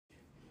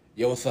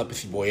Yo, what's up?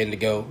 It's your boy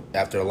Indigo.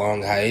 After a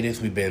long hiatus,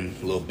 we've been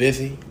a little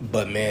busy,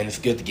 but man, it's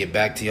good to get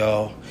back to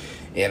y'all.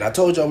 And I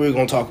told y'all we were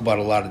going to talk about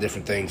a lot of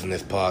different things in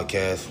this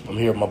podcast. I'm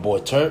here with my boy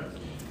Tirc.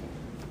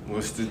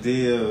 What's the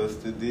deal? What's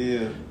the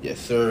deal? Yes,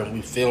 sir. And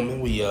we filming.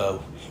 We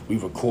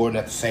recording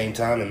at the same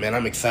time, and man,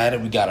 I'm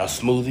excited. We got our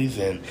smoothies,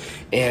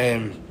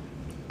 and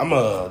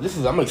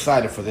I'm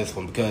excited for this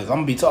one because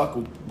we're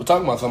talking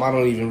about something I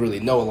don't even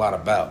really know a lot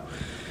about,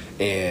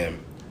 and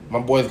my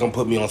boy's gonna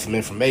put me on some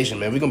information,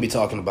 man. We're gonna be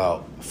talking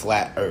about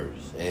flat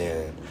Earth,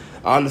 and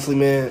honestly,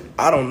 man,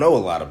 I don't know a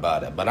lot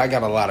about it, but I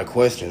got a lot of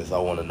questions I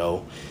want to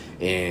know,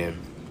 and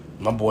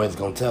my boy's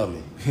gonna tell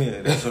me.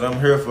 Yeah, that's what I'm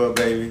here for,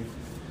 baby.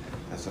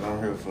 That's what I'm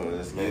here for.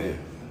 Let's get it.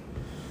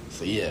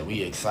 So yeah,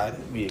 we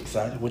excited.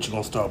 What you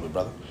gonna start with,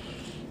 brother?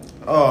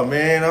 Oh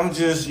man, I'm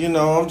just here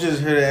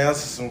to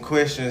answer some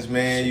questions,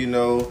 man.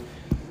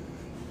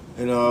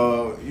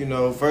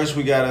 First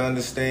we gotta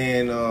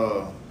understand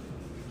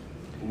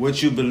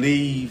what you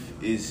believe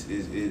is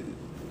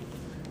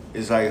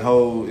like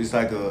how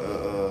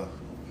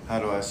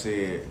do I say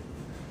it?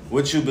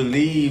 What you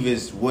believe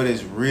is what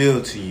is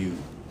real to you.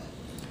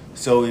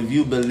 So if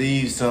you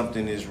believe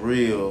something is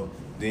real,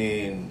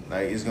 then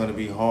like it's gonna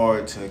be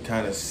hard to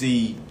kind of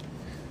see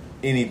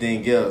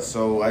anything else.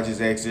 So I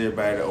just ask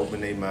everybody to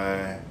open their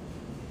mind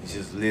and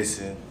just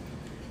listen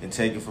and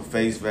take it for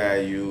face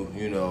value.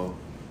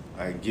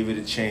 Like give it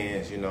a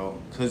chance.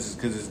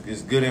 Because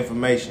it's good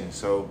information.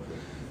 So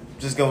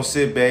just gonna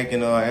sit back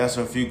and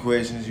answer a few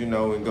questions. And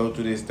go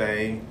through this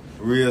thing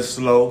real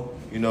slow.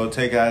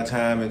 Take our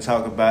time and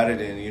talk about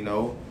it,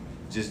 and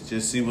just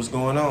see what's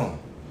going on.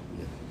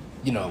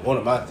 One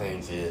of my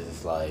things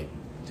is like,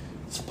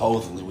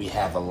 supposedly we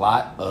have a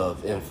lot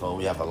of info,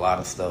 we have a lot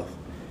of stuff,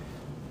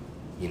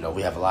 we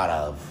have a lot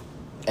of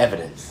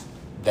evidence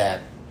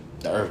that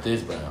the Earth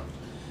is round,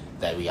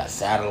 that we got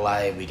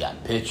satellite, we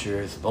got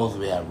pictures,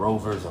 supposedly we have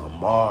rovers on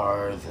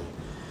Mars, and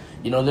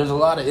there's a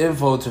lot of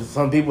info to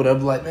some people that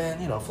be like,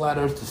 man, flat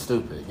Earth is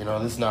stupid,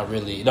 this not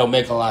really, it don't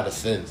make a lot of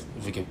sense.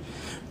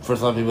 For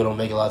some people it don't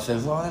make a lot of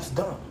sense. Oh, that's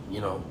dumb,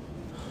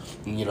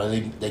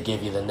 they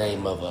give you the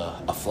name of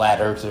a flat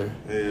earther.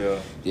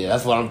 Yeah,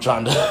 that's what I'm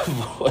trying to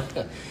avoid.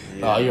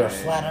 Yeah, oh, you're man.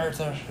 a flat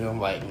earther? And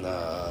I'm like,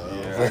 nah.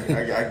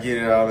 Yeah, I get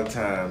it all the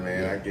time,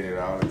 man. I get it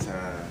all the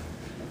time.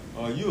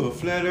 Oh, you a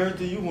flat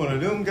earther? You one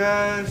of them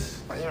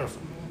guys?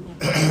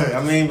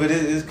 I mean, but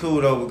it's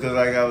cool though, because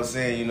like I was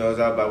saying, it's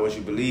all about what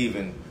you believe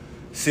in.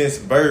 Since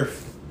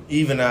birth,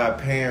 even our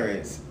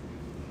parents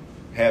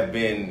have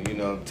been,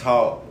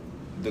 taught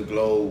the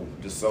globe,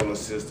 the solar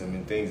system,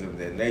 and things of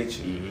that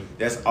nature. Mm-hmm.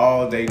 That's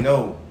all they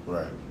know.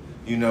 Right.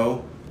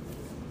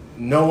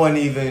 No one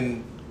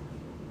even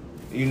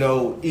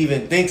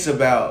thinks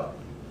about,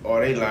 are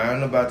they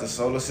lying about the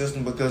solar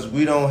system? Because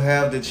we don't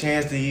have the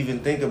chance to even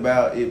think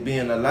about it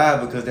being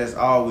alive, because that's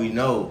all we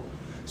know.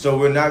 So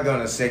we're not going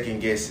to second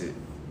guess it.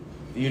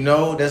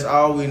 That's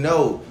all we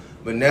know.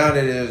 But now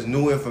that there's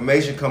new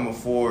information coming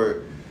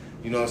forward,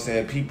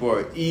 people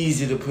are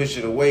easy to push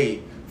it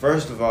away.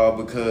 First of all,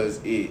 because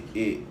it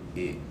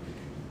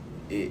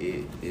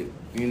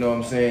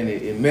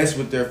messed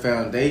with their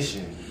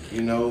foundation.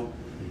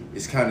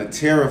 It's kind of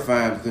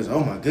terrifying because, oh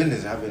my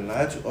goodness, I've been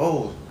lied to.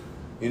 Oh,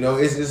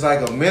 it's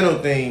like a mental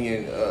thing,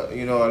 and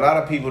a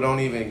lot of people don't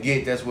even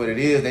get that's what it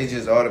is. They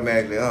just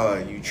automatically, oh,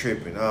 you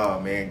tripping.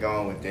 Oh man,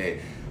 gone with that.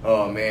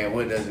 Oh man,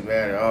 what does it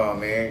matter? Oh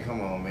man,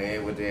 come on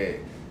man, with that,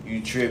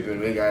 you tripping.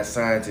 We got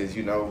scientists,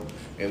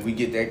 and we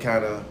get that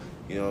kind of,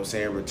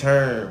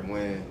 return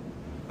when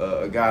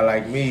a guy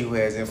like me who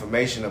has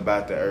information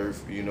about the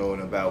Earth,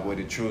 and about what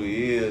it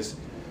truly is.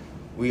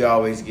 We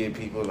always get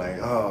people like,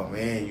 oh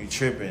man, you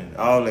tripping.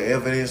 All the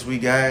evidence we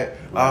got,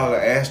 all the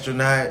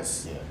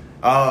astronauts,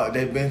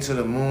 they've been to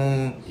the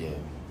moon,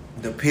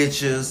 the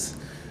pictures,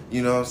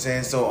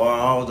 so are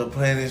all the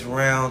planets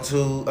round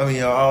too? I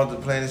mean, are all the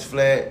planets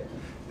flat?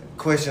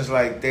 Questions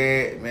like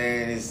that,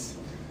 man, it's,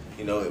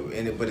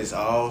 but it's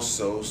all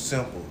so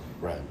simple.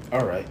 Right.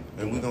 All right.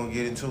 And we're going to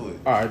get into it.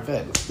 All right,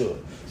 bet. Let's do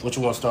it. So what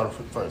you want to start off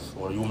with first?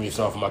 Or you want me to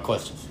start off with my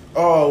questions?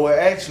 Oh, well,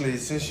 actually,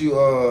 since you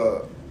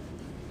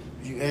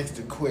asked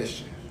the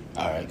question.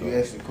 All right, go You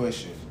ahead. asked the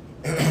question.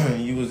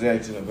 You was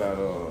asking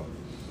about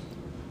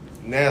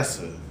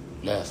NASA.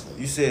 NASA.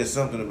 You said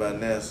something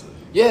about NASA.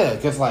 Yeah,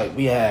 because,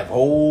 we have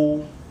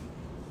whole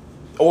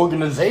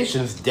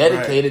organizations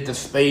dedicated to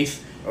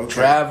space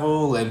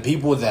travel and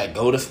people that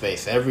go to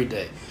space every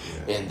day.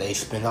 Yeah. And they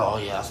spend,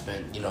 I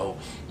spent,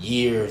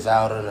 years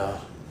out on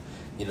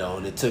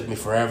and it took me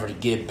forever to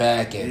get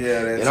back. And,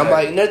 and I'm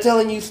like, and they're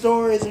telling you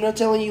stories, and they're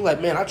telling you,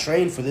 like, man, I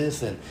trained for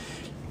this. And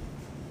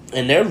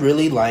they're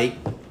really,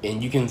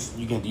 and you're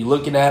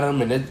looking at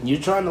them, and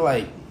you're trying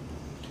to,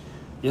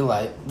 you're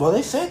like, well,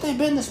 they said they've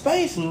been to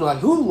space. And you're like,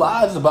 who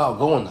lies about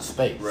going to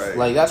space?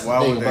 Right. That's Why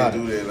the thing would about they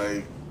it. do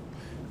that?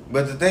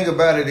 But the thing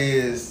about it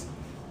is,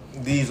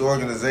 these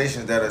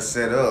organizations that are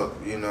set up,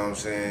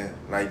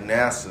 like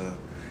NASA,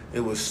 it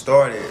was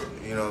started,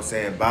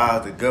 by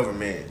the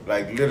government.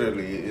 Like,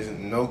 literally, it's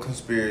no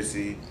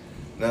conspiracy,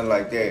 nothing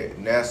like that.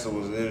 NASA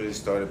was literally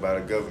started by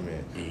the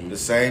government. Mm-hmm. The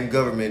same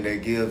government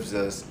that gives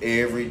us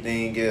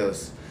everything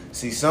else.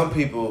 See, some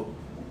people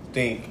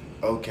think,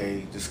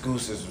 okay, the school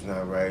system's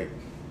not right.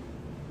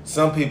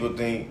 Some people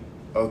think,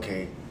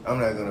 okay, I'm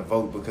not gonna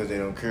vote because they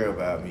don't care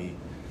about me.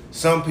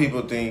 Some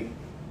people think,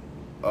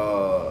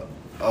 oh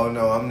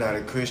no, I'm not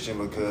a Christian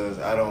because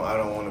I don't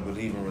want to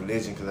believe in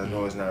religion because I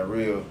know it's not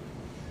real.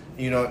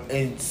 You know,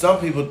 and some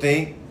people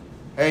think,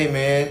 hey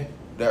man,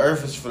 the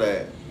earth is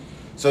flat.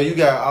 So you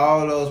got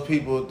all those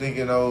people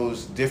thinking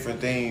those different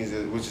things,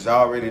 which is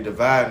already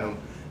dividing them,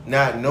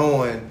 not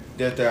knowing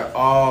that they're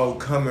all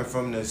coming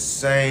from the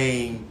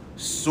same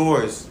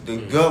source, the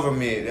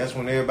government. That's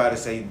when everybody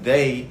say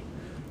they.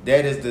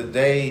 That is the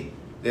they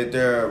that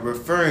they're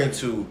referring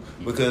to,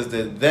 because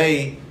the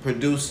they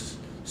produce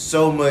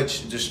so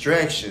much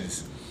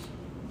distractions.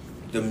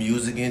 The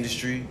music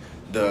industry,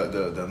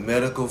 the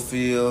medical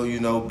field, you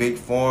know, big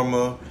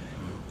pharma,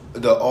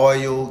 the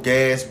oil,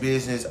 gas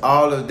business,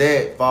 all of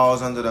that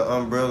falls under the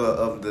umbrella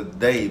of the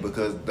they,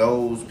 because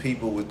those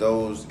people with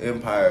those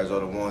empires are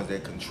the ones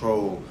that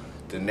control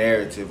the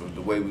narrative of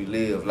the way we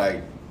live.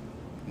 Like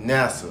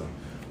NASA,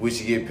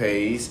 which get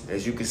paid,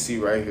 as you can see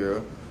right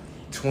here,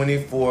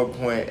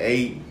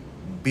 $24.8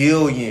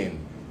 billion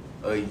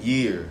a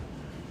year.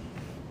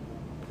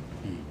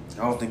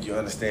 I don't think you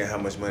understand how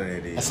much money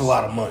that is. That's a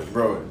lot of money,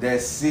 bro.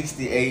 That's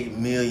 $68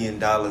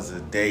 million a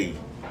day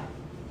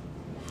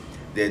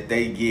that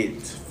they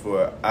get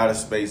for outer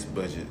space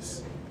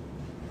budgets.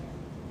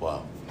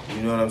 Wow.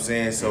 You know what I'm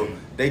saying? So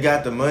they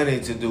got the money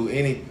to do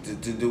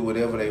to do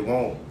whatever they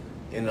want,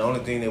 and the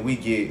only thing that we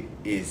get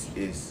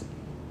is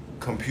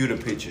computer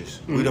pictures.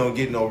 We don't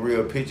get no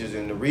real pictures,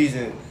 and the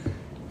reason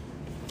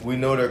we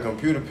know they're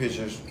computer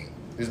pictures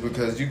is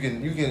because you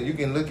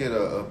can look at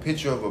a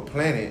picture of a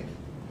planet,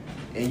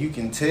 and you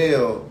can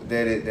tell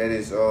that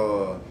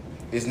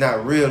it's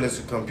not real. It's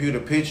a computer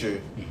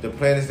picture. The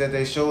planets that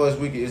they show us,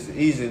 it's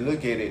easy to look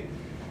at it.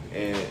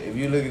 And if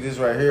you look at this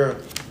right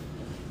here,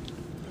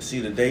 see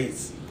the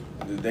dates,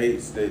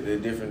 the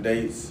different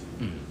dates,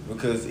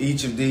 because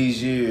each of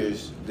these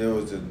years there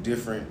was a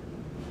different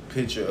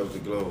picture of the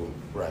globe.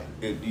 Right.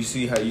 You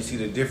see how you see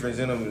the difference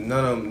in them.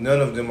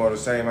 None of them are the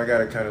same. I got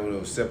to kind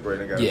of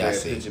separate. I got a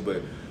bad picture,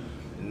 but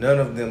none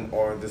of them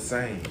are the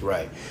same.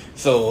 Right.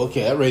 So,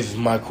 okay, that raises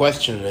my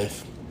question.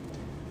 If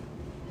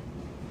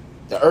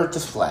the Earth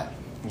is flat,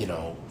 you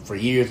know, for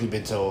years we've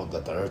been told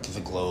that the Earth is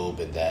a globe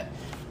and that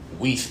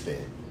we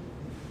spin.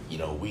 You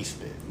know, we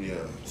spin. Yeah.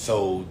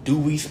 So, do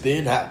we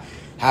spin?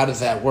 How does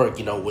that work,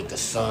 you know, with the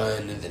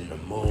sun and then the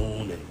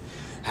moon? And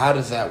how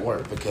does that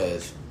work?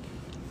 Because,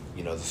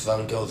 you know, the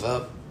sun goes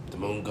up, the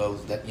moon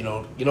goes, that you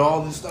know,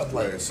 all this stuff.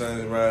 Like,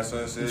 sunrise,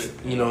 sunset.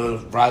 You know,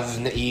 it rises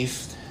in the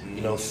east,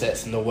 you know,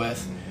 sets in the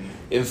west.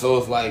 And so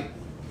it's like,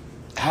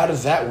 how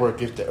does that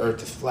work if the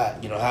Earth is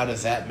flat? You know, how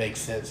does that make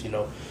sense? You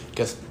know,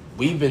 because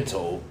we've been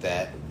told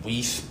that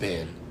we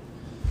spin,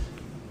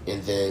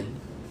 and then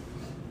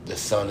the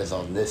sun is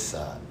on this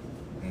side.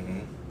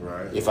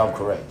 Right. If I'm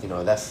correct, you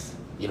know, that's,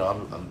 you know,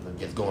 I'm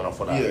just going off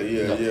what I know.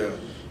 Yeah.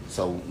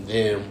 So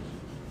then,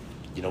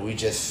 you know, we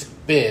just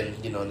spin,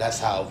 you know, and that's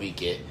how we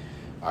get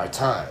our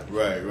time.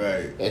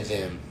 Right. And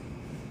then,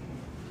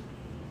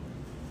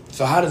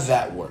 so how does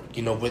that work?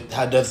 You know,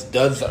 how does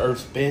the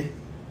Earth spin?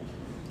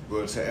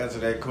 Well, to answer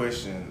that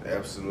question,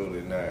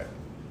 absolutely not.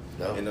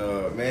 No.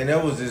 And man,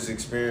 that was this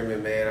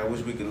experiment, man. I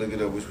wish we could look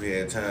it up. Wish we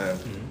had time.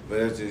 But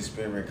there's this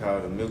experiment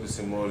called the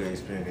Michelson-Morley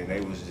experiment, and they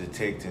was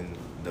detecting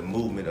the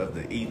movement of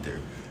the ether.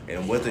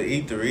 And what the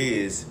ether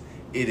is,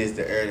 it is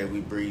the air that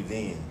we breathe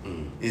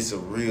in. It's a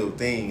real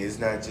thing. It's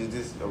not just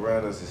this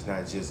around us. It's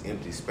not just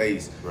empty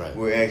space. Right.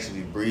 We're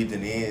actually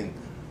breathing in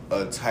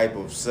a type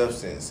of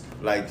substance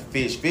like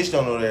fish. Fish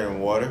don't know they're in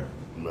water.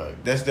 Right.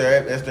 That's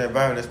their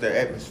environment. That's their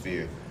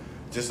atmosphere.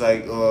 Just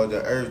like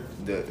the earth,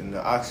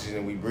 the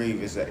oxygen we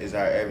breathe is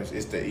our atmosphere.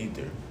 It's the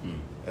ether.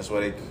 That's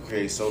why they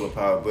create solar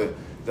power. But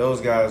those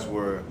guys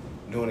were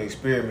doing an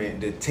experiment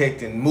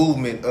detecting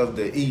movement of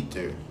the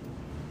ether,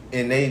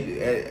 and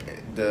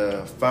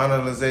the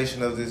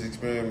finalization of this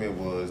experiment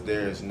was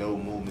there is no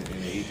movement in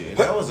the ether. And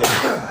that was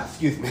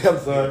excuse me, I'm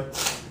sorry.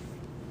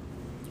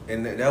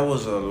 And that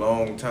was a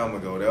long time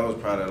ago. That was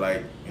probably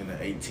like in the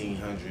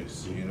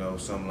 1800s, you know,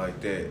 something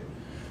like that.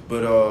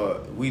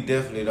 But we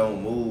definitely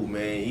don't move,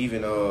 man.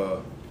 Even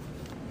got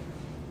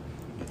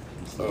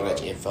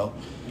your info.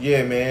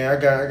 Yeah, man. I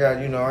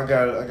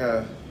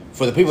got.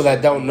 For the people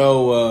that don't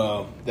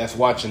know, that's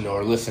watching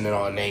or listening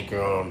on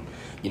Anchor, on,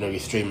 you know, your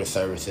streaming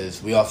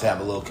services, we also have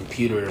a little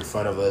computer in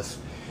front of us,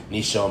 and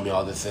he's showing me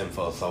all this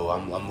info. So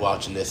I'm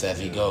watching this as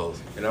he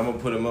goes. And I'm gonna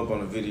put him up on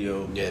the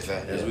video. Yes,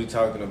 as we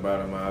talking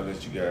about him, I'll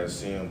let you guys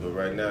see him. But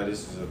right now,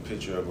 this is a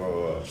picture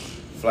of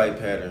flight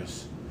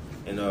patterns,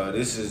 and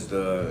this is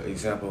the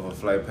example of a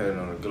flight pattern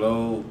on a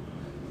globe,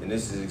 and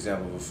this is an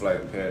example of a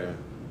flight pattern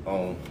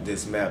on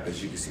this map,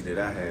 as you can see that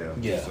I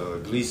have. Yeah. It's a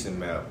Gleason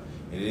map.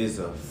 It is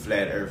a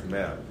flat Earth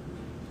map.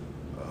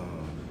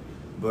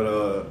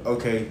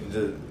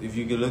 If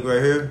you can look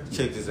right here,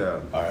 check this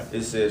out. All right.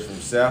 It says from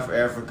South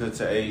Africa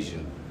to Asia.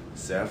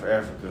 South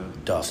Africa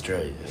To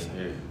Australia. and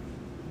here.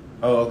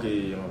 Oh, okay,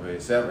 yeah, my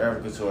bad. South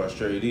Africa to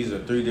Australia. These are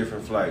 3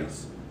 different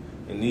flights,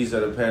 and these are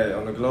the patterns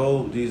on the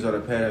globe. These are the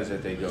patterns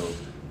that they go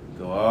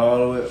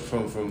all the way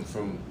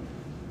from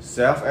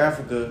South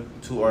Africa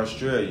to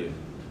Australia,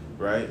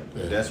 right?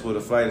 Yeah. That's where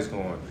the flight is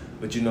going.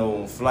 But you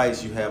know, on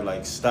flights you have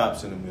like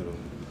stops in the middle.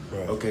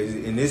 Right.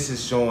 Okay, and this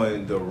is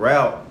showing the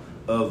route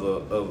of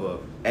a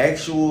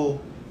actual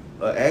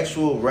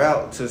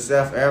route to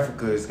South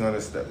Africa is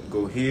gonna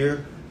go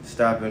here,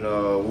 stop in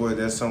where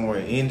that's somewhere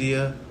in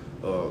India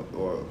or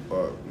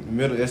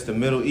middle. That's the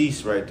Middle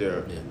East right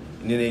there, Yeah.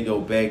 and then they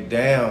go back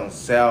down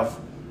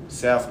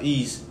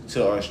southeast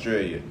to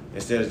Australia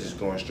instead of just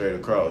going straight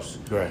across.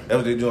 Right. That's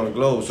what they do on the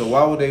globe. So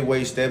why would they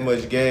waste that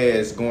much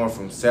gas going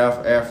from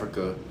South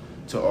Africa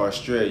to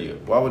Australia?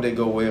 Why would they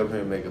go way up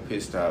here and make a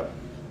pit stop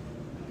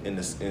in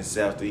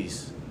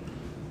southeast?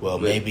 Well,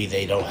 maybe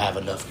they don't have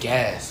enough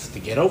gas to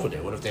get over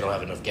there. What if they don't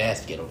have enough gas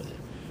to get over there?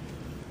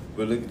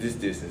 But look at this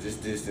distance.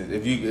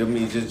 If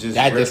you, just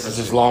That distance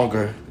is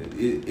longer.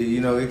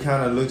 It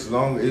kind of looks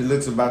long. It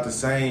looks about the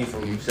same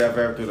from South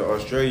Africa to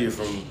Australia,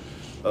 from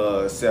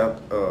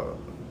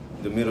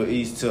the Middle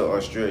East to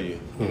Australia.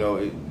 You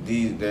know,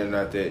 they're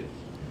not that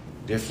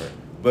different.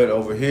 But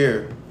over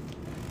here,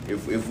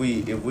 if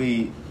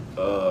we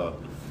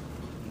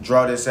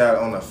draw this out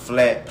on a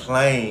flat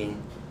plane,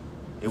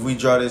 if we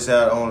draw this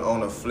out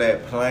on a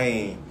flat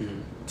plane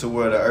to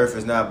where the Earth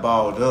is not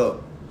balled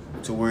up,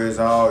 to where it's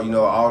all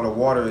the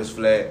water is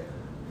flat,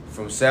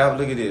 from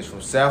South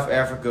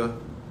Africa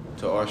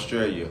to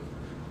Australia,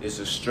 it's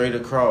a straight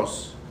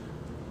across.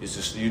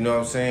 It's you know what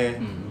I'm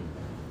saying?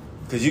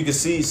 Because you can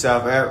see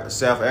South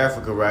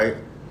Africa, right?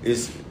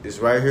 It's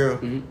right here,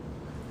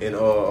 and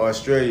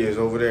Australia is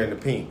over there in the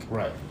pink.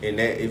 Right. And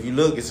that, if you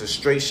look, it's a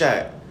straight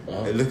shot.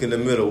 And look in the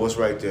middle, what's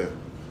right there?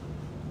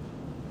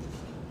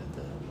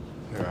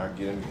 Here, I'll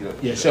get him.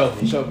 Yeah, show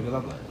me, because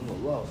I'm like, I'm a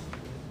little lost.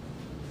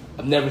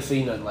 I've never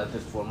seen nothing like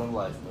this before in my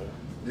life, man.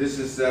 This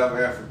is South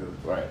Africa.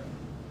 Right.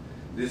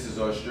 This is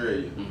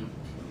Australia.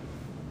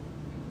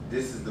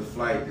 This is the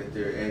flight that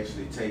they're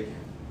actually taking.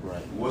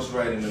 Right. What's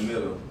right in the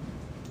middle?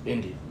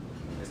 India.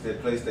 It's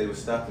that place they were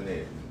stopping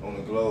at on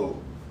the globe.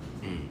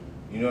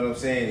 You know what I'm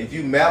saying? If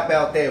you map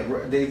out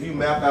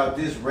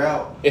this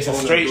route, It's a on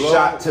the straight globe,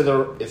 shot to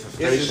the. It's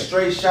It's a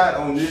straight shot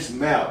on this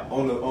map,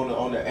 on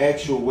the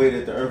actual way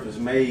that the Earth is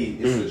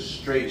made. It's a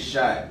straight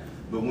shot.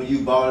 But when you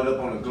ball it up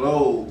on the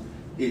globe,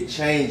 it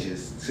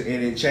changes,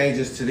 and it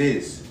changes to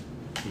this.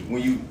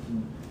 When you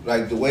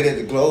like the way that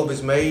the globe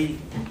is made,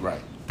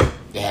 Right.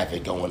 They have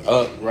it going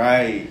up.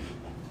 right?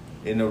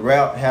 And the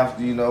route have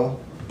to,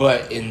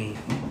 But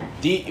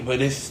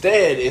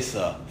instead, it's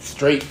a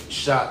straight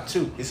shot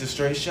too. it's a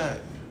straight shot.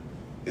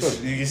 You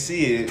can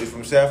see it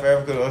from South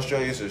Africa to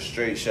Australia. It's a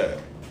straight shot.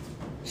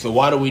 So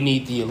why do we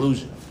need the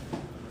illusion?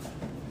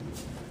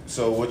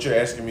 So what you're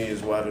asking me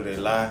is why do they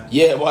lie?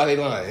 Yeah, why they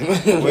lying?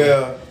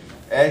 Well,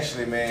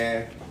 actually,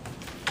 man,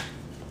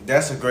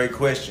 that's a great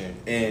question,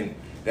 and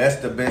that's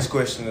the best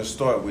question to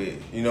start with,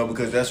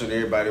 because that's what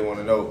everybody want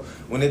to know.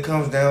 When it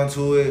comes down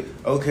to it,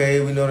 okay,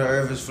 we know the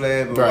Earth is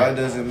flat, but why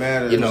does it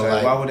matter? It's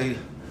like, why would they?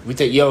 We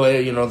take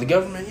the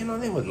government.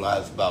 They wouldn't lie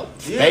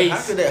about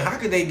space. Yeah, how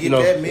could they get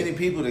that many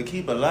people to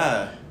keep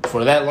alive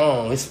for that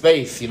long? It's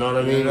space. You know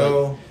what I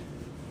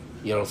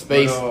mean?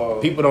 Space.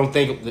 But, people don't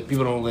think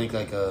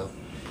like a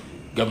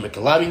government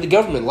can lie. I mean, the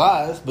government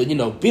lies, but we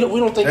don't think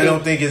they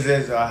don't think it's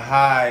as a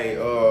high.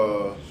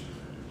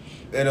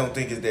 They don't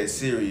think it's that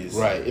serious,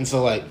 right? And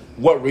so, like,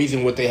 what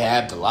reason would they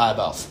have to lie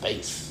about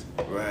space?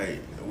 Right.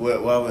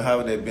 How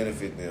would that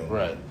benefit them?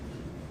 Right.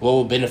 What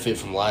would benefit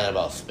from lying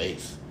about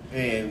space?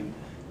 And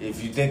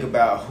if you think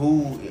about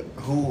who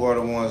are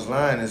the ones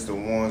lying, it's the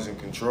ones in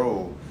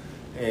control.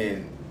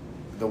 And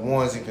the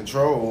ones in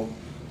control,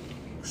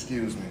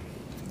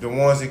 the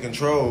ones in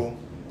control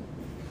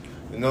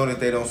know that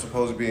they don't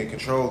supposed to be in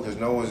control because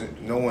no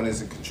one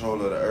is in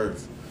control of the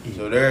Earth.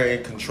 So they're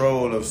in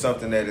control of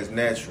something that is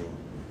natural.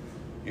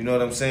 You know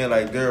what I'm saying?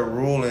 Like, they're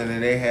ruling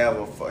and they have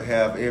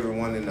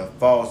everyone in a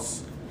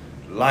false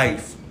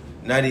life.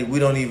 We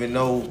don't even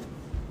know.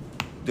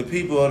 The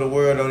people of the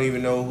world don't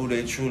even know who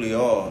they truly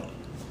are.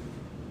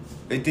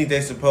 They think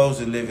they're supposed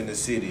to live in the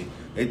city.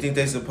 They think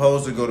they're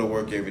supposed to go to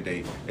work every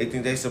day. They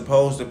think they're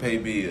supposed to pay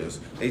bills.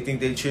 They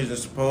think their children are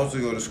supposed to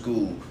go to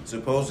school,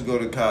 supposed to go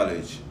to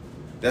college.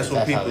 That's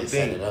what people think.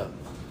 Set it up.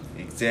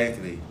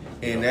 Exactly.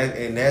 And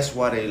that's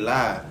why they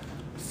lie.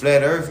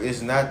 Flat Earth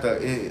is not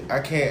I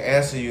can't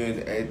answer you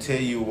and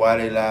tell you why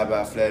they lie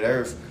about Flat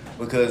Earth,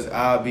 because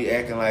I'll be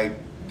acting like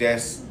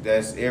that's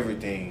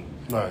everything.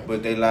 Right.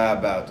 But they lie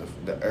about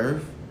the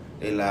Earth.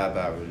 They lie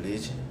about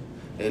religion.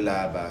 They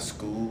lie about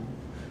school.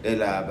 They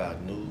lie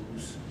about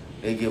news.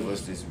 They give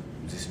us this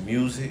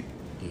music.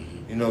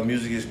 Mm-hmm.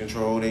 Music is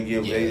controlled.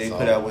 They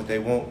put out what they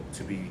want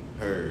to be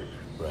heard.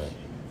 Right.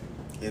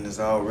 And it's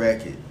all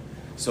racket.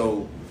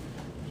 So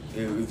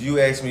if you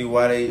ask me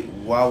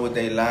why would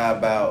they lie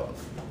about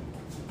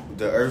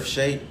the Earth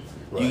shape,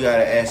 Right. You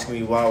gotta ask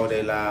me why would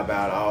they lie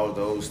about all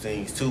those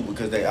things too?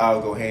 Because they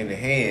all go hand in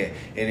hand.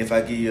 And if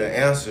I give you an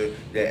answer,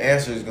 that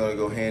answer is gonna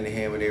go hand in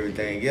hand with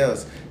everything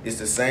else. It's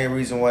the same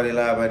reason why they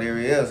lie about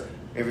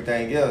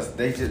everything else.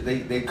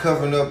 They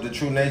covering up the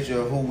true nature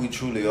of who we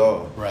truly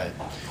are. Right.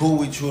 Who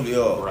we truly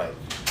are. Right.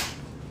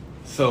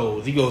 So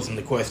he goes in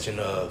the question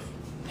of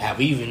have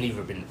we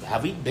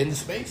been to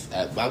space?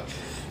 I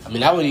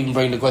mean, I would even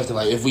bring the question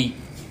like if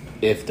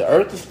the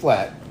Earth is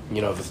flat,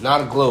 you know, if it's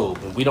not a globe,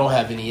 and we don't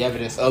have any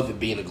evidence of it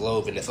being a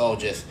globe, and it's all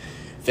just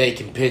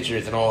faking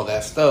pictures and all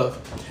that stuff,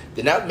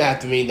 then that would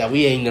have to mean that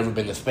we ain't never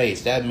been to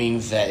space. That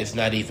means that it's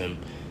not even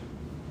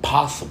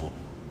possible.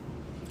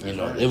 You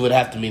know, it would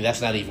have to mean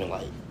that's not even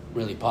like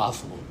really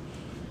possible.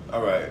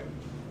 All right,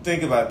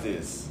 think about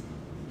this.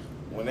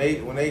 When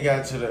they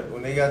got to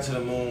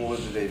the moon, what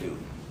did they do?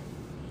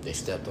 They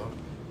stepped on.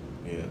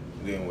 Yeah.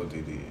 Then what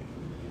they did?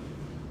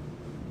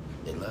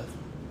 They left.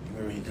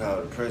 Remember he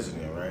called the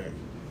president, right?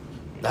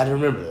 I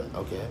didn't remember that.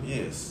 Okay.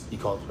 Yes. He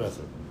called the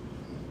president.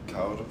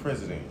 Called the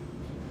president.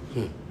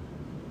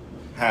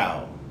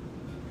 How?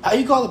 How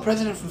you call the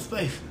president from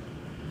space?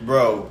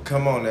 Bro,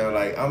 come on now.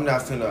 Like I'm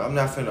not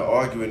finna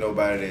argue with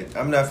nobody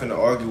I'm not finna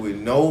argue with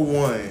no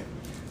one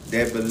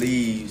that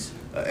believes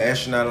an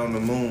astronaut on the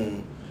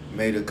moon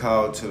made a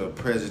call to the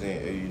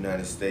president of the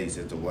United States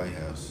at the White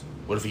House.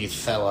 What if he used a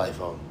satellite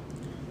phone?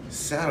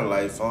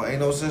 Satellite phone? Ain't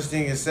no such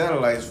thing as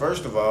satellites,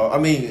 first of all. I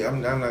mean,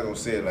 I'm not gonna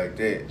say it like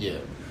that. Yeah.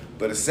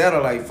 But a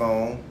satellite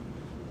phone,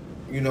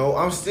 you know,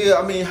 how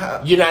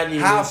you're not even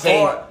how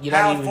far the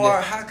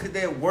how could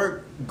that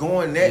work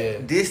going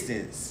that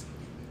distance?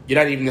 You're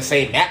not even the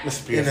same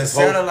atmosphere. And the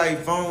satellite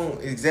phone,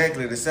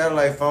 exactly. The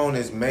satellite phone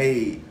is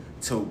made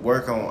to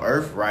work on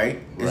Earth,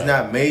 right? It's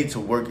not made to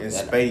work in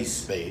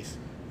space.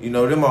 You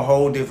know, them a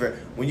whole different.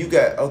 When you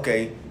got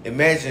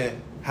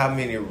imagine how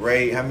many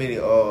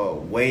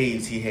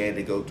waves he had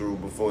to go through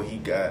before he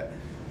got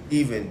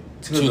even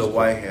to the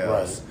White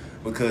House. Right.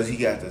 Because he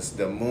got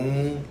the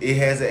moon, it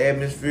has an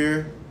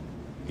atmosphere.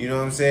 You know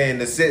what I'm saying?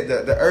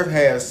 The Earth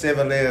has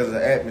 7 layers of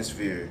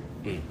atmosphere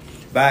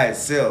by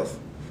itself.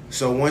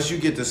 So once you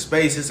get to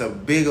space, it's a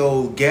big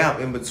old gap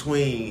in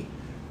between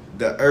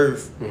the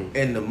Earth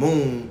and the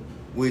moon.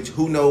 Which,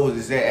 who knows,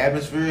 is that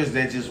atmosphere? Is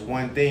that just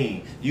one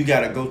thing? You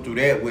got to go through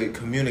that with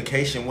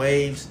communication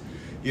waves.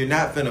 You're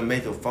not finna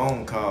make a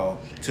phone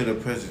call to the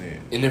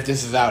president. And if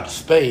this is out of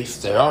space,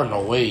 there are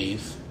no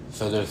waves.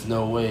 So there's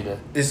no way to...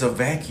 It's a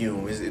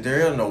vacuum.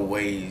 There are no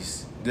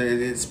waves.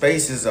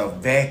 Space is a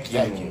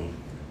vacuum.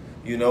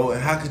 You know,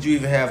 and how could you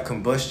even have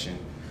combustion?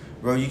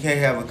 Bro, you can't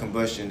have a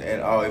combustion at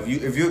all.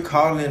 If you're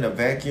calling a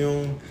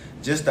vacuum,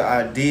 just the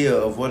idea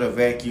of what a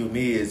vacuum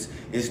is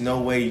no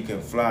way you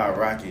can fly a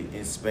rocket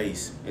in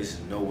space. It's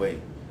no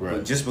way. Right.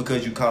 But just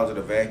because you call it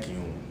a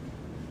vacuum.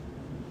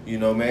 You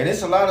know, man,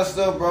 it's a lot of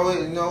stuff, bro.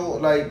 You know,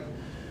 like,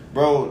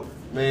 bro,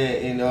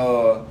 man, and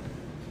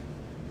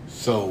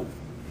So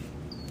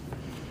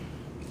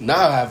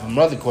now I have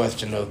another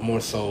question of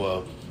more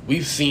so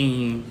we've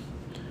seen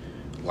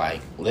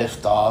like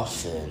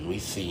liftoffs and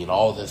we've seen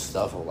all this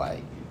stuff of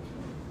like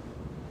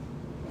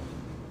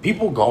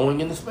people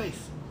going into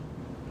space.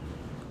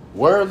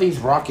 Where are these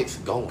rockets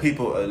going?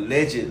 People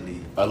allegedly.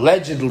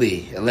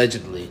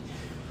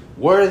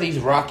 Where are these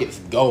rockets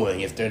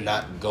going if they're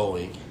not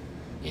going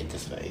into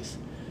space?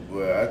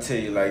 Well, I tell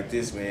you like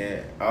this,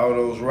 man. All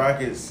those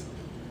rockets,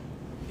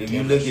 if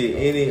you look at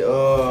any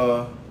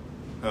Oh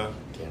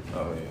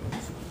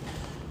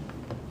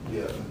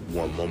yeah.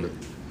 One moment.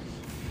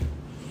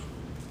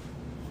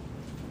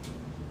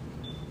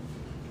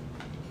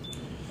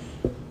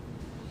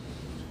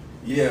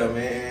 Yeah,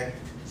 man.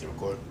 Is it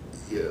recording?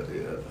 Yeah.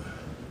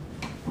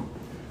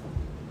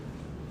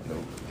 No,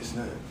 it's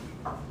not.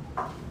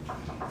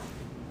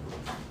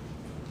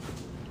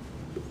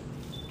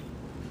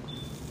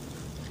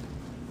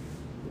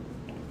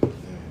 There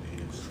it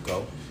is.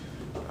 Go.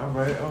 All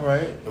right.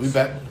 Are we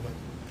back?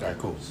 All right,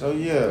 cool. So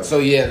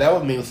yeah, that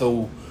would mean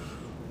so.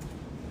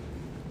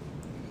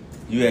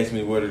 You asked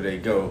me where do they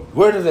go?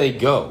 Where do they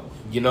go?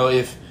 You know,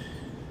 if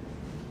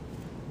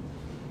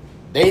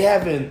they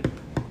haven't,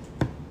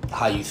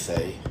 how you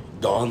say,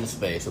 gone to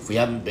space, if we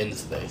haven't been to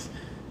space,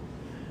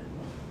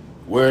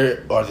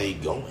 where are they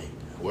going?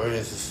 Where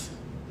is this?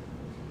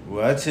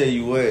 Well, I tell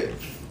you what,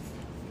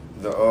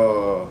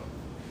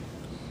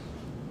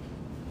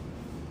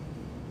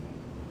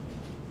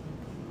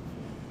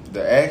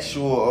 the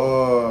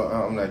actual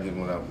I'm not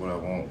getting what I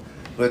want,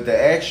 but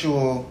the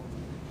actual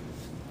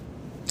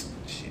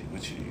shit.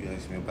 What you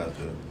asked me about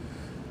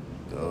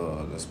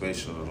the space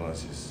shuttle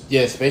launches?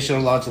 Yeah, space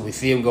shuttle launches. We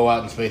see them go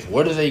out in space.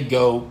 Where do they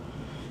go?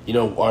 You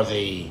know, are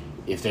they?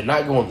 If they're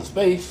not going to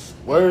space,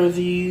 where are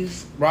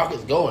these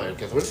rockets going?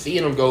 Because we're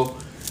seeing them go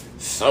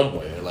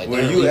somewhere. Like,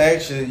 well, they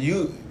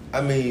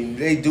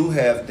do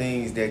have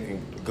things that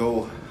can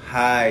go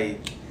high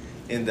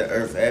in the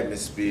Earth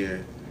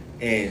atmosphere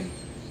and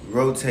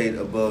rotate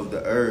above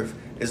the Earth.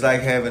 It's like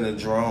having a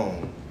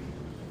drone.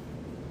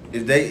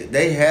 If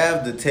they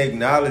have the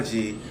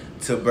technology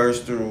to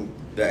burst through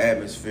the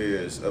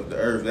atmospheres of the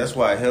earth. That's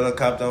why a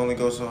helicopter only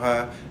goes so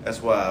high.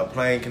 That's why a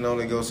plane can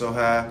only go so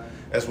high.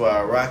 That's why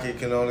a rocket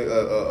can only,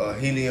 a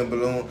helium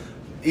balloon.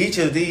 Each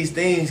of these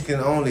things can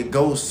only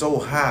go so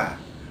high.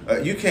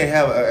 You can't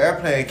have, an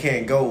airplane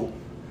can't go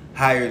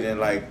higher than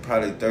like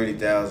probably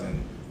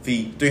 30,000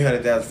 feet,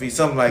 300,000 feet,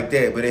 something like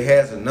that. But it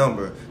has a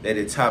number that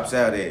it tops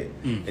out at.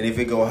 And if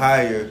it go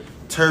higher,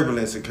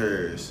 turbulence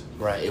occurs.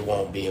 Right, it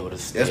won't be able to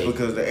stay. That's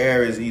because the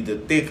air is either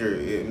thicker,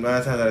 9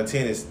 times out of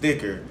 10 it's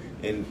thicker,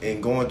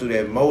 and going through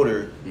that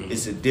motor,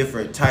 it's a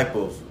different type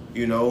of,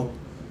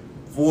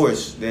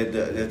 force that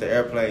the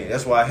airplane.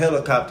 That's why a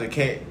helicopter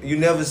can't. You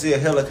never see a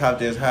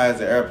helicopter as high as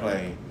an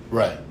airplane.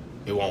 Right,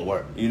 it won't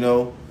work.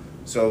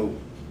 So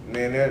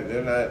man,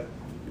 they're not.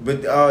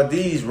 But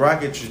these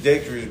rocket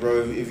trajectories,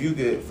 bro. If you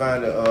could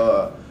find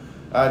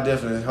I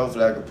definitely,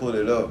 hopefully, I could pull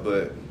it up,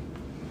 but.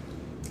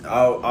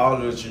 All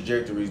of the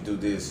trajectories do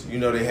this.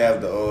 They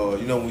have the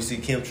when we see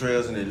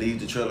chemtrails and they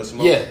leave the trail of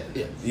smoke.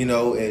 Yeah.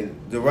 And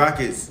the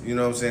rockets, what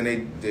I'm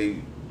saying,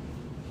 they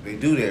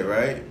do that,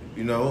 right?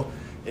 And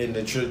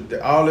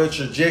all their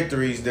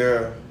trajectories,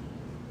 they're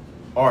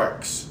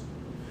arcs,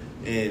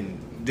 and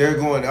they're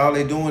going. All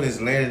they're doing is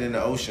landing in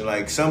the ocean.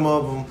 Like some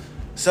of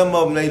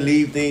them, they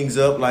leave things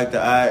up, like the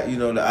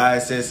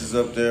ISS is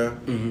up there.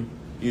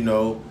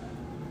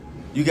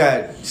 You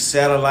got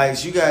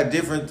satellites. You got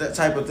different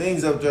type of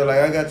things up there.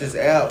 Like I got this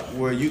app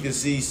where you can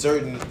see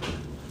certain.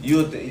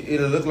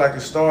 It'll look like a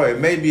star. It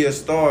may be a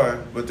star,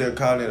 but they're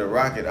calling it a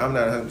rocket. I'm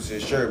not 100%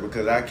 sure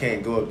because I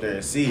can't go up there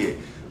and see it.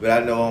 But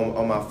I know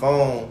on my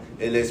phone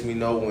it lets me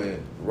know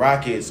when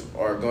rockets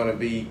are gonna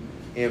be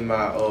in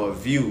my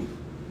view.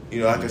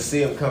 I can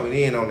see them coming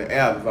in on the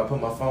app. If I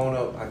put my phone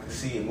up, I can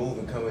see it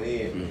moving coming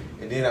in,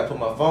 and then I put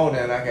my phone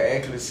down. I can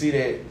actually see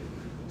that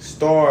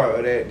star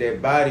or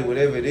that body,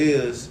 whatever it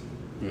is.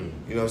 You know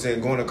what I'm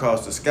saying, going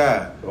across the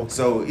sky. Okay.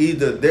 So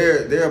either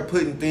they're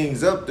putting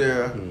things up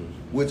there,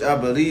 which I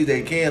believe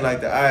they can,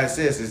 like the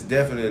ISS is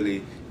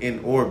definitely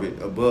in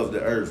orbit above the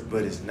Earth,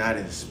 but it's not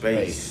in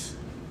space.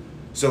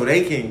 So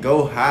they can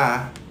go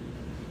high.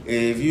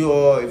 If you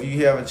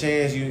have a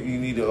chance, you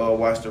need to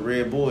watch the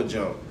Red Bull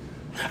jump.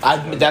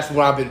 That's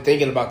what I've been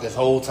thinking about this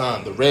whole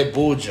time, the Red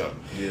Bull jump.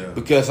 Yeah.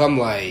 Because I'm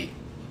like,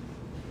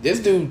 this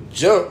dude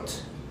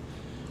jumped,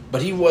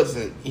 but he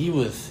wasn't. He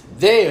was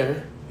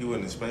there. He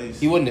wasn't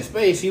in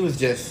space. He was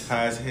just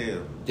high as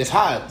hell. Just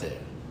high up there.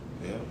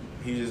 Yeah.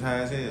 He just high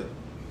as hell.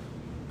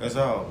 That's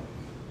all.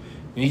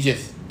 And he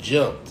just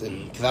jumped,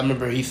 and because I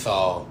remember he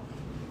saw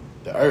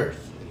the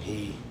Earth, and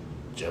he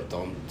jumped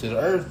on to the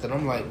Earth, and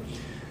I'm like,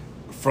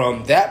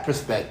 from that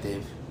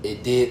perspective,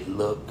 it did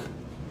look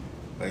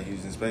like he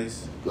was in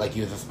space. Like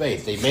he was in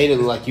space. They made it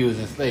look like he was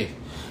in space,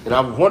 and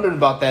I was wondering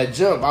about that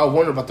jump. I was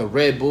wondering about the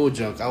Red Bull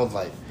jump. I was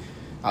like,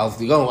 I was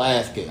gonna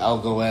ask it.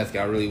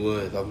 I really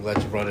was. I'm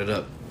glad you brought it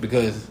up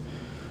because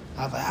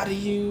I was like, how do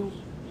you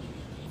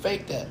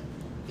fake that?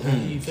 How do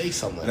you fake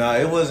something? No,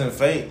 it wasn't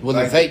fake. It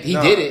wasn't fake. He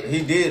did it.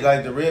 He did.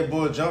 Like the Red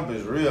Bull jump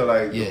is real.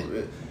 Like,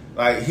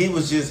 like he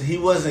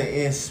wasn't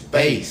in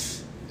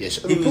space. Yeah,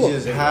 he was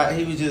just high.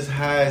 He was just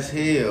high as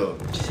hell.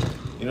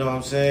 You know what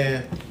I'm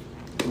saying?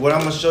 What I'm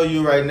gonna show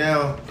you right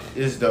now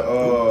is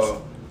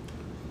the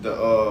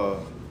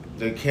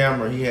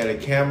camera. He had a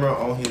camera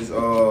on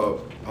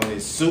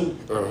his suit,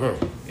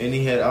 and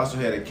he also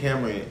had a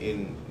camera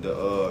in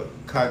the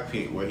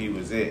cockpit where he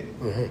was at.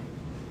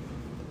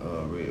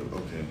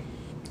 Okay,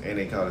 and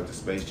they call it the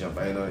space jump.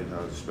 I didn't know they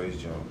called it the space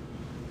jump.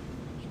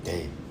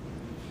 Damn.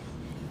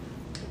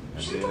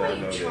 Shouldn't the way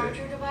you charge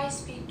your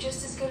device be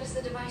just as good as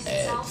the device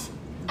itself?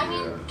 I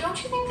mean,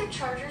 don't you think the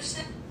chargers...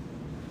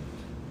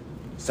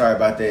 Sorry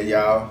about that,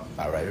 y'all.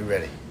 All right, we're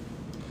ready.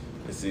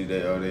 Let's see, they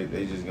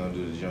just gonna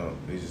do the jump.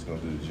 They just gonna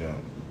do the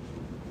jump.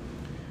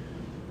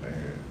 Right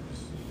here.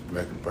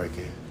 Record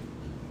breaking.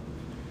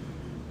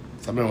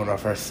 So I remember when I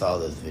first saw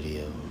this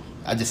video,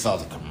 I just saw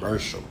the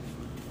commercial.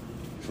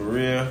 For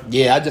real?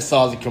 Yeah, I just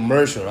saw the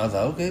commercial. And I was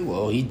like, okay,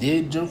 well, he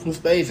did jump from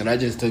space, and I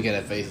just took it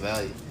at face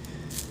value.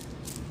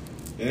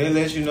 And it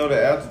lets you know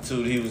the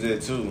altitude he was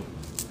at, too.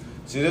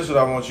 See, this is what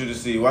I want you to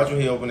see. Watch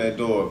when he open that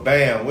door.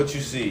 Bam, what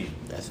you see?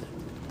 That's it.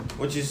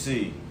 What you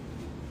see?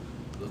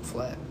 Look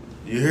flat.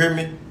 You hear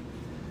me?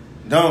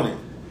 Don't it?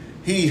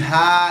 He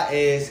high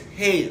as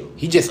hell.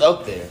 He just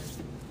up there.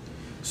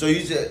 So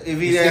you just, if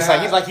he he's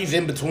like he's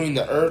in between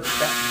the Earth.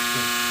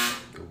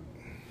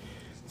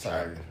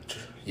 Sorry.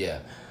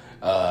 Yeah.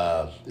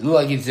 It look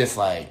like he's just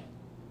like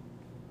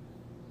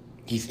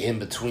he's in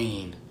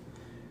between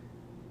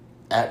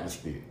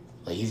atmosphere.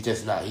 Like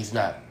he's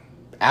not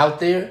out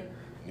there.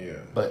 Yeah.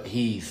 But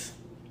he's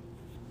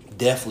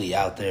definitely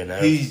out there now.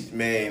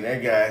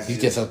 That guy's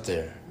just up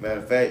there. Matter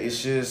of fact, it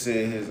should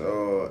say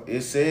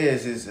it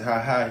says how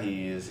high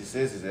he is. It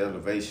says his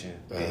elevation.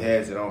 It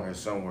has it on here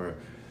somewhere.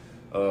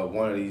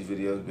 One of these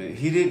videos, but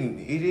he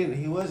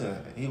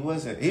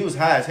was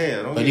high as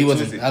hell. But he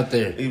wasn't out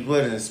there. He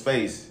wasn't in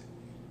space.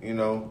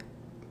 No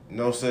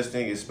such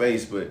thing as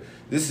space, but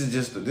this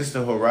is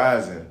the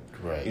horizon.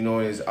 Right.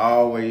 And it's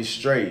always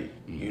straight.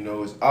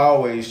 It's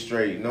always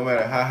straight. No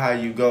matter how high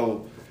you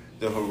go,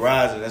 the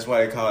horizon. That's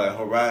why they call it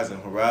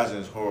horizon. Horizon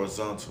is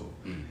horizontal.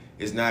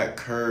 It's not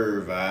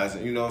curved,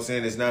 you know what I'm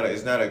saying? It's not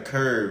a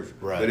curve.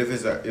 Right. But if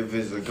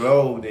it's a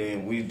globe,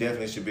 then we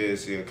definitely should be able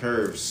to see a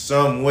curve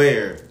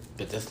somewhere.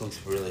 But this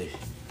looks really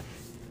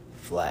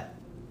flat.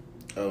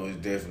 Oh, it's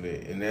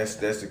definitely, and that's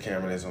the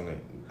camera that's on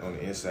the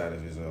inside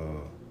of his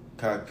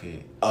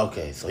cockpit.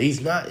 Okay, so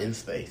he's not in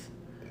space.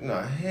 No,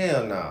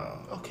 hell no.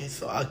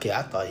 Okay,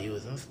 I thought he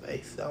was in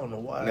space. I don't know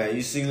why. Now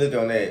you see, look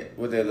on that.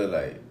 What that look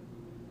like?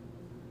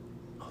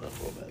 Hold on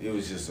for a minute. It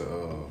was just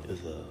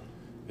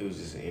It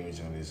was an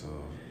image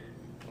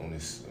on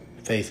this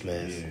face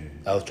mask.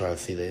 Yeah. I was trying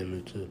to see the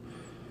image too.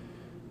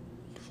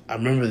 I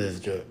remember this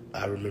jump.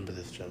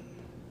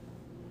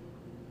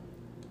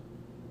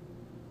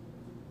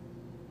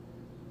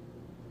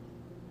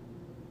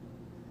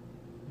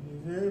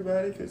 If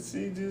everybody could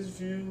see this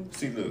view.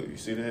 See, look, you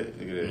see that?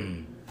 Look at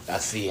that. I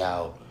see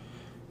how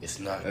it's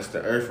not. That's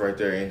the Earth right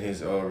there in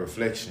his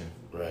reflection.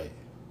 Right.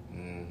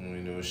 Mm-hmm.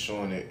 You know, it's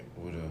showing it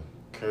with a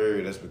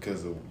curve. That's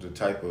because of the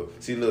type of.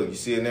 See, look, you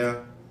see it now?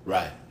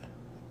 Right.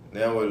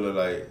 Now what it look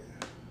like?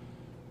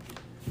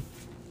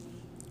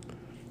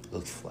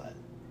 Looks flat.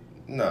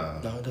 Nah.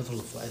 No, it doesn't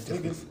look flat.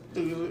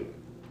 Look.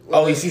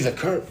 Oh, he sees a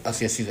curve. I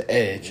see the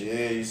edge.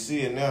 Yeah, you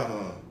see it now,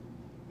 huh?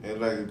 It's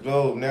like a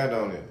globe now,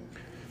 don't it?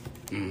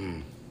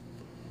 Mm-hmm.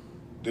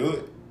 Do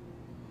it.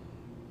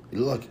 It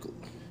look like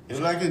It's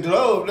like a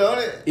globe, don't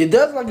it? it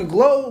does like a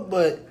globe,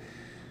 but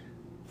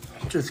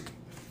I'm just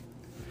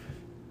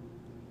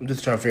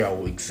trying to figure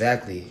out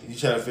exactly You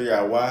trying to figure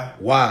out why?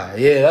 why.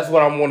 Yeah, that's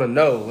what I want to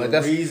know. Like The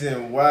that's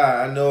reason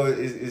why, I know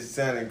it's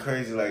sounding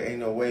crazy, like ain't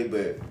no way,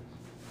 but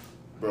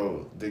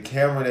bro, the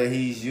camera that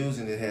he's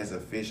using, it has a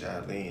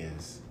fisheye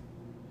lens.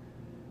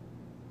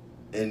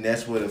 And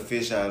that's what a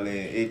fisheye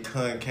lens, it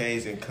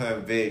concaves and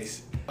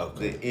convex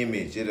the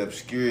image, it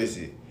obscures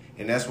it.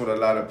 And that's what a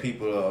lot of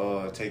people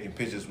are taking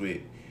pictures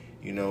with,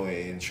 you know,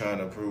 and trying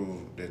to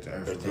prove that the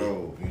Earth is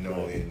globe, you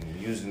know, and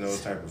using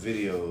those type of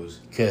videos.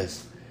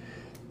 because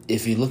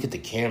if you look at the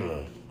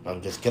camera,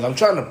 because I'm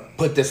trying to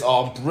put this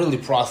all, really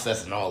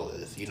processing all of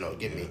this, be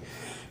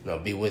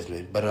with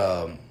me.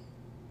 But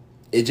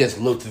it just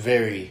looked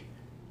very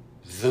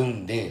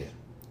zoomed in.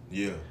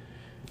 Yeah.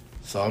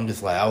 So I'm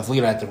just like, I was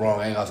looking at the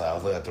wrong angle. I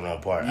was looking at the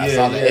wrong part. I Yeah,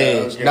 saw the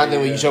edge. okay, Not that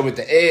when you showed me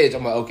the edge,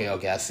 I'm like,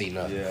 okay, I see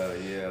nothing.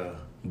 Yeah.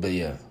 But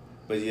yeah.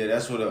 But yeah,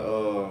 that's what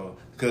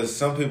because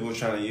some people are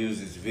trying to use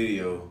this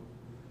video,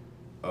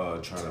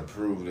 trying to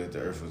prove that the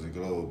Earth was a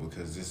globe,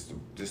 because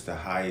this the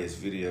highest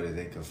video that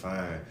they can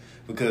find.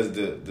 Because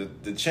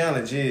the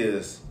challenge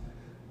is,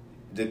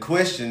 the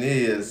question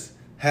is,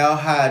 how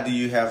high do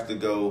you have to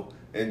go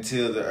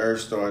until the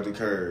Earth starts to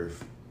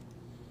curve?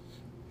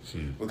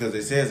 Because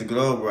it says a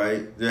globe,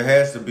 right? There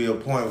has to be a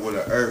point where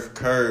the Earth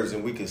curves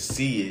and we can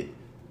see it.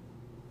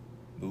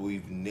 But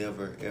we've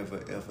never, ever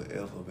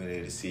been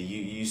able to see.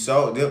 You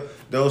saw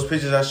those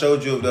pictures I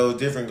showed you of those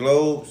different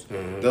globes.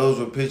 Mm-hmm. Those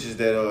were pictures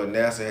that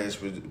NASA has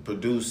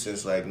produced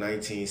since like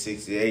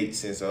 1968,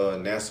 since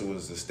NASA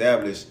was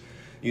established.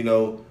 You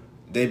know,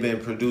 they've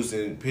been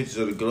producing pictures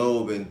of the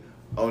globe, and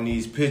on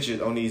these pictures,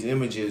 on these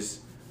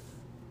images,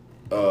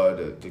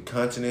 the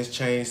continents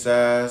change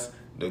size,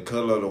 the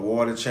color of the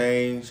water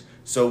change.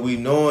 So we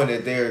knowing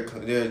that they're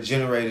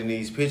generating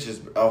these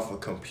pictures off a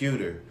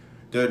computer.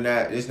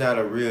 It's not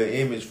a real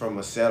image from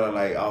a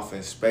satellite off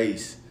in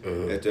space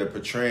that they're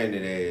portraying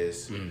it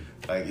as.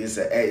 Like it's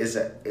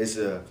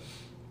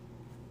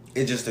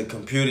just a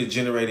computer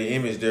generated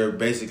image. They're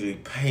basically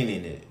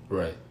painting it.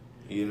 Right.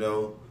 You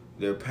know,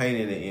 they're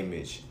painting the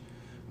image.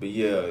 But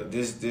yeah,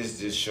 this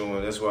just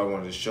showing. That's why I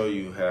wanted to show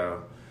you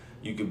how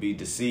you could be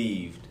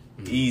deceived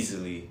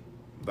easily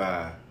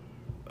by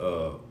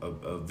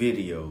a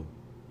video.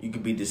 You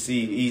could be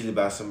deceived easily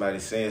by somebody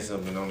saying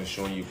something, only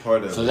showing you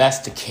part of it. So that's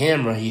the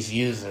camera he's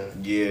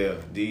using. Yeah,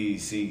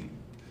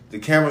 the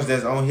cameras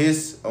that's on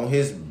his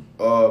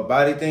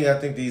body thing. I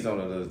think these on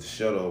the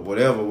shuttle or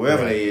whatever,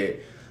 wherever they at.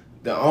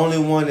 The only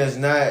one that's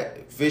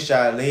not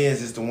fisheye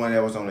lens is the one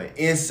that was on the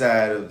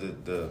inside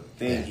of the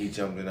thing he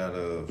jumped in out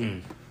of.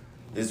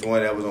 It's the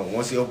one that was on.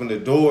 Once he opened the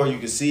door, you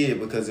could see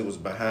it because it was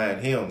behind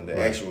him, the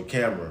actual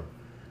camera.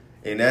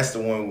 And that's the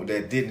one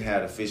that didn't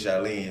have the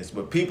fisheye lens.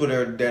 But people that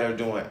are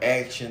doing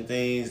action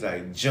things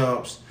like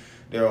jumps,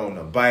 they're on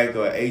a bike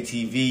or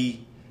ATV,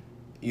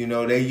 you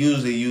know, they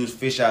usually use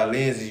fisheye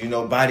lenses, you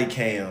know, body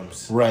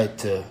cams. Right,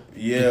 to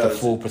get the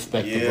full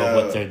perspective of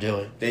what they're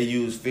doing. They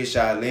use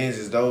fisheye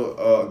lenses,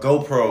 though.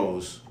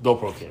 GoPros.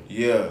 GoPro camera.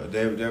 Yeah,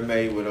 they're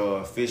made with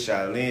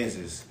fisheye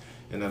lenses.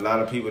 And a lot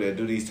of people that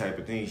do these type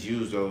of things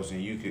use those,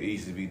 and you could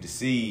easily be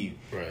deceived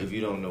if you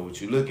don't know what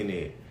you're looking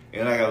at.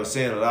 And like I was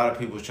saying, a lot of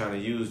people are trying to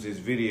use this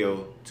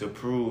video to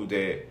prove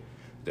that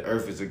the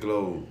Earth is a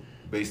globe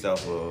based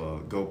off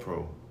of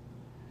GoPro.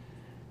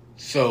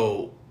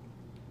 So,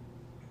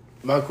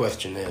 my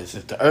question is,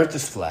 if the Earth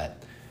is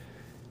flat,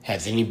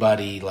 has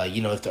anybody,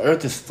 if the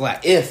Earth is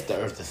flat,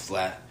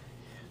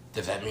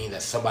 does that mean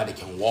that somebody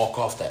can walk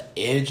off the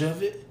edge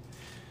of it?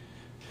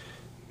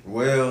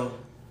 Well,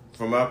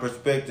 from my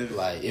perspective,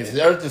 Like, if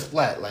the Earth is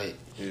flat, like,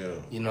 yeah,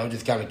 I'm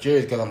just kind of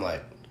curious because I'm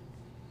like,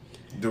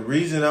 the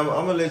reason I'm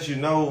gonna let you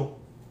know.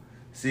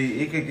 See,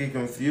 it could get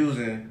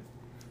confusing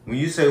when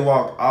you say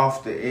walk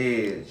off the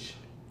edge.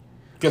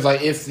 because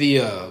like if the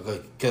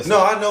cause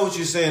No, I know what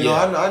you're saying.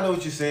 Yeah. No, I know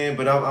what you're saying,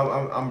 but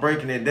I'm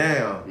breaking it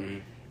down. Mm-hmm.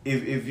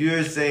 If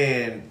you're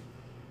saying,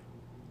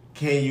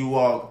 can you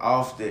walk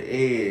off the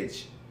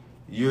edge?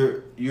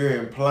 You're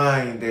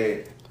implying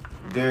that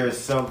there's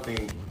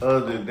something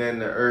other than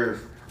the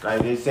earth.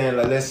 Like they're saying,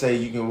 like let's say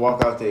you can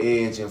walk off the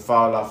edge and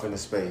fall off into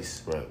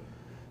space. right,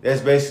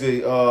 That's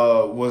basically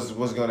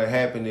what's gonna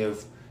happen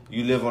if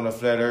you live on a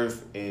flat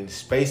earth and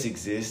space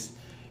exists.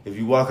 If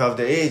you walk off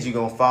the edge, you're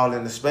gonna fall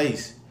into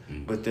space.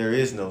 But there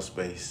is no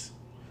space.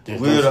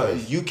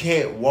 You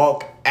can't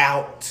walk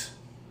out.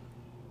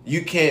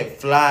 You can't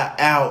fly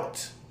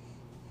out.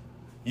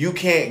 You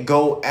can't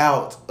go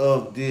out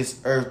of this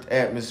earth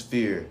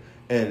atmosphere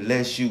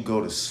unless you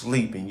go to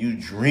sleep and you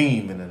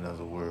dream in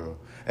another world.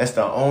 That's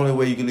the only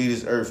way you can leave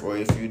this earth, or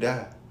if you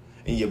die.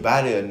 And your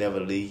body will never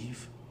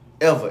leave.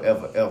 Ever,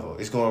 ever, ever.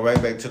 It's going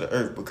right back to the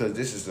earth because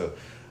this is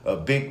a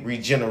big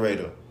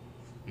regenerator.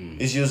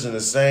 It's using the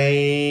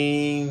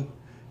same...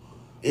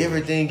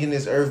 Everything in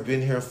this earth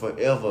been here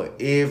forever.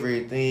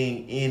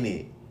 Everything in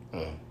it.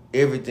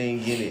 Everything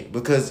in it.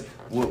 Because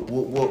what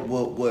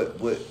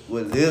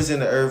lives in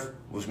the earth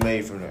was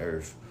made from the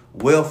earth.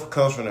 Wealth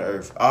comes from the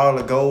earth. All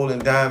the gold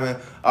and diamond,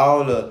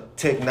 all the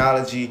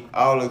technology,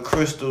 all the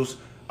crystals,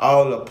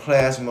 all the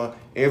plasma,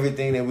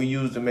 everything that we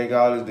use to make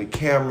all of the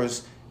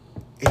cameras,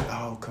 it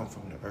all come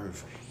from the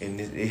earth.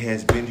 And it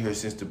has been here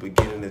since the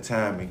beginning of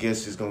time. And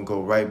guess it's going to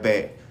go right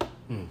back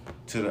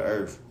to the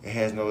earth. It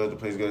has no other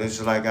place to go. It's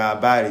just like our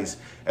bodies.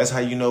 That's how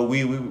you know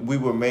we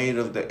were made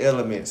of the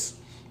elements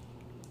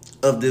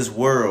of this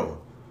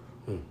world.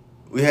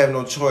 We have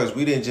no choice.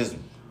 We didn't just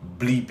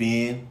bleep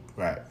in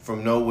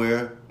from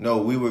nowhere. No,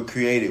 we were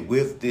created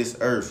with this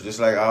earth.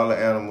 Just like all the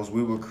animals,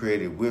 we were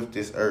created with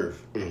this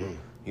earth.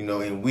 You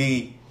know, and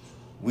we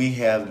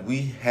have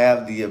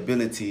the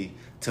ability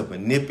to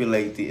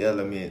manipulate the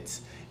elements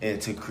and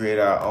to create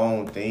our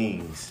own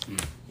things.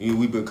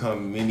 We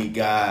become mini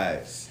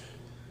gods.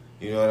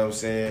 You know what I'm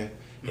saying?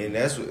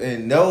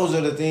 And those are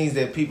the things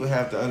that people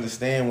have to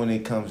understand when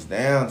it comes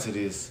down to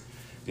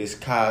this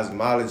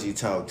cosmology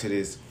talk, to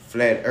this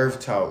flat earth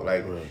talk.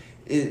 Like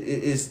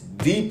it's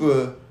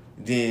deeper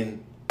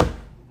than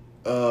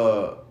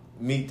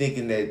me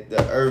thinking that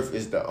the earth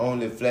is the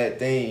only flat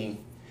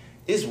thing.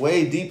 It's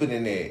way deeper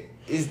than that.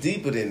 It's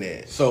deeper than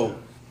that. So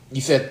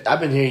you said, I've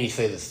been hearing you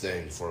say this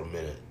thing for a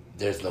minute.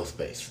 There's no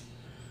space.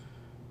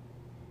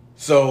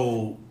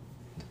 So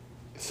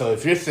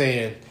if you're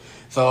saying,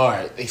 all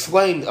right,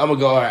 explain. I'm gonna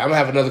go. All right, I'm gonna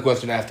have another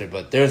question after,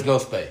 but there's no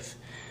space.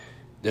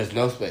 There's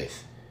no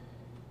space.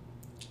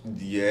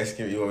 You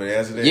want me to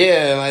answer that?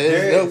 Yeah, like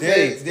there's no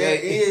space. There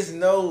is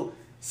no.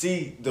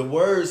 See, the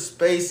word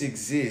space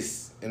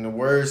exists, and the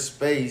word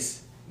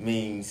space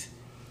means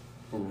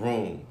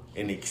room,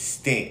 an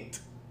extent,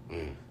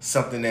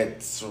 something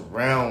that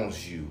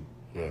surrounds you.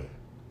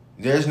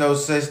 There's no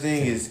such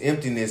thing as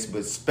emptiness,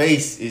 but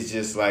space is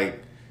just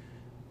like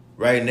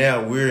right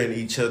now we're in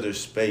each other's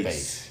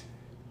space.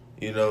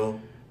 You know?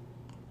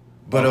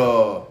 But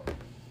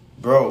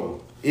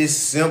bro, it's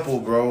simple,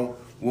 bro.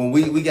 When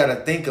we gotta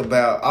think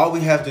about, all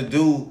we have to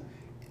do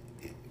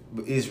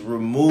is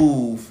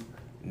remove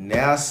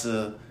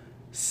NASA,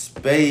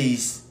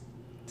 space,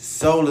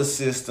 solar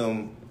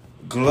system,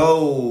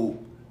 globe,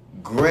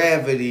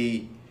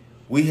 gravity.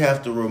 We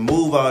have to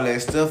remove all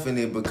that stuff and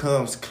it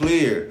becomes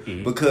clear.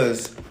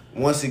 Because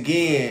once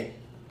again,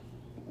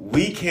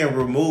 we can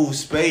remove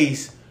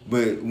space,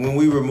 but when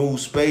we remove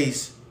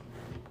space,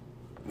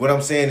 what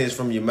I'm saying is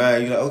from your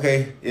mind, you're like,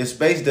 okay, if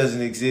space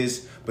doesn't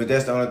exist, but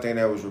that's the only thing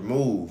that was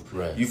removed.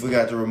 Right. You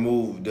forgot to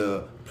remove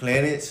the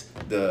planets,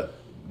 the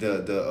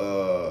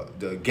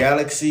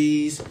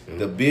galaxies,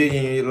 the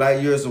billion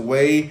light years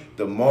away,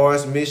 the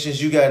Mars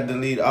missions. You got to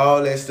delete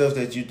all that stuff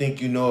that you think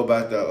you know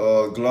about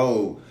the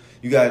globe.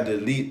 You got to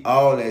delete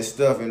all that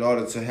stuff in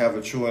order to have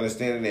a true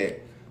understanding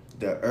that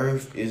the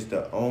earth is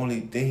the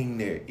only thing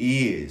there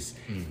is.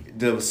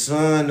 The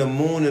sun, the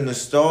moon, and the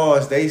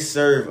stars, they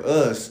serve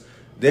us.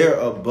 They're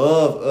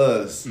above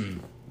us.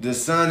 The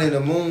sun and the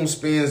moon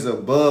spins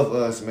above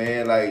us,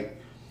 man.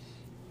 Like,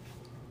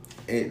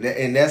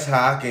 and that's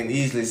how I can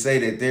easily say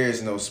that there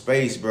is no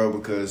space, bro,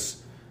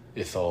 because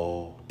it's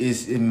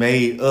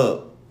made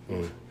up.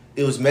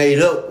 It was made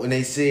up when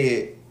they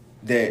said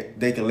that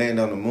they could land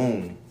on the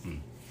moon.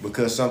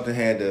 Because something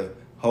had to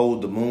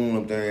hold the moon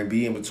up there and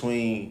be in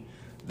between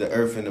the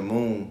earth and the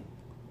moon.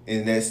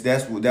 And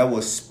that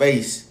was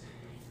space.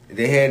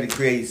 They had to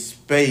create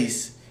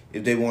space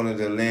if they wanted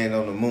to land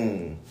on the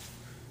moon.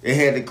 They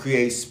had to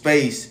create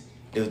space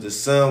if the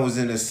sun was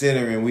in the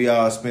center and we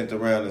all spent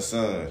around the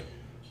sun.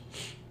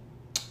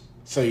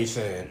 So you're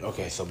saying,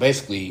 okay, so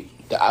basically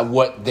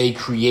what they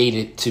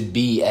created to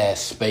be as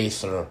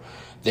space, or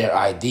their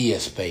idea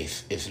of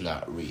space, is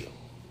not real.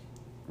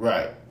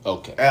 Right.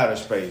 Okay. Outer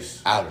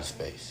space. Outer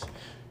space.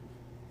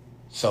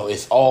 So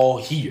it's all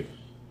here.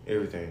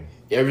 Everything.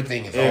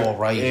 Everything is all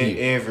right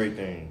here.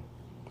 Everything.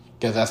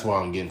 Because that's what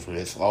I'm getting from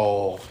it. It's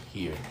all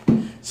here.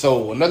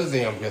 So another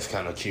thing I'm just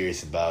kind of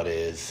curious about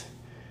is,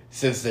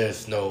 since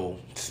there's no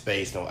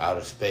space, no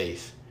outer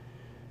space,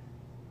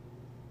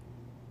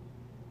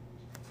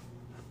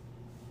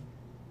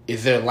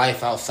 is there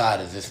life outside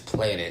of this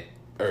planet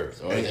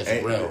Earth or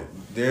this realm?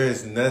 There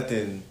is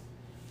nothing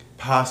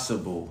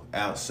possible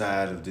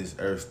outside of this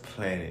Earth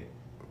planet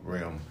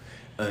realm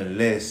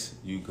unless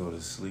you go to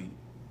sleep.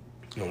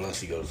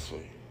 Unless you go to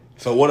sleep.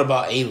 So what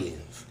about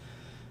aliens?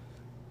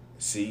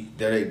 See,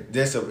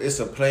 it's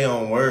a play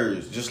on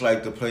words, just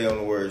like the play on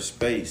the word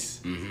space.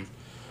 Mm-hmm.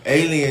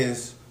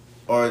 Aliens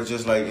are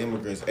just like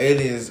immigrants.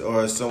 Aliens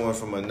are someone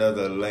from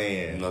another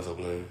land. Another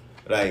land.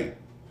 Like,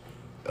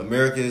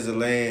 America is a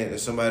land, and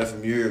somebody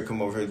from Europe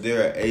come over here,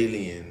 they're an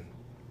alien.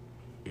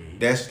 Mm-hmm.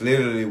 That's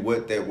literally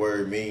what that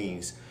word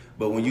means.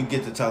 But when you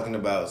get to talking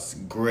about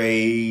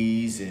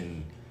grays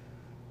and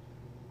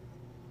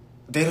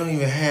they don't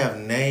even have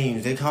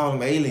names. They call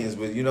them aliens,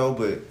 but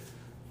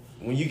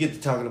when you get to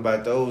talking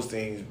about those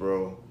things,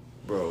 bro,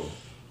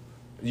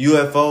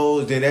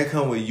 UFOs, then that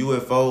come with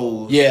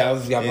UFOs,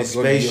 and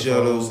space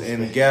shuttles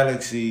and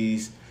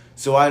galaxies.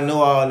 So I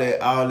know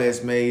all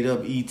that's made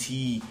up. ET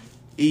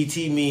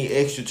means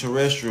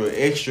extraterrestrial.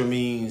 Extra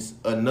means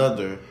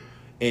another,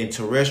 and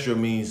terrestrial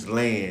means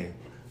land.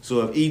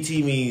 So if ET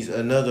means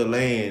another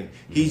land,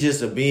 he's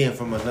just a being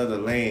from another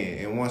land.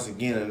 And once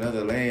again,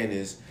 another land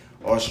is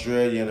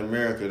Australia and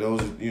America.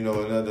 Those,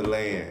 another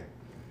land.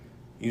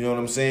 You know what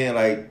I'm saying?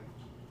 Like,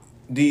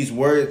 these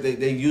words,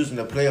 they using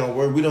the play on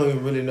word. We don't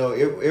even really know.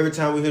 Every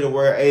time we hear the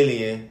word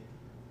alien,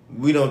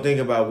 we don't think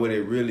about what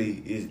it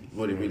really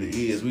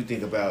is. We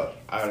think about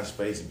outer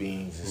space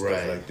beings and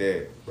stuff like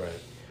that. Right.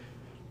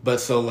 But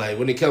so, like,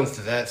 when it comes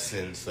to that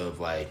sense of,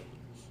 like,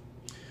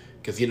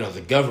 because,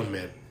 the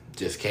government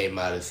just came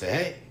out and said,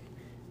 hey,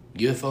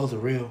 UFOs are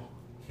real.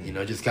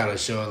 Just kind of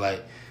showing,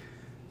 like,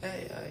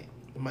 hey,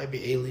 there might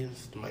be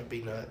aliens, there might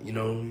be not. You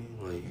know what I mean?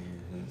 Like,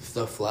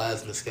 stuff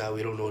flies in the sky,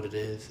 we don't know what it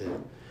is,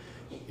 and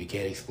we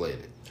can't explain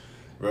it.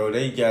 Bro,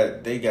 they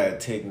got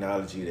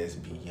technology that's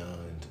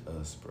beyond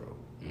us, bro.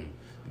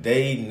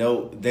 They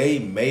know, they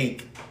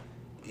make,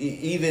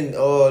 even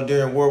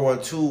during World War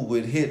II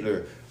with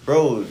Hitler,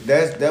 bro,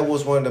 that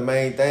was one of the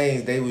main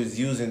things. They was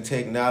using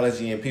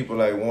technology and people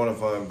like Wernher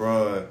von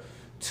Braun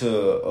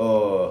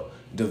to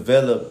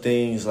develop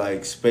things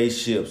like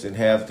spaceships and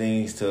have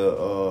things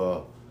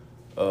to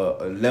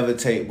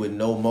levitate with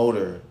no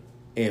motor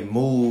and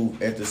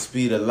move at the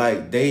speed of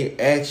light. They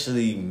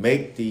actually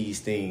make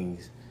these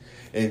things.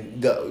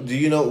 And do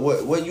you know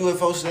what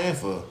UFO stand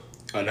for?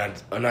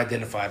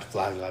 Unidentified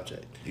flying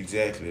object.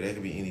 Exactly. That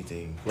could be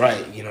anything.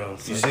 Right, So you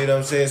see what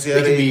I'm saying? See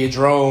it could be a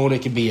drone.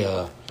 It could be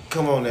a...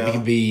 Come on now. It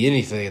could be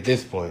anything at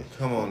this point.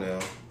 Come on now.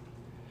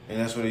 And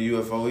that's what a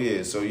UFO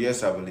is. So,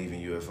 yes, I believe in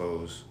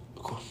UFOs.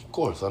 Of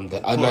course. I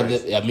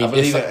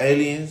believe in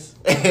aliens.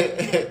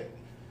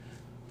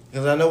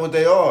 Because I know what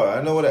they are.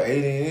 I know what an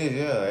alien is.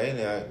 Yeah,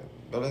 alien.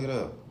 Go look it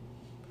up.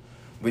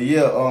 But,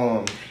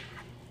 yeah,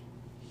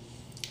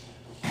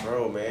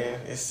 bro, man,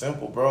 it's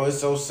simple, bro. It's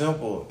so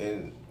simple.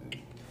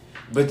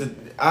 But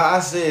I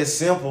say it's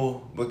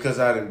simple because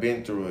I done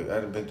been through it.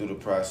 I done been through the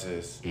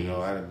process. I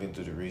done been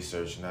through the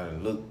research, and I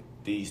done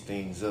looked these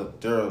things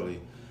up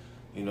thoroughly.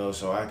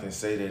 So I can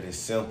say that it's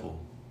simple.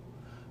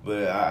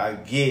 But I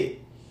get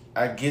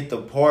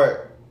the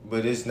part,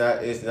 but it's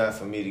not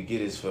for me to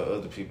get. It's for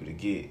other people to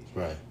get.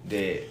 Right.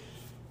 That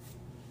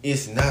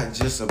it's not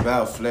just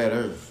about flat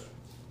Earth.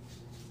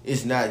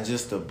 It's not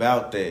just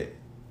about that.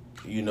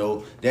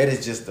 That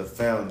is just the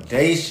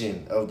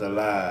foundation of the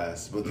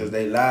lies, because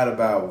they lied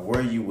about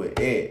where you were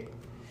at.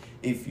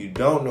 If you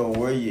don't know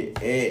where you're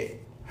at,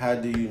 how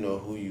do you know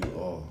who you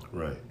are?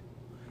 Right.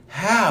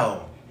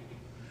 How?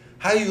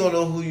 How you gonna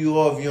know who you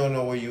are if you don't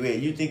know where you at?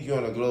 You think you're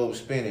on a globe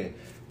spinning.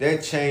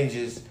 That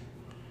changes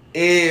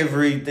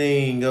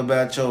everything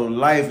about your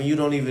life, and you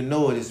don't even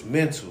know it. It's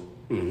mental.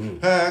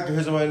 Mm-hmm. Hey, I can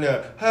hear somebody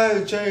now. How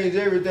it changed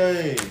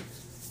everything,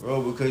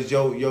 bro? Because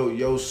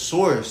your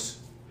source.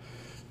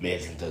 Man,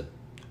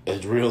 the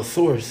real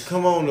source.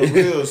 Come on, the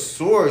real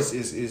source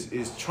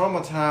is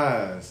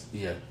traumatized.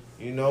 Yeah.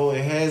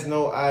 It has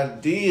no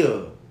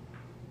idea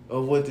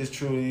of what this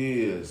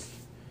truly is.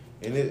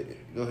 And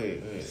go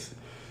ahead.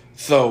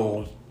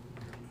 So,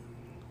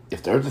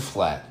 if the Earth is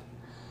flat,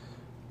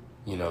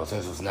 since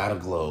it's not a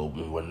globe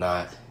and we're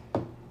not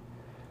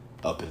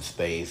up in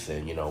space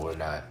and, we're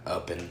not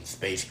up in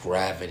space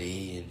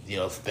gravity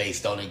and,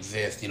 space don't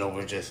exist,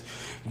 we're just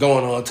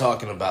going on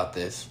talking about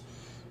this.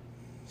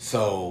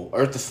 So,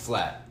 Earth is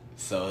flat.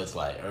 So, it's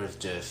like Earth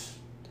just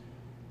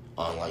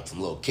on, like,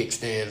 some little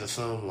kickstands or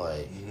something.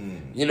 Like,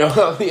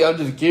 I'm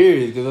just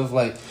curious because it's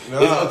like,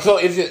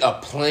 is it a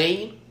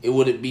plane?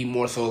 Would it be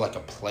more so like a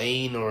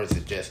plane, or is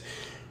it just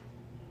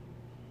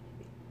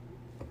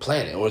a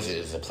planet? Or is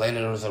it a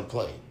planet, or is it a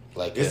plane?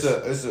 Like,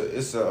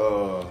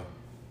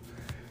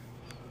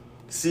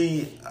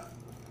 see,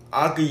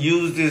 I could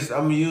use this,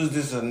 I'm going to use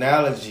this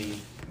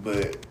analogy,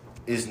 but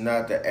it's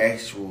not the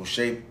actual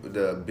shape,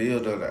 the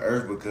build of the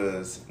earth,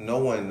 because no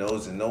one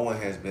knows and no one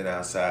has been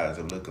outside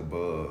to look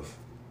above,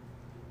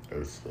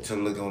 Earth. to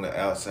look on the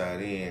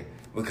outside in,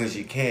 because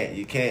you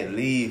can't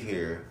leave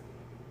here.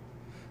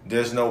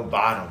 There's no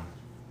bottom.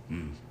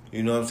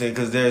 You know what I'm saying?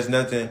 Because there's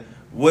nothing.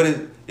 What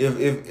is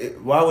if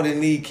why would it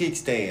need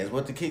kickstands?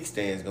 What the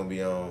kickstands gonna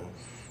be on?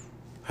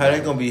 How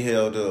they gonna be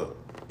held up?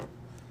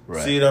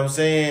 Right. See what I'm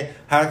saying?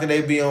 How can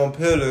they be on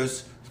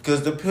pillars?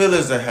 Because the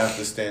pillars will have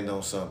to stand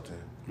on something.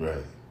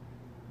 Right.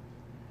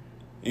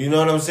 You know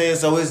what I'm saying?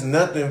 So it's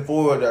nothing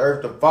for the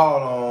earth to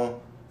fall on,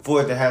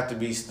 for it to have to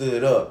be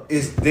stood up.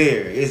 It's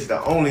there. It's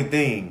the only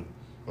thing.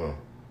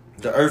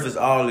 The earth is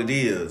all it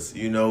is.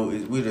 You know,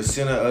 we're the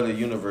center of the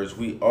universe.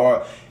 We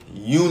are.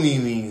 Uni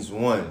means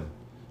one.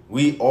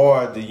 We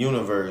are the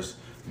universe.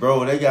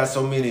 Bro, they got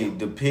so many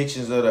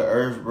depictions of the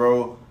earth,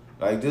 bro.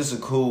 Like, this is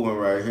a cool one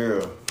right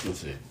here.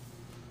 That's it.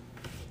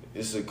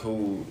 It's a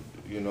cool,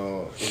 you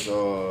know, it's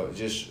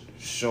just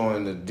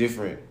showing the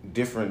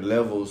different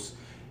levels.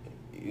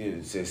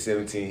 It says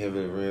 17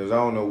 heavenly realms. I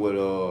don't know what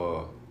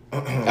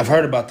I've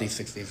heard about these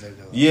 16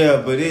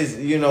 yeah, but it's,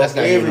 you know,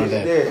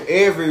 they're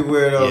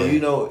everywhere though. Yeah.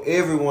 You know,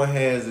 everyone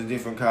has a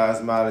different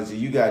cosmology.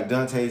 You got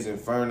Dante's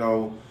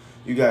Inferno,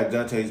 you got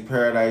Dante's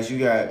Paradise, you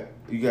got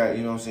you know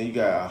what I'm saying, you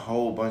got a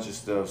whole bunch of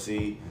stuff.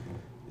 See,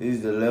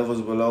 these are the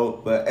levels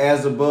below, but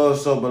as above,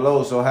 so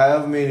below. So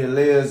however many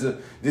layers,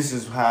 this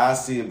is how I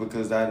see it,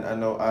 because I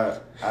know I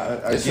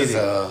this get is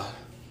it.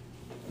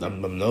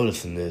 I'm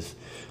noticing this.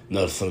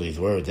 Notice some of these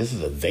words. This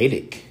is a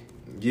Vedic.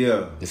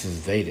 Yeah. This is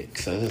Vedic.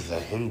 So this is a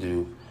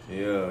Hindu. Yeah,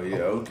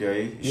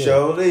 okay. Yeah.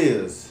 Sure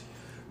is.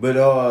 But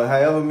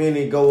however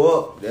many go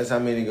up, that's how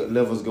many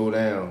levels go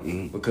down.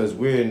 Mm-hmm. Because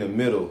we're in the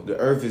middle. The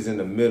earth is in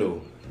the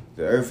middle.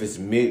 The earth is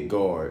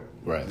Midgard.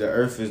 Right. The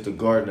earth is the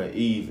Garden of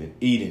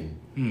Eden.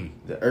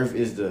 The earth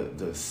is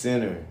the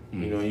center.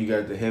 You know, you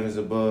got the heavens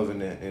above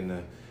and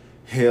the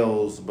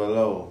hells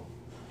below.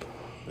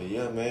 But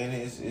yeah, man,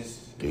 it's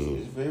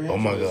very Oh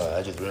my interesting. God,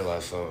 I just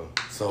realized something.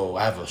 So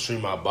I have a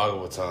Srimad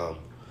Bhagavatam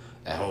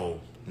at home.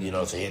 You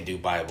know, it's a Hindu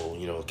Bible.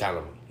 You know, kind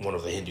of one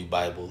of the Hindu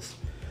Bibles.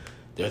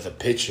 There's a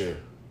picture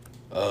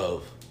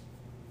of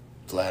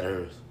flat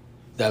Earth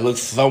that looks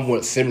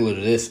somewhat similar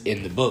to this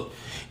in the book.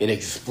 It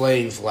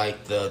explains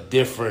like the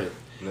different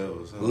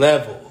levels.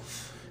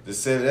 The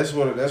seven. That's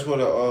where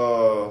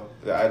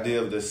the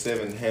idea of the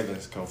seven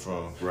heavens come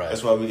from. Right.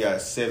 That's why we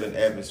got 7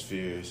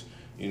 atmospheres.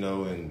 You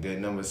know, and that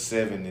number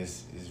 7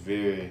 is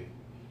very,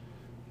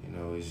 you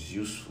know, is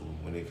useful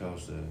when it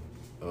comes to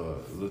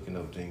looking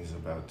up things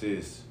about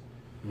this.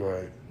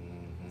 Right.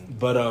 Mm-hmm.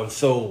 But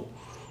so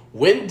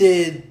when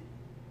did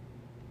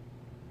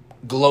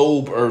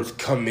globe Earth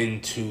come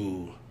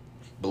into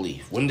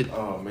belief? When did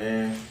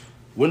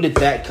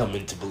that come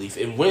into belief?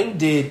 And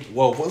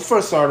let's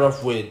first start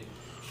off with,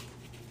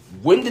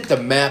 when did the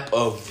map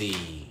of the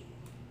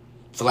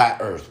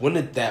flat Earth, when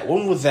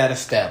was that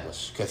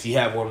established? Because you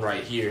have one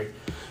right here,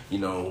 you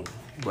know,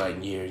 right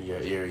near your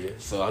area.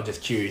 So I'm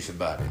just curious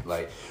about it.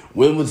 Like,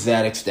 when was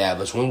that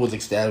established? When was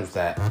established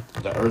that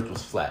the Earth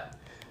was flat?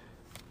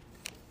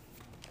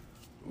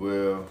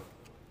 Well,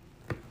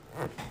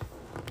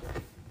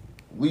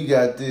 we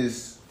got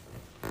this.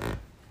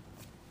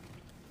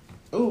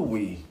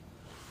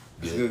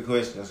 That's a good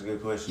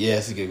question. Yeah,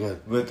 that's a good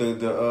one. But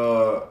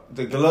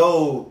the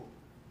globe,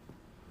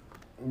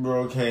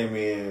 bro, came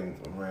in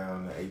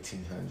around the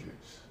 1800s.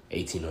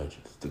 1800s,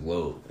 the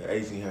globe. The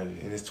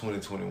 1800s, and it's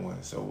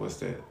 2021. So what's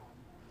that?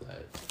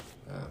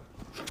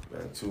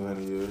 Like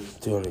 200 years.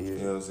 200 years.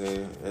 You know what I'm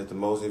saying? At the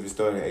most, if it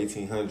started in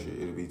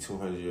 1800, it'll be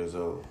 200 years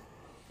old.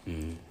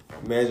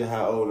 Mm-hmm. Imagine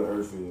how old the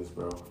Earth is,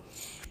 bro.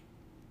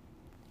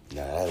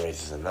 Nah, that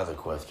raises another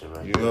question,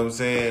 right? You know what I'm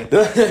saying?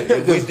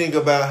 If we think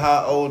about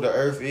how old the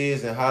Earth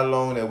is and how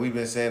long that we've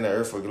been saying the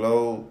Earth a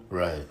globe,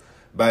 Right.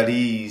 by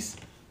these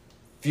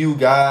few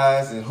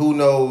guys, and who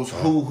knows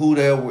who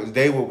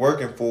they were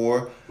working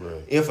for.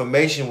 Right.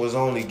 Information was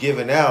only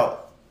given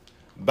out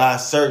by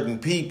certain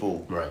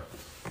people. Right.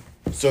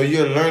 So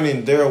you're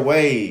learning their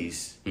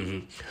ways.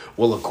 Mm-hmm.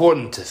 Well,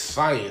 according to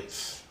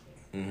science,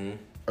 Mm-hmm.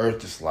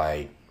 Earth is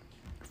like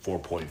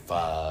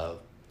 4.5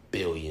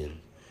 billion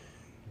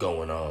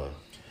going on.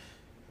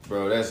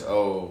 Bro, that's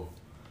old.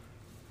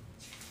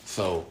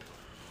 So,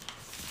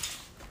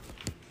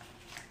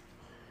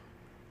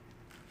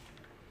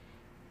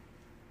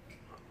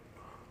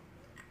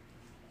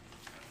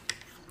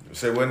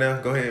 Say what now?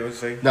 Go ahead. What you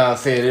say? no, I'm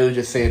saying, it was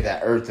just saying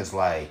that Earth is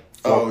like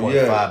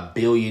 4.5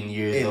 billion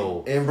years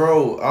old. And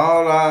bro,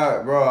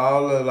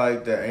 all of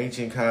like the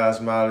ancient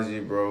cosmology,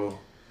 bro,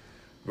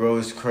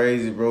 it's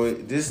crazy, bro.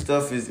 This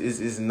stuff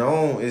is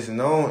known. It's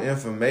known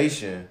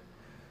information.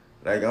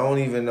 Like, I don't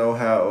even know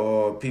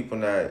how people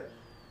not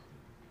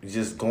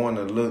just going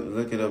to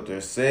look it up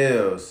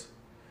themselves.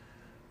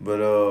 But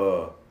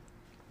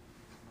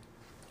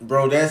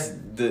bro, that's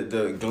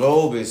the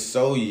globe is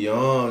so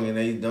young, and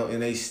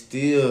they're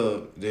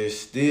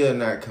still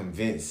not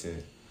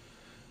convincing.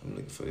 I'm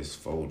looking for this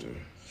folder.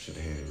 Should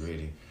have had it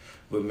ready.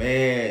 But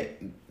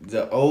man,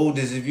 the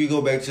oldest, if you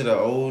go back to the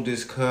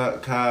oldest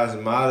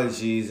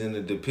cosmologies and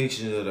the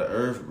depictions of the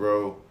Earth,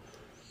 bro,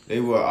 they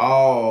were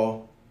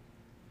all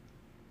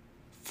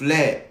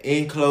flat,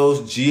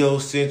 enclosed,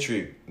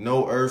 geocentric,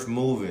 no Earth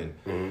moving.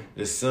 Mm-hmm.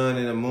 The sun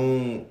and the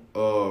moon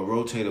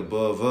rotate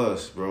above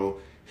us, bro.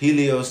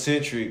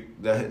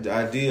 Heliocentric, the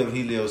idea of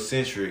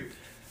heliocentric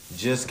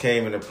just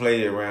came into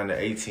play around the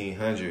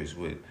 1800s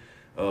with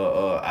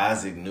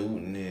Isaac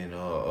Newton and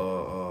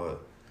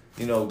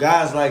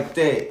guys like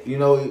that.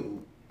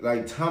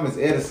 Like Thomas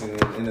Edison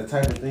and the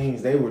type of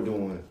things they were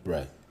doing.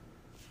 Right.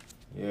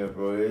 Yeah,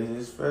 bro.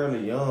 It's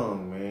fairly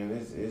young, man.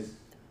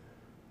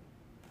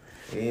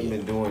 They ain't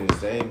been doing this.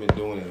 They ain't been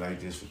doing it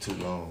like this for too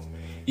long,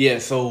 man. Yeah.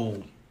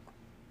 So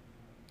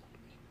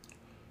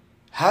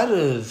how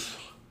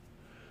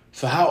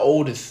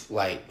old is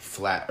like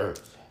flat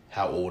Earth?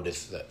 How old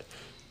is that?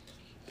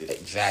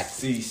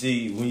 Exactly.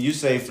 See, when you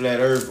say flat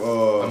Earth,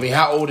 I mean,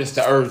 how old is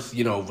the Earth?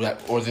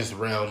 Or this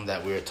realm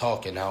that we're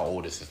talking. How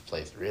old is this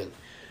place really?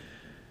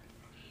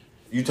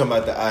 You talking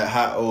about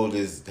how long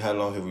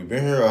have we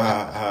been here, or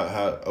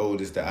how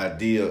old is the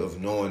idea of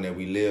knowing that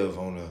we live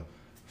on a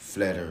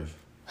flat Earth?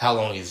 How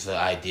long is the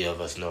idea of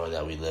us knowing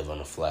that we live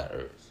on a flat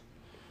Earth?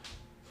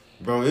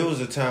 Bro, it was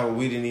a time where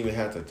we didn't even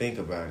have to think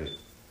about it.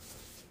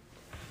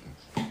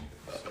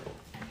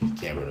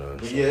 Camera.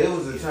 Yeah, it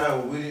was a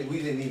time where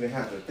we didn't even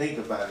have to think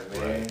about it,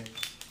 man. Right.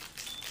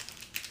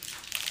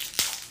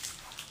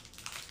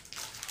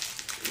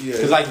 Yeah,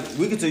 cause like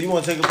we can tell. You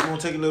want to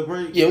take a little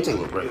break? Yeah, we'll take a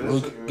little break. We'll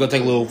go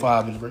take a little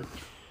 5-minute break.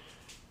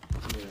 Yeah,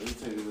 we'll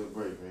take a little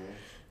break, man.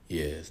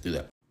 Yeah, let's do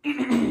that.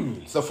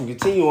 So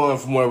continue on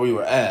from where we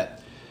were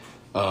at,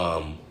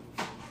 how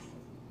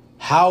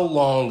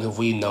long have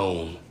we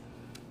known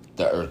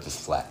the Earth is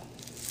flat?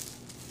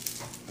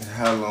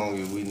 How long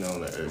have we known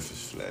the Earth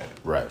is flat?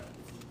 Right.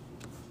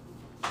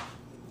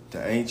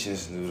 The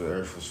ancients knew the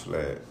Earth was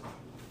flat.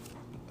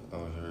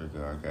 Oh, here we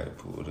go. I got it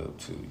pulled up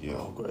too. Yo.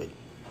 Oh, great.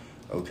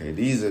 Okay,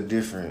 these are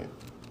different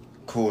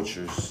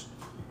cultures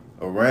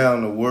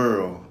around the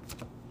world.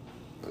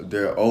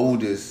 Their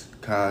oldest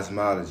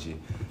cosmology,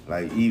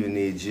 like even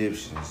the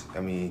Egyptians.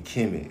 I mean,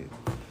 Kemet,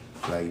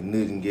 like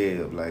Nut and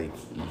Geb, like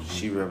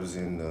she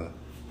represents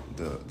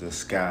the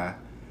sky.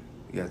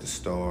 You got the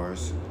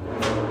stars,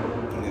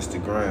 and it's the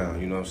ground.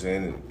 You know what I'm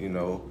saying? And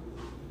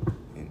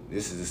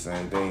this is the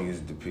same thing as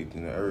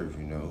depicting the Earth.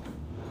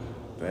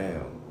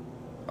 Bam.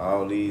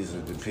 All these are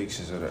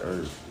depictions of the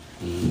Earth.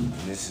 And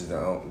this is the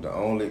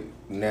only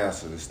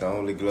NASA. This is the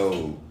only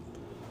globe.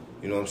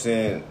 You know what I'm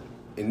saying?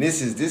 And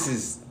this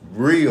is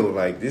real.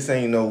 Like this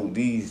ain't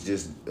these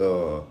just you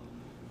know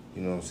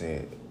what I'm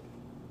saying,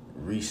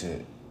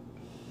 recent.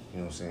 You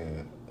know what I'm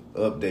saying,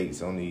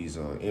 updates on these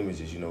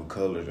images.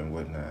 Colored and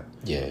whatnot.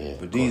 Yeah.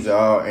 But these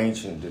are all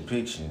ancient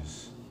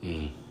depictions.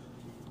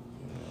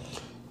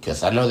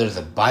 Because I know there's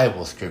a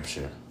Bible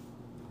scripture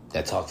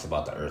that talks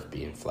about the Earth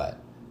being flat.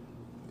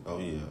 Oh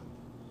yeah.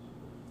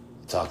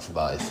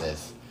 It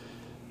says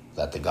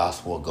that the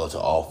gospel will go to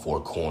all four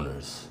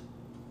corners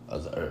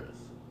of the earth,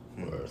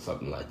 or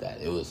something like that.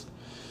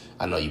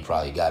 I know you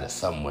probably got it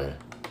somewhere,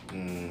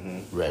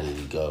 ready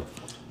to go.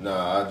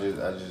 Nah, I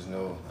just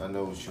know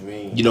what you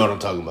mean. You know what I'm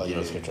talking about. You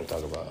know the scripture I'm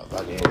talking about.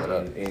 I can pull it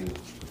up. And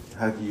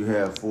how can you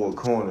have four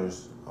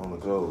corners on the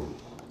globe?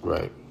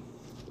 Right.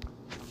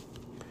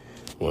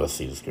 Want to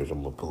see the scripture?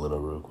 I'm gonna pull it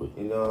up real quick.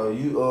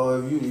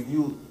 If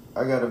you,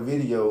 I got a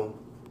video.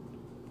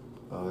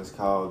 It's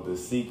called The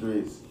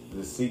Secrets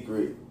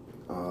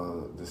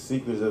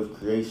of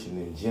Creation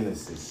in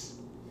Genesis.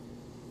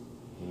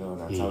 And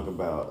I talk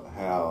about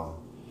how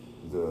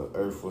the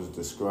earth was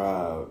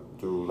described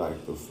through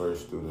like the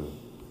first through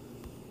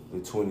the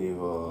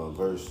 20th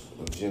verse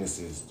of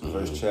Genesis, the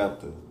first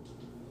chapter.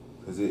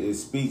 Because it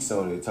speaks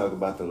on it. It talk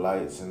about the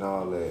lights and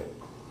all that.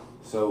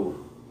 So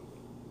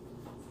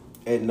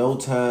at no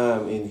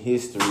time in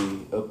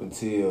history up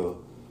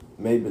until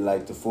maybe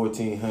like the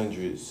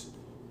 1400s,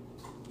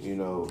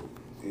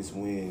 is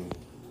when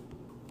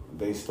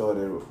they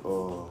started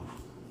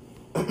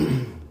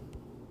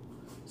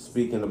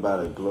speaking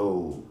about a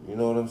globe. You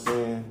know what I'm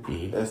saying?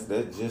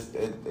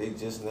 Mm-hmm. They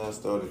just now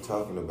started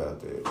talking about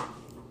that.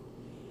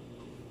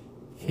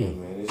 Yeah,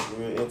 man, it's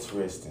real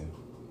interesting.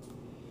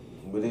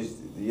 But it's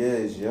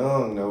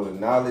young though.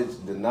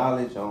 The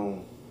knowledge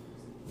on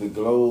the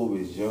globe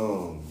is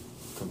young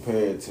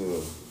compared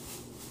to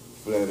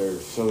flat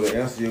Earth. So to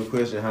answer your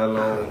question, how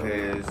long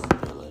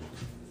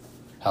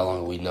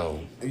have we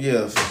known?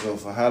 Yeah, so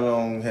for how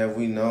long have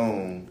we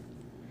known?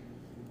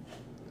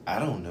 I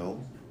don't know.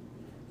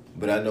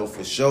 But I know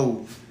for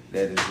sure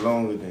that it's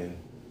longer than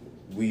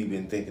we've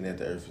been thinking that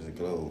the Earth is a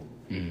globe.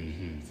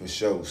 Mm-hmm. For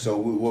sure. So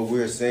what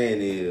we're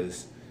saying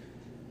is,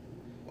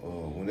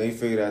 when they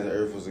figured out the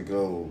Earth was a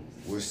globe,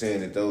 we're saying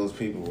that those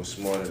people were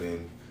smarter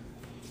than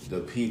the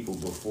people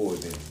before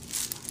them.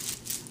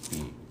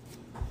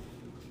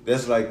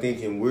 That's like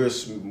thinking we're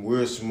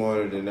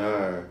smarter than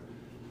our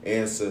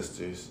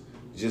ancestors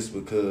just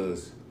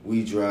because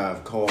we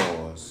drive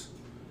cars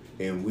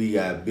and we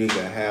got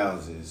bigger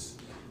houses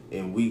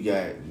and we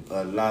got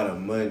a lot of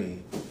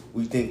money,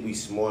 we think we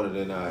smarter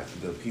than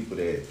the people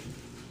that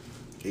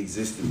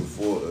existed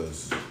before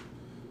us. You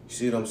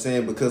see what I'm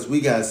saying? Because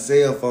we got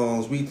cell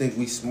phones, we think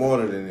we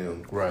smarter than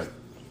them. Right.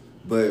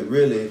 But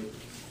really,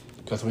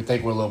 because we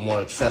think we're a little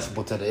more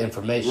accessible to the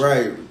information.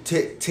 Right.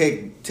 Tech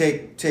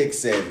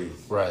savvy.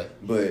 Right.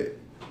 But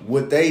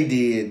what they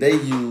did, they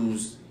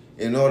used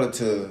in order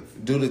to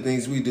do the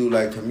things we do,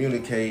 like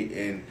communicate,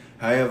 and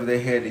however they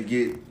had to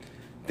get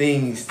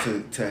things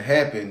to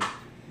happen,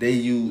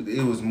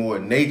 it was more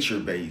nature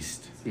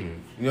based. You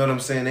know what I'm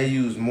saying? They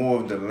used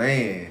more of the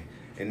land.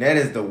 And that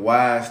is the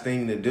wise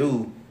thing to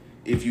do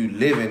if you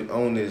living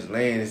on this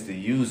land, is to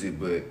use it.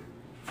 But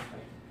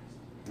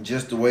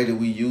just the way that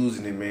we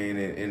using it, man,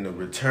 and the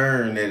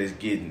return that it's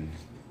getting,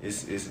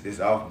 it's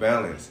off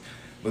balance.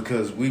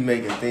 Because we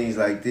making things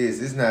like this,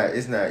 it's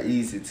not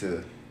easy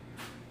to.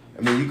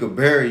 I mean, you could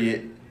bury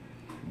it,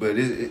 but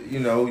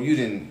you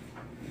done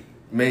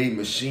made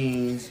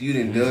machines, you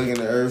done dug in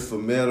the earth for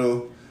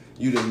metal,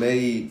 you done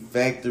made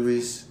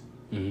factories.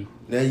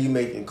 Now you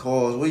making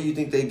cars. Where do you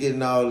think they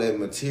getting all that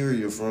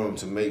material from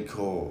to make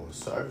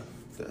cars?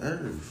 The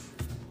earth.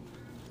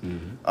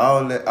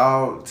 All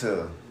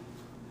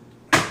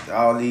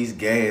these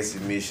gas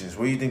emissions.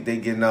 Where you think they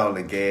getting all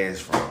the gas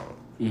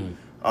from?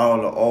 All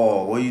the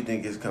oil. Where you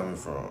think it's coming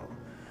from?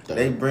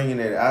 They bringing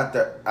it out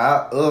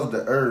of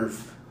the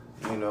earth,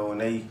 and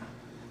they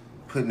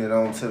putting it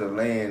onto the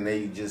land.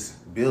 They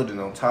just building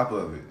on top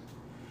of it,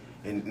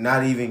 and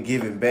not even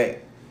giving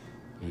back.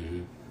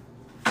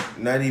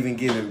 Not even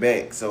giving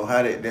back. So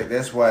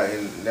that's why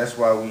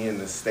we in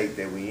the state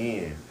that we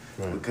in,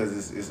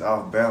 because it's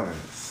off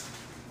balance.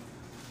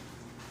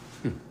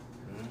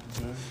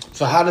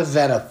 So how does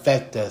that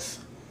affect us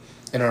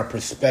in our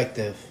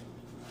perspective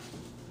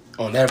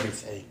on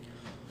everything?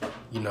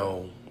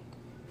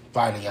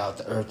 Finding out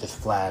the earth is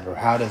flat, or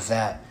how does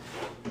that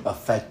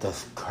affect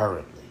us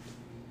currently?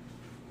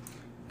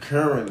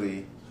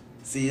 Currently,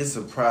 see, it's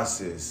a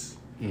process.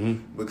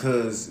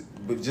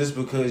 But just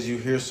because you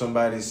hear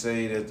somebody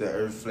say that the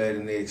earth flat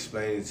and they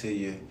explain it to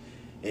you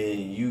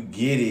and you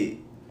get it,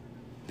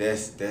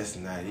 that's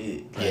not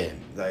it.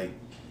 Like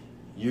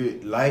your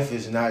life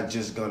is not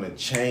just gonna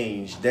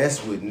change.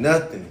 That's with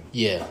nothing.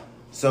 Yeah.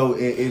 So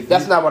if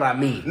that's not what I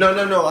mean. No.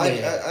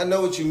 I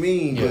know what you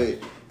mean, but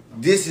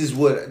this is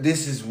what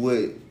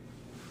it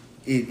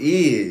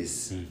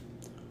is.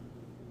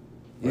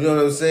 You know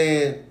what I'm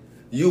saying?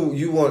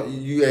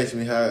 You asked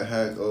me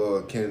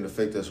how can it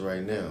affect us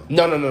right now?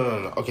 No.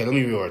 Okay, let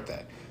me reword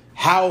that.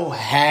 How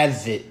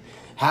has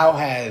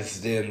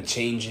them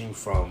changing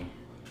from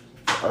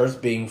the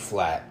earth being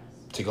flat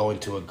to going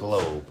to a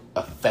globe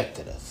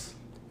affected us?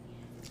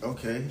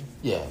 Okay.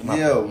 Yeah. My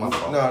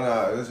fault.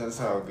 No,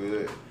 that's all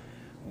good.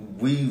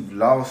 We've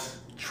lost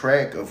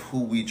track of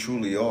who we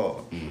truly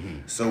are.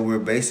 So we're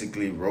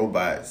basically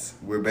robots.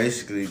 We're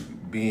basically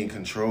being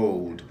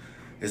controlled.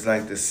 It's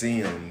like The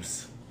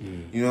Sims.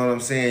 You know what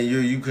I'm saying?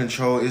 You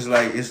control. It's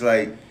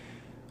like,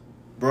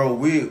 bro.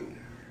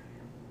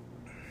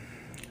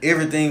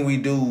 Everything we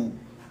do,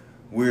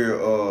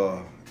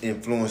 we're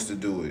influenced to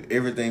do it.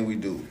 Everything we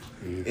do,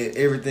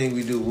 everything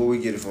we do. Where we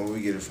get it from? We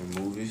get it from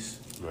movies.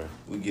 Right.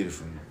 We get it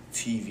from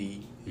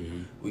TV.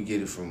 We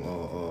get it from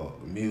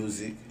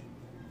music.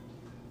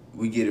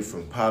 We get it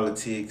from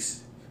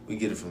politics. We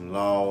get it from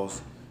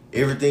laws.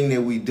 Everything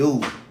that we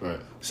do. Right.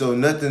 So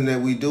nothing that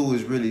we do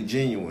is really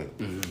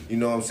genuine. You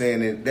know what I'm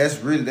saying? And that's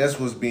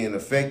what's being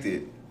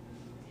affected.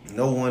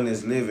 No one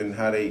is living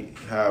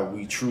how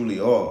we truly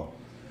are.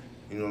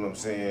 You know what I'm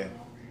saying?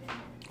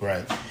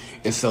 Right.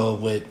 And so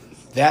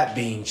with that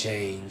being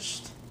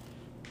changed,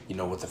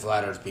 with the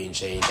flat earth being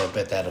changed, I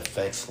bet that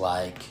affects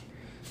like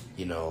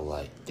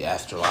the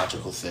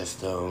astrological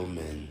system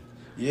and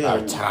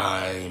our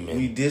time. And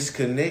we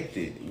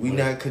disconnected. We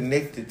not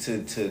connected to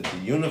the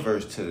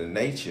universe, to the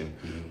nature.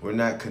 We're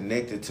not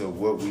connected to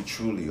what we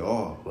truly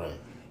are. Right.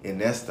 And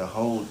that's the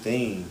whole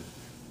thing.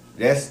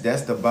 That's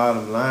the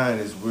bottom line,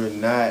 is we're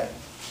not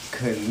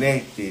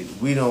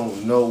connected. We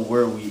don't know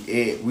where we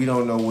at. We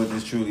don't know what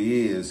this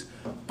truly is.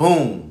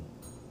 Boom.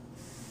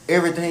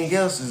 Everything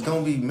else is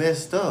going to be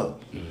messed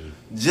up.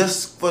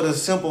 Just for the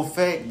simple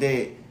fact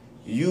that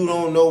you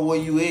don't know where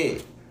you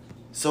at.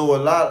 So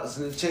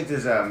check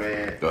this out,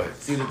 man. Go ahead.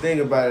 See, the thing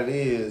about it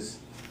is,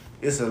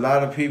 it's a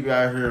lot of people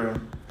out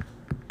here,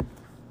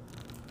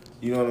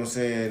 you know what I'm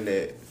saying,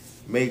 that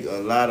make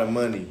a lot of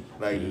money,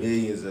 like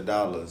millions of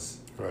dollars.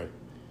 Right.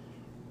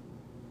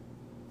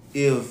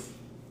 If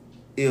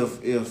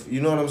you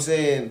know what I'm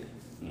saying,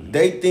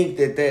 they think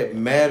that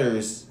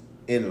matters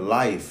in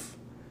life.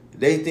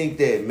 They think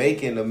that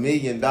making $1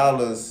 million,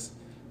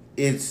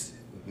 it's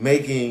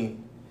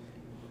making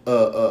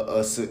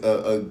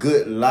a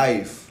good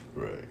life.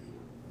 Right.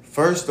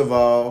 First of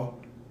all,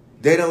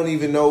 they don't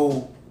even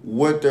know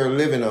what they're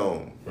living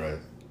on. Right.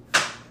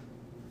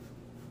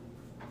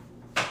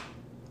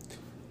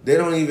 They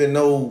don't even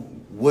know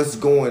what's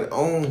going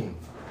on.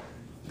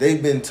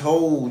 They've been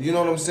told, you know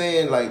what I'm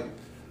saying? Like,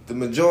 the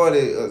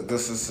majority of the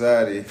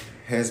society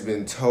has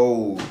been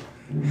told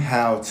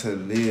how to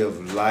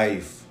live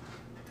life,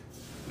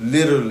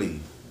 literally,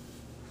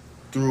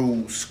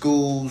 through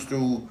schools,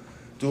 through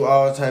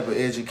all type of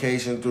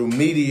education, through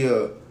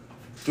media,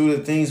 through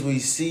the things we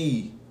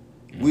see.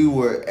 We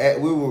were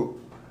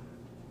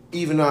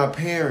even our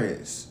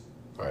parents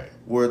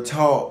were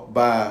taught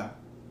by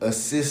a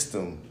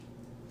system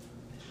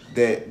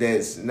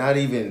that's not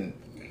even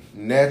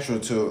natural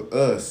to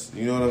us.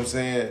 You know what I'm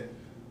saying?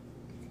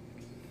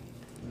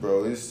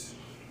 Bro, it's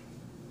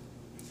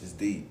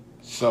deep.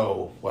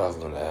 So, what I was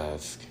going to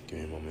ask, give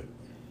me a moment.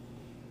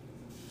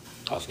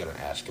 I was going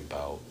to ask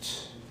about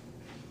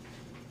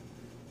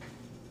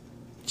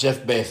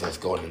Jeff Bezos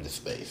going into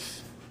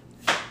space.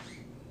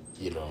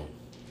 You know,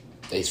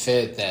 they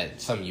said that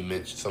something you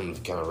mentioned,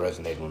 something kind of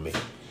resonated with me,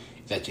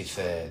 that you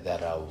said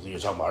that we were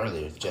talking about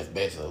earlier, Jeff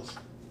Bezos.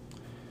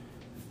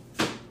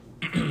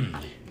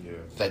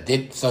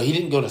 So he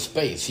didn't go to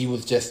space. He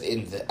was just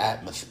in the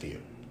atmosphere.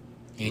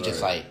 He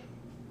just like,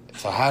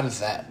 so how does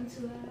that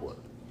work?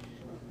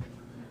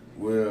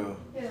 Well,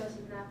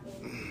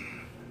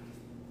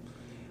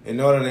 in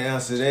order to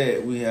answer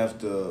that, we have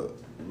to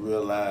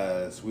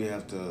realize, we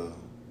have to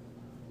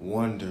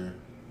wonder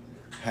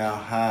how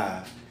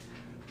high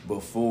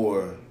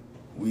before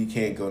we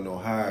can't go no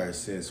higher,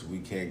 since we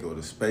can't go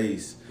to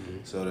space. Mm-hmm.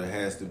 So there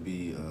has to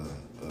be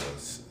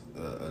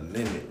a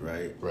limit,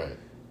 right? Right.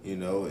 You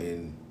know,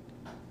 and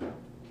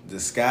the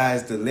sky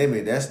is the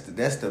limit. That's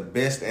the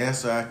best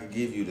answer I could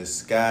give you. The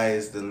sky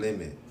is the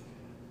limit,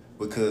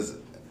 because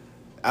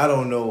I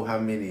don't know how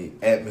many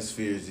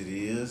atmospheres it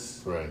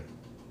is. Right.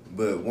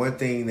 But one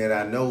thing that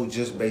I know,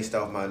 just based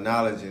off my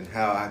knowledge and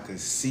how I could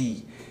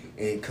see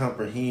and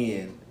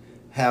comprehend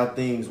how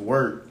things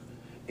work,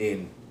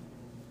 and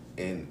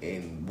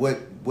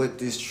what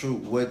this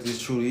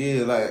truly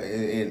is, like,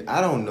 and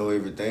I don't know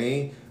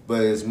everything,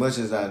 but as much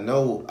as I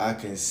know, I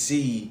can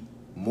see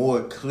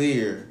more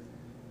clear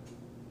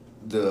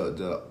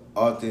the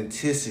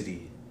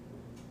authenticity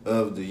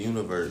of the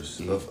universe,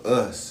 of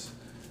us,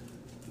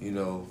 you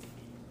know,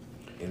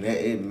 and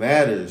that it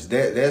matters.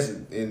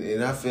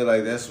 And I feel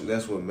like that's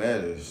what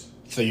matters.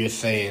 So you're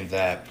saying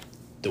that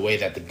the way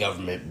that the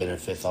government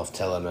benefits off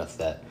telling us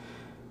that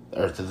the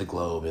Earth is a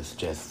globe is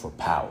just for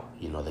power.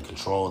 You know, they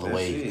control the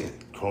way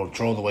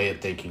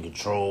that they can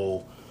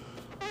control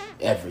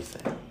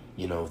everything.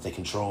 You know, if they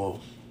control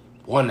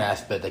one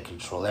aspect, they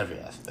control every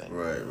aspect.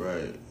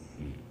 Right.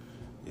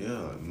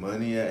 Yeah,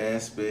 money an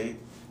aspect,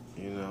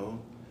 you know.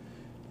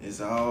 It's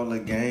all a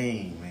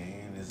game,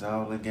 man. It's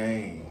all a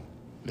game.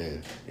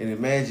 Man. And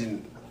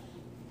imagine,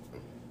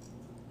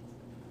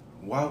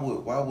 why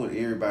would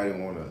everybody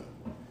want to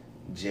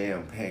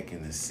jam pack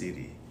in the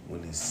city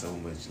when there's so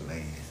much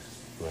land?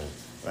 Right.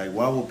 Like,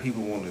 why would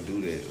people want to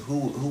do that?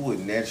 Who would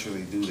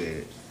naturally do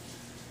that?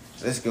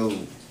 Let's go,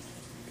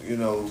 you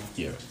know.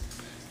 Yeah.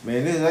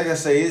 Man, this, like I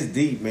say, it's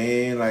deep,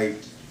 man. Like,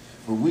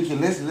 but we can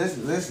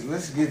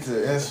let's get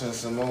to answering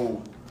some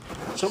more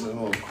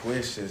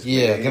questions.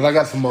 Yeah, because I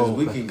got some more.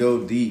 We can go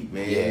deep,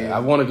 man. Yeah, I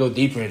want to go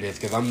deeper in this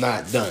because I'm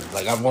not done.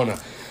 Like,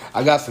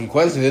 I got some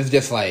questions. It's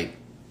just like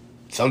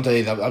some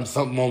days,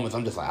 some moments,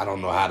 I'm just like, I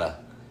don't know how to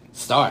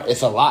start.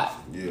 It's a lot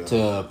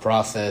to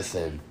process,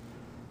 and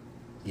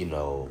you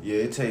know. Yeah,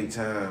 it take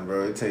time,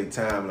 bro. It take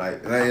time.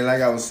 Like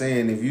I was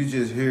saying, if you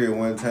just hear it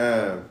one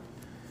time,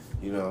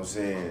 you know what I'm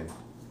saying,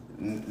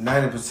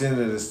 90%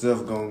 of the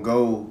stuff gonna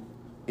go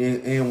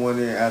in one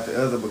ear out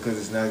the other, because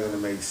it's not gonna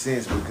make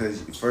sense.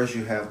 Because first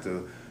you have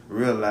to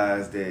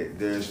realize that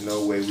there's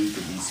no way we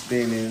could be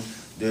spinning.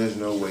 There's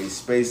no way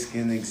space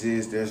can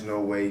exist. There's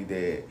no way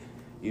that,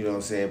 you know what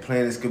I'm saying,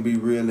 planets could be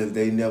real if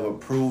they never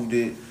proved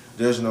it.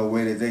 There's no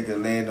way that they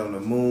could land on the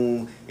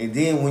moon. And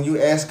then when you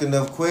ask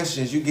enough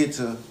questions, you get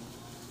to,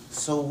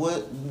 so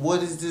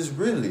what is this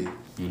really?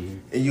 Mm-hmm.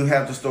 And you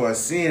have to start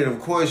seeing it. Of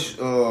course,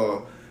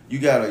 you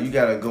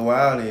gotta go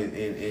out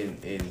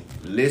and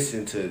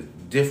listen to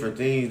different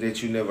things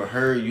that you never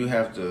heard. You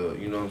have to,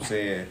 you know what I'm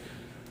saying,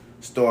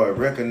 start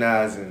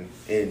recognizing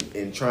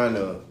and trying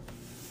to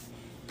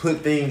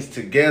put things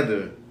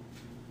together.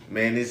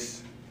 Man,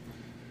 it's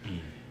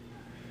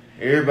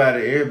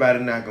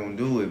everybody not gonna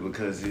do it,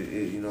 because it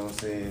you know what I'm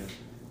saying.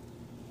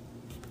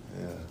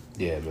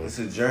 Yeah, man. It's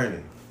a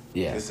journey.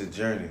 Yeah, it's a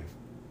journey.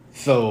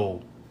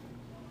 So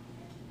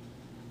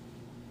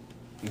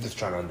I'm just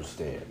trying to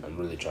understand. I'm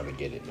really trying to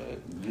get it,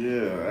 man.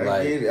 Yeah,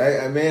 I get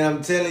it. Man,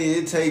 I'm telling you,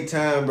 it take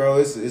time, bro.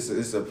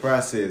 It's a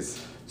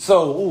process.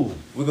 So,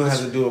 we're gonna have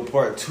to do a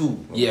part 2.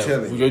 We're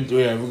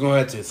gonna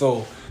have to.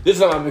 So, this is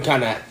something I've been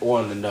kind of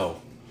wanting to know.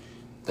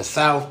 The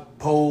South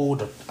Pole.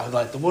 I was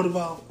like,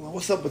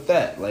 what's up with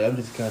that? Like, I'm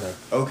just kind of.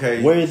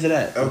 Okay. Where is it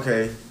at?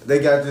 Okay, they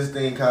got this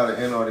thing called the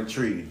Antarctic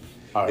Treaty.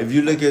 All right. If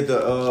you look at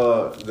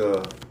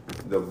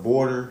the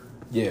border.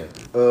 Yeah.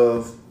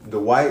 Of the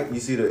white,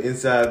 you see the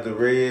inside the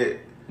red.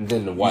 And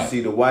then the white. You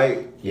see the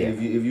white. Yeah. If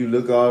you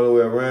look all the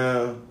way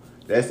around,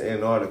 that's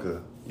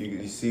Antarctica.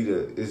 You see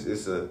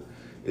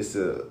it's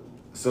a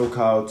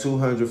so-called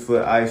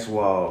 200-foot ice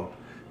wall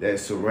that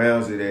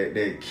surrounds it,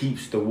 that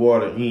keeps the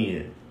water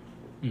in.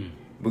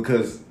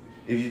 Because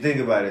if you think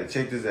about it,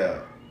 check this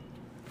out.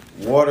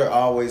 water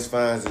always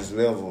finds its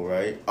level,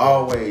 right?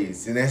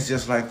 Always. And that's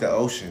just like the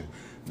ocean.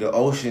 The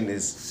ocean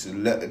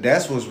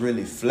that's what's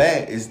really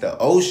flat is the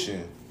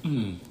ocean.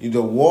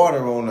 The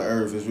water on the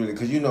earth is really,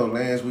 because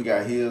lands, we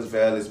got hills,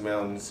 valleys,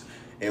 mountains,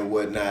 and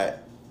whatnot.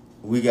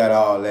 We got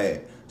all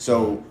that.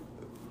 So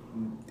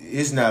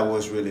it's not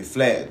what's really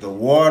flat. The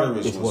water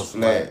is what's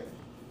flat.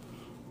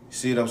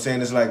 See what I'm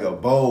saying? It's like a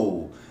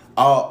bowl.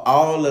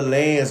 All the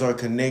lands are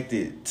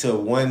connected to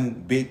one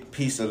big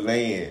piece of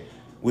land,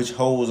 which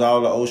holds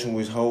all the ocean,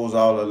 which holds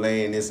all the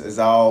land. It's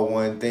all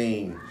one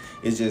thing.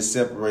 It's just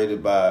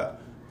separated by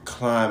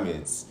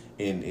climates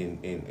in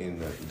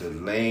the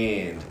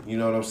land. You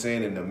know what I'm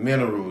saying? And the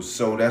minerals.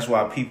 So that's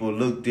why people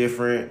look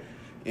different,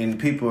 and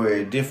people are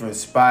at different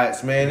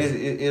spots. Man,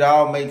 it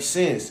all makes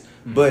sense.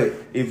 But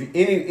if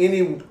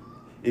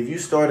you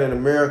start in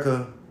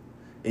America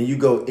and you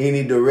go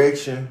any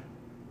direction,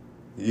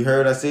 you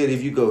heard I said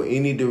if you go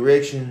any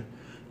direction,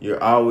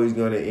 you're always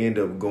going to end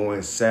up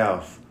going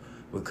south,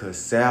 because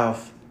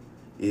south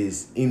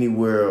is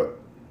anywhere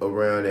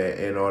around that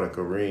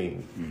Antarctica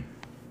ring.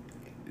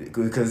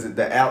 Because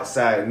the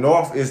outside,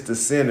 north is the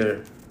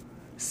center,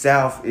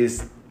 south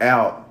is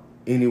out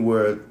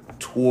anywhere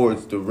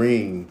towards the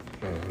ring,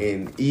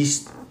 and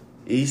east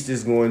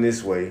is going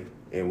this way,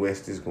 and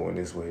west is going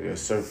this way.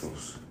 There's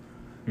circles.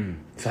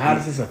 So how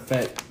does this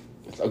affect?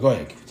 Go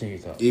ahead, continue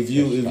to talk. If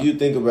you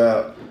think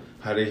about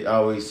how they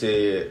always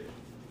said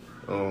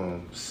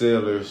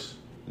sailors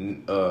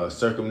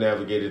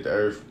circumnavigated the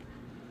earth,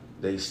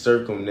 they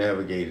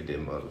circumnavigated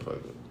that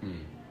motherfucker.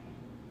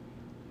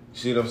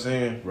 See what I'm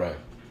saying? Right.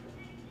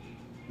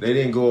 They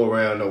didn't go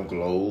around no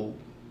globe.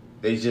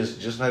 They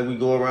just like we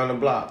go around the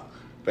block.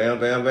 Bam,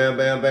 bam, bam,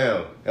 bam,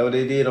 bam. That's what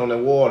they did on the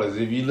waters.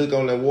 If you look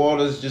on the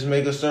waters, just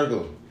make a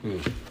circle.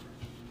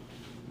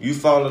 You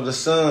follow the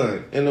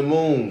sun and the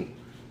moon,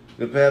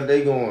 the path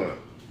they going.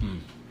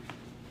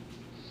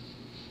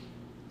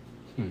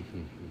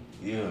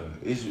 Yeah,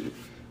 it's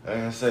like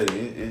I say,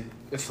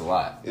 it's a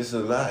lot. It's a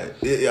lot.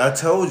 I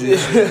told you,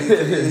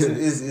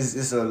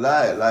 it's a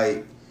lot.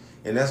 Like,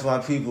 and that's why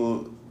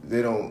people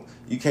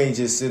you can't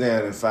just sit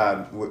down in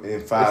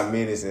 5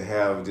 minutes and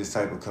have this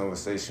type of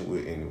conversation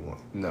with anyone.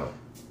 No.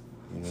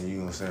 You're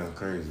gonna sound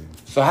crazy.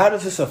 So how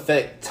does this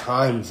affect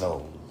time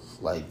zones?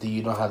 Like, do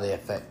you know how they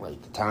affect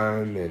like the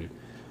time, and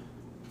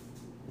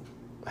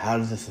how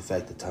does this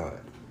affect the time?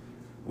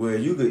 Well,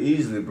 you could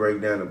easily break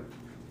down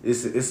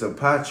it's a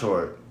pie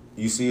chart.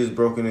 You see it's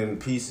broken into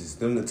pieces.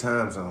 Them the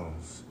time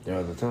zones. There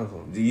are the time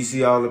zones. Do you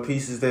see all the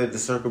pieces that the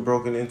circle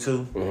broken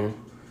into?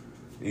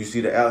 You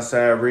see the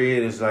outside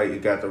red, it's like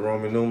it got the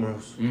Roman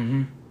numerals.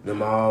 Them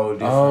all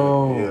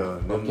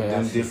different.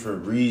 Them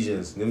different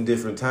regions, them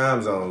different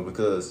time zones,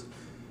 because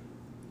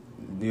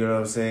you know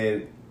what I'm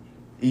saying?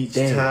 Each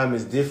time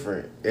is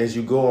different. As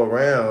you go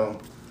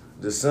around,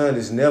 the sun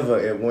is never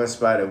at one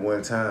spot at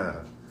one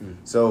time.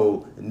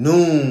 So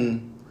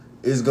noon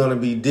is gonna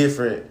be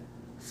different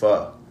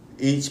for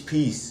each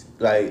piece.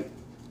 Like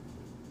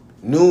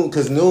noon,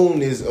 because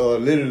noon is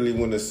literally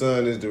when the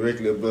sun is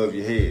directly above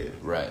your head.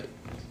 Right.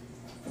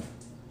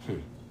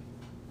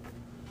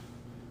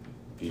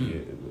 Yeah,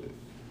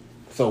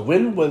 so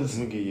when was...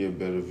 Let me give you a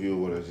better view of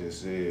what I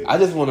just said. I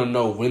just want to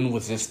know, when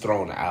was this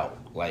thrown out?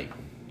 Like...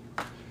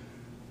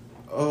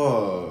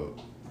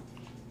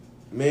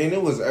 Man,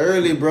 it was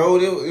early, bro.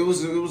 It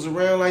was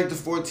around like the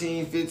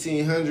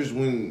 1500s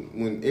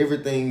when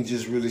everything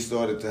just really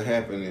started to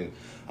happen, and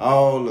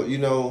all,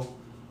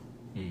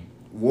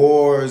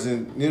 wars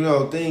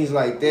and, things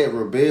like that,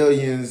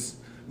 rebellions,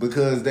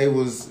 because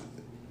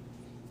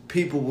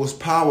people was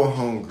power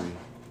hungry,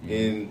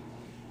 and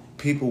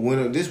people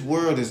this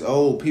world is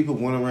old. People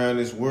went around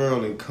this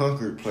world and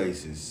conquered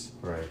places.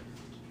 Right.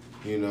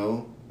 They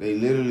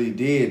literally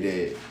did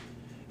that.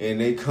 And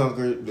they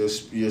conquered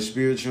your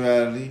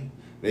spirituality.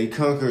 They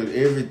conquered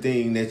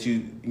everything that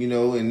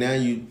and now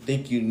you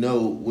think you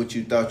know what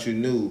you thought you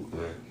knew,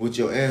 what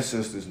your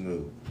ancestors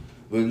knew.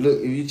 But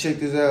look, if you check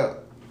this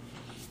out,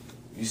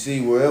 you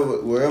see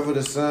wherever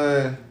the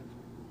sun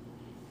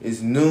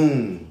is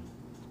noon.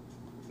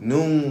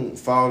 Noon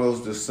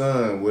follows the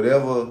sun.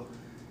 Wherever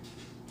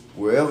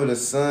the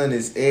sun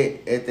is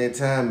at that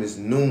time is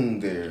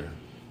noon there.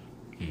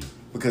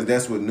 Because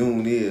that's what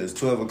noon is.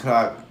 12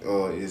 o'clock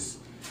is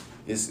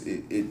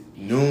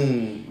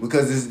noon,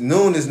 because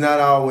noon is not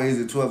always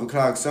at 12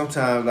 o'clock.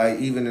 Sometimes, like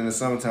even in the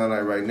summertime,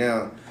 like right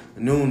now,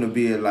 noon will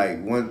be at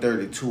like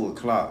 1:30, 2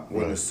 o'clock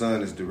when the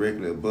sun is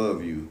directly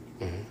above you.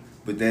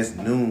 But that's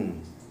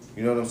noon.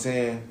 You know what I'm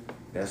saying?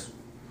 That's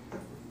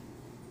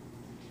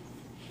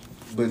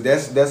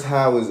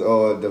how it's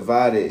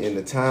divided in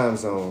the time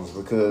zones,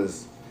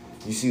 because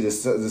you see the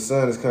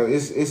sun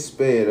is it's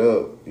sped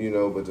up,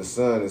 but the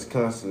sun is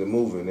constantly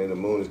moving and the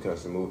moon is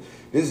constantly moving.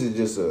 This is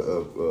just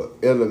a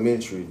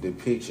elementary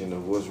depiction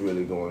of what's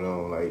really going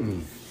on. Like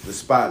the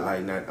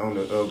spotlight not on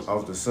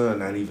off the sun,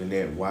 not even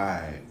that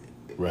wide.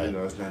 Right.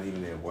 It's not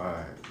even that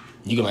wide.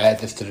 You gonna add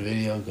this to the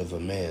video? Because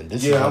man,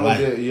 this is I'm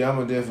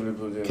gonna definitely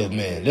put that. Because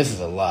man, this is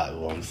a lot.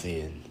 What I'm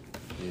seeing.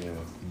 Yeah.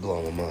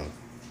 Blowing my mind.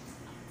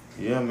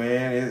 Yeah,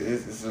 man,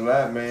 it's a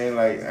lot, man.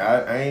 Like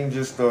I ain't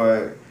just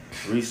started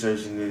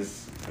researching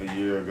this a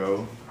year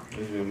ago.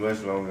 It's been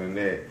much longer than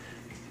that.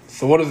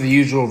 So what are the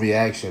usual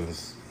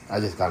reactions? I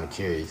just kind of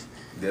curious.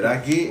 That I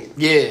get?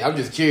 Yeah, I'm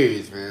just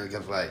curious, man.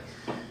 Because like,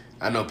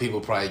 I know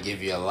people probably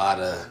give you a lot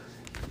of.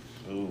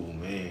 Oh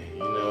man, you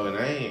know,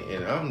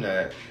 and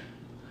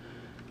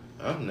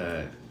I'm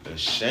not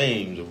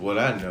ashamed of what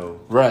I know.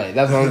 Right,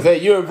 that's what I'm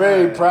saying. You're a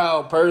very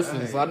proud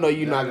person, so I know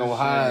you're not gonna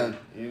hide.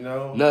 You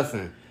know,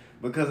 nothing.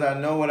 Because I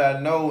know what I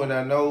know, and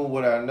I know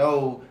what I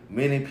know.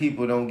 Many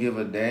people don't give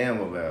a damn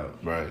about.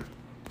 Right.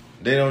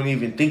 They don't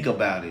even think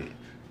about it.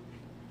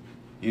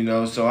 You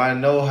know, so I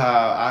know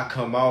how I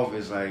come off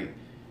as like,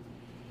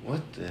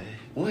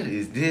 what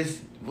is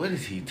this? What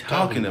is he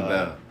talking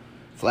about?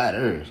 Flat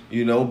Earth.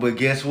 You know, but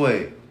guess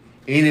what?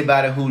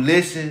 Anybody who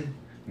listen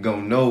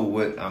gonna know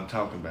what I'm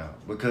talking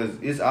about. Because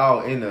it's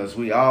all in us.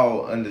 We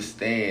all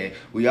understand.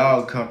 We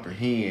all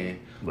comprehend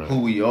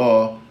who we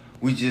are.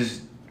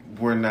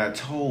 We're not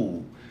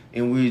told.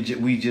 And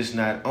we just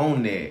not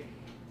on that.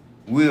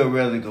 We'll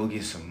rather go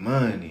get some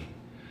money.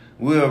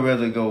 We'll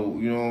rather go,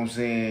 you know what I'm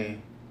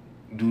saying,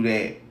 do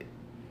that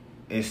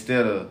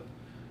instead of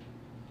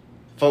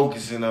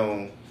focusing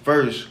on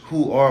first,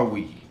 who are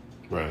we?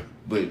 Right.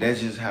 But that's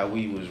just how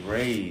we was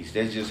raised.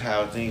 That's just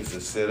how things are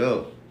set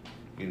up,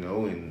 you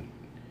know, and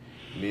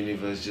many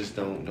of us just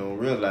don't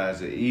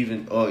realize it.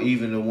 Even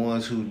the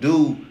ones who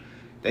do,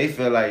 they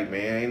feel like,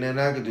 man, ain't nothing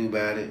I can do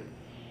about it.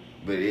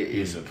 But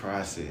it's a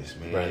process,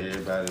 man. Right.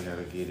 Everybody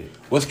gotta get it.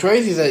 What's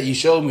crazy is that you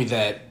showed me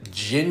that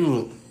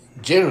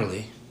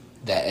generally,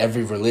 that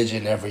every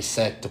religion, every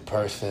sect of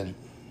person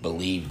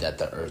believed that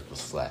the earth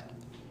was flat.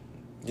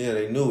 Yeah,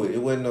 they knew it. It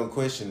wasn't no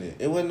questioning.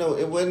 It wasn't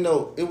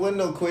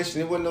no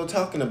question. It wasn't no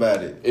talking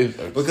about it.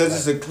 Because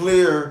it's a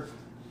clear.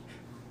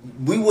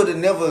 We would have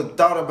never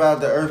thought about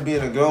the earth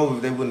being a globe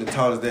if they wouldn't have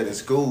taught us that in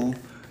school.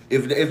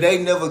 If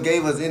they never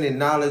gave us any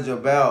knowledge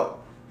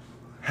about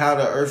how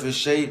the earth is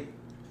shaped,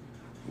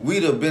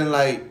 we'd have been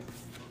like,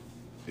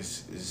 we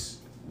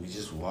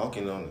just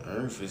walking on the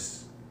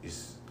earth.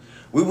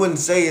 We wouldn't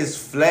say it's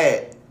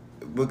flat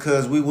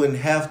because we wouldn't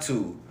have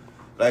to.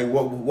 Like,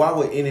 why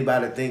would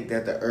anybody think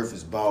that the earth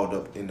is balled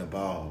up in the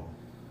ball?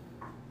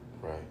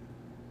 Right.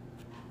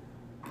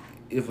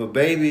 If a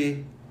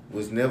baby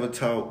was never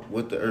taught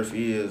what the earth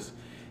is,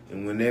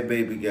 and when that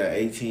baby got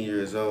 18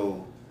 years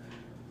old,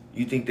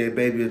 you think that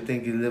baby would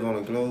think he live on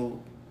a globe?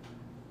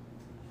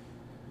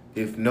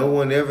 If no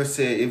one ever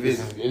said,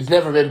 it's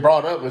never been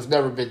brought up, it's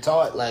never been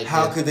taught. Like,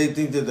 how could they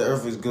think that the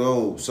earth is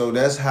globe? So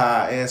that's how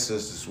our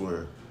ancestors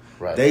were.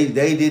 Right. They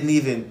didn't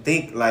even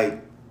think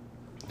like.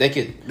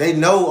 They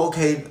know,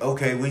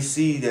 okay, we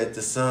see that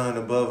the sun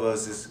above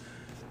us is,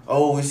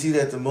 we see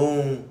that the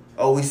moon,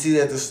 we see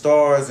that the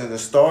stars, and the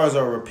stars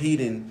are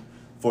repeating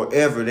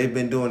forever. They've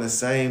been doing the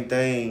same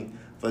thing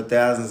for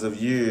thousands of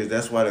years.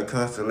 That's why the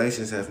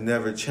constellations have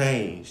never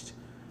changed.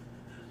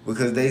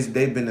 Because they've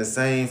been the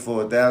same for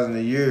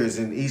 1,000 years,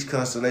 and each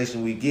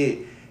constellation we get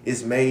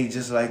is made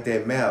just like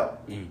that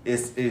map.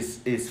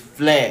 It's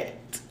flat.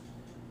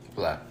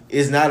 Flat.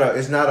 It's not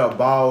a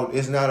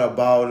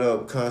balled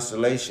up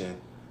constellation.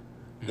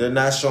 They're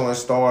not showing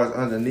stars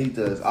underneath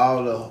us.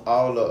 All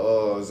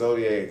the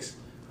zodiacs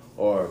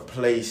are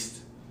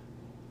placed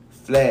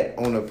flat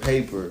on the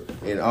paper,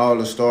 and all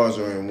the stars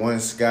are in one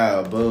sky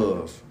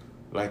above,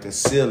 like the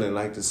ceiling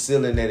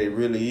that it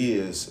really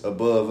is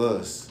above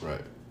us.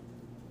 Right.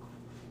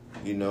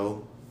 You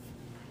know.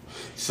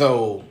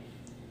 So,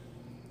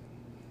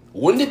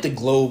 when did the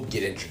globe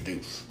get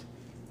introduced?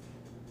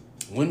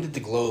 When did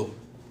the globe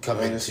come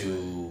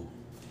into?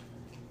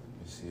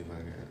 Let's see if I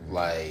got it.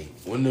 Like,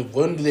 when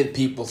did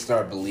people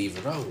start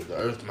believing, the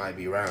earth might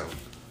be round?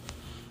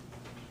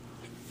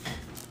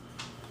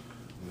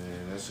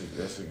 Man, that's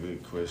a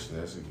good question.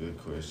 That's a good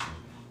question.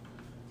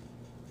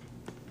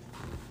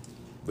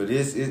 But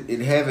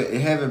it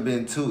haven't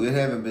been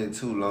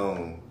too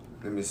long.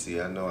 Let me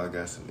see. I know I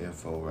got some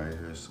info right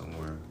here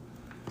somewhere.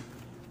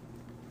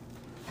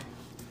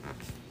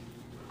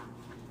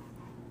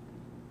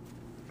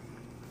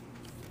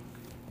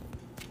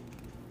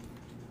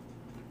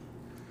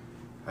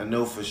 I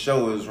know for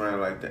sure it was around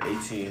like the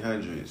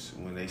 1800s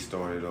when they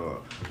started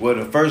off. Well,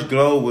 the first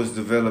globe was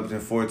developed in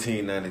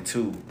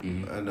 1492.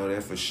 Mm-hmm. I know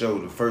that for sure.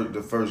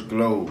 The first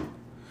globe,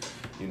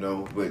 you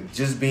know. But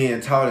just being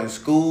taught in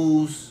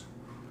schools,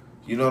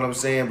 you know what I'm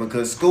saying?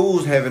 Because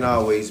schools haven't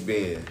always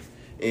been,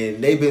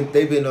 and they've been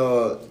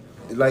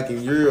like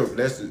in Europe.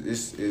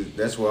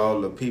 That's where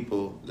all the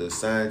people, the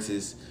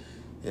scientists,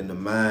 and the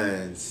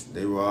minds,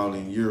 they were all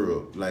in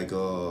Europe. Like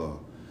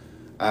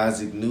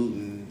Isaac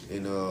Newton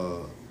and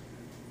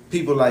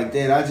people like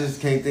that. I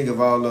just can't think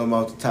of all of them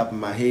off the top of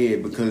my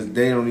head because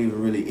they don't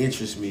even really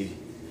interest me.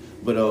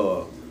 But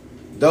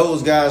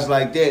those guys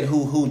like that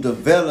who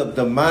developed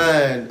the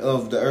mind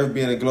of the Earth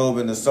being a globe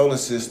in the solar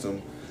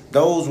system,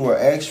 those were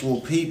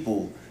actual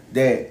people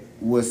that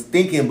was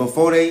thinking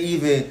before they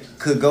even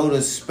could go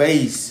to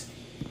space.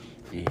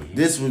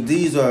 Mm-hmm.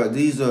 These are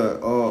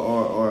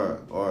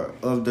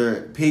of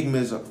their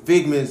figments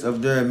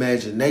of their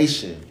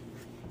imagination.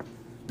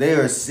 They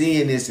are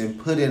seeing this and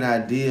putting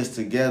ideas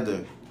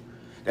together.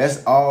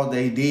 That's all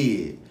they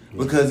did.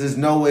 Because there's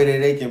no way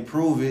that they can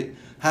prove it.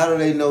 How do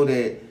they know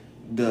that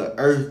the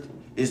Earth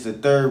is the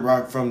third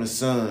rock from the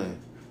sun?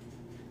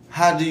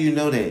 How do you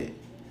know that?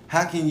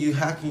 How can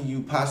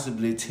you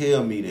possibly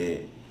tell me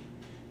that?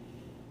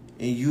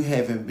 And you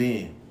haven't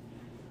been.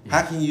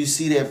 How can you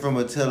see that from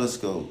a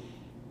telescope?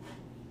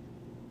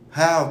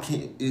 How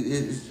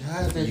is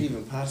that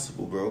even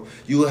possible, bro?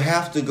 You will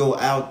have to go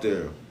out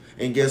there.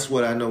 And guess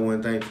what? I know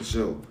one thing for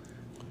sure.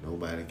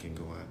 Nobody can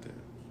go out there.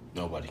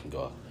 Nobody can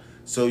go out.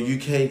 So you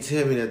can't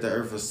tell me that the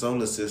Earth is a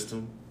solar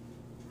system.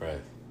 Right.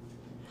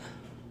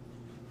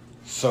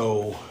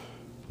 So,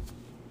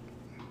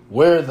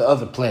 where are the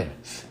other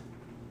planets?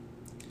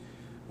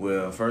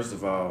 Well, first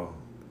of all,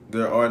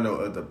 there are no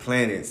other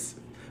planets,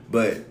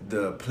 but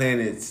the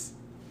planets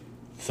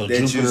So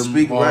that Jupiter, you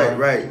speak Mars,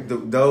 right.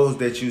 Those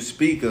that you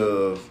speak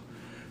of,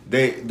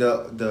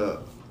 the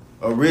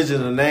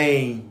original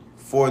name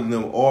for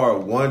them are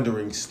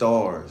wandering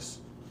stars.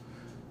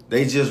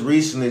 They just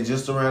recently,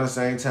 just around the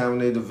same time when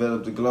they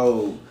developed the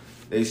globe,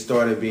 they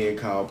started being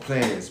called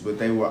planets, but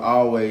they were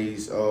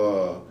always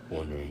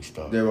wandering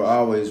stars. They were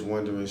always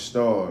wandering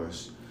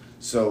stars.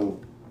 So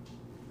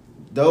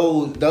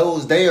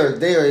those they're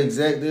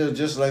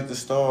just like the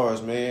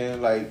stars,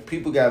 man. Like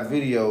people got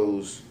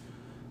videos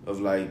of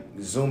like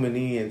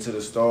zooming in to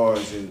the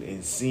stars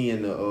and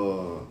seeing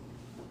the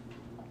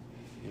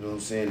you know what I'm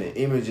saying, the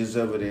images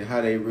of it and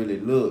how they really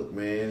look,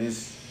 man.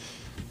 It's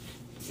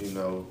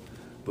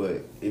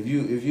but if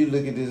you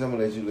look at this, I'm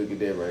gonna let you look at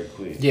that right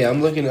quick. Yeah, I've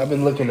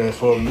been looking at it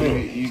for a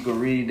minute. You can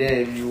read that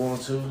if you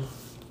want to.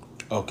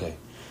 Okay.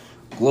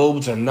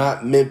 Globes are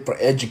not meant for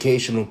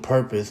educational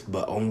purpose,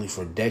 but only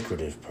for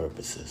decorative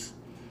purposes.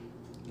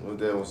 What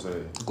that one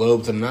say?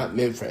 Globes are not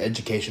meant for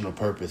educational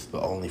purpose,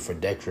 but only for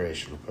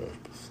decorational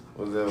purpose.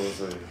 What that one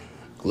say?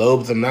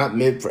 Globes are not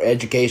meant for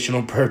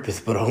educational purpose,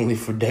 but only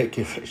for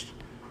decoration.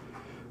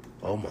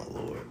 Oh my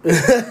Lord!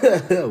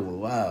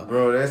 Wow,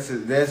 bro, that's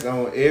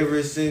on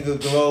every single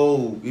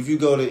globe. If you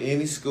go to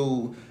any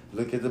school,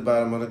 look at the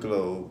bottom of the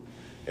globe.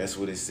 That's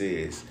what it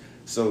says.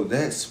 So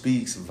that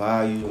speaks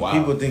volume. Wow.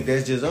 People think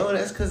that's just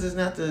that's because it's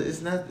not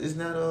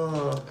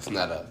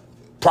a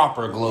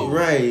proper globe,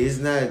 right? It's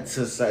not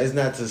to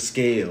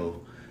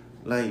scale,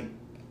 like,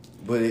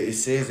 but it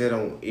says that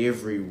on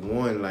every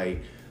one,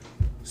 like.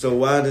 So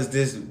why does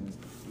this?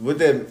 What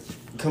that?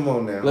 Come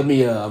on now. Let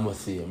me. I'm gonna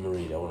see. I'm gonna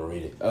read it. I want to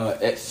read it.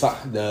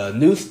 The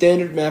new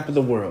standard map of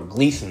the world.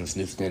 Gleason's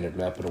new standard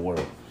map of the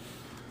world.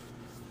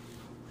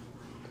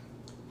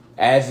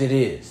 As it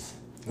is.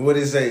 What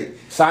does it say?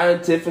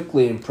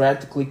 Scientifically and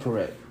practically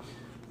correct.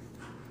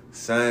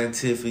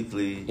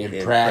 Scientifically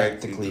and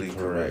practically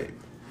correct.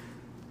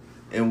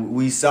 And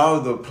we saw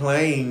the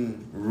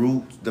plane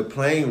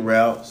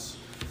routes.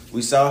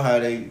 We saw how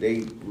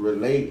they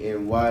relate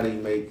and why they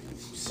make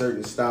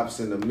certain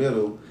stops in the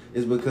middle.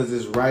 Is because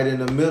it's right in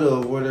the middle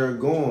of where they're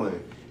going,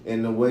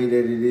 and the way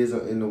that it is,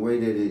 in the way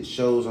that it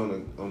shows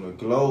on the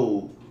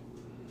globe.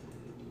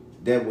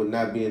 That would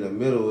not be in the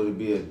middle. It would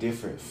be a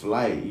different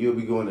flight. You'll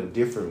be going a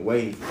different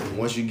way.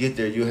 Once you get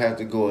there, you'll have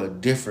to go a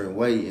different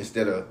way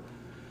instead of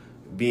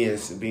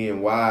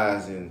being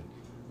wise and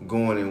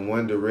going in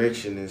one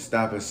direction and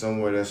stopping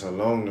somewhere that's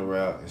along the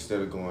route instead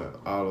of going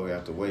all the way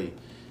out the way.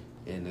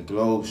 And the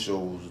globe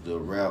shows the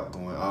route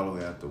going all the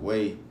way out the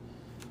way,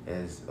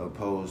 as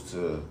opposed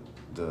to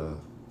the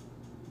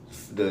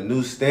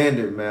new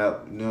standard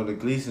map. The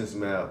Gleason's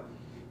map.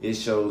 It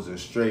shows a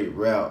straight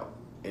route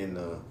in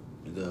the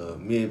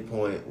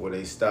midpoint where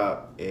they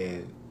stop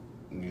and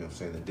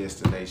the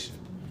destination.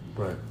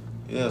 Right.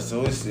 Yeah,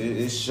 so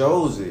it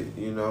shows it,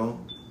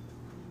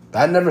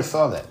 I never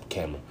saw that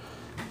camera.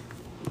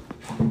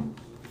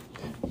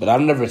 But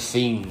I've never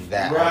seen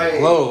that right.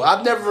 globe.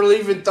 I've never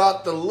even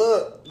thought to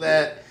look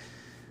that.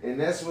 And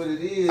that's what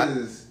it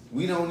is.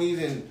 We don't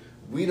even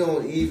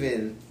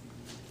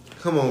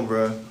come on,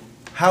 bro.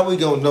 How we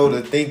gonna know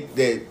to think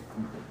that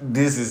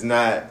this is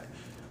not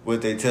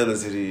what they tell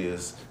us it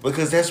is?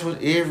 Because that's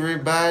what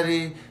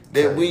everybody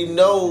that we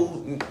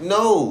know.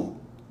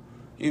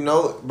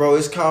 Bro,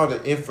 it's called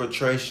an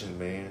infiltration,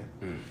 man.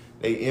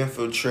 They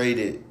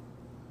infiltrated.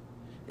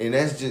 And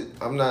that's just,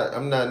 I'm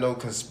not no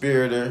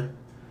conspirator.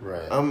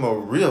 Right. I'm a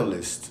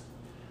realist.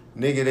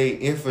 Nigga, they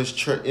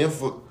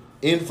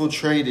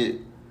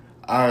infiltrated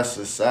our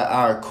society,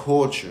 our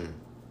culture.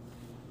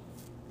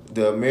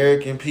 The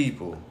American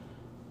people,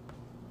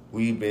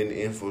 we've been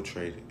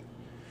infiltrated.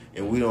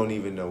 And we don't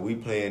even know. We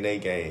playing their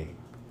game.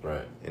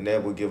 Right. And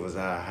that would give us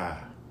our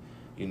high.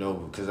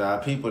 Because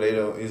our people,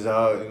 it's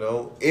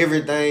all,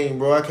 everything,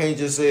 bro. I can't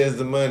just say it's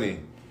the money.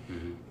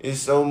 Mm-hmm.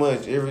 It's so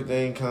much.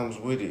 Everything comes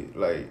with it.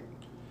 Like,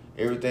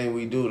 everything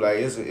we do, like,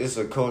 it's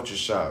a culture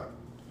shock.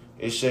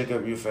 It shake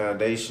up your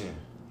foundation,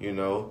 And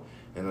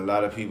a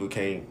lot of people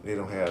they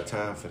don't have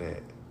time for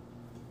that.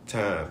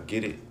 Time.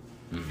 Get it?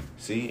 Mm-hmm.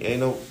 See?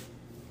 Ain't no...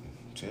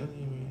 I'm telling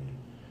you, man.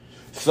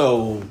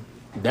 So,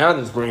 now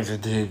this brings us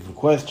to the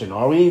question.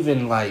 Are we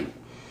even, like,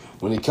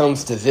 when it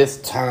comes to this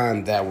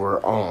time that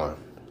we're on,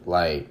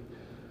 like,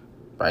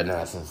 Right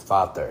now, since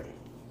 5:30.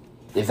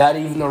 Is that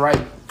even the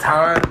right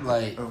time?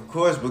 Like, of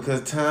course,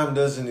 because time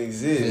doesn't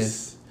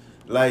exist.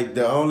 Like,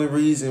 the only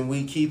reason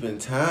we keeping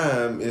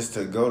time is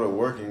to go to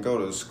work and go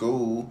to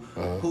school.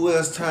 Who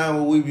else time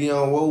will we be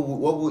on?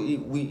 What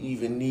would we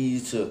even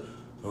need to?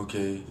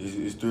 Okay,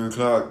 it's 3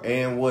 o'clock,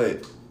 and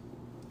what?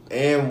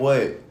 And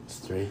what? It's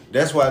 3.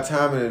 That's why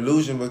time an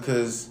illusion,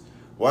 because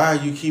why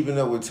are you keeping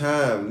up with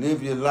time?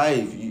 Live your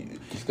life.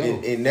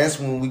 And that's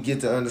when we get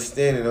to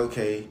understanding,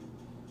 okay,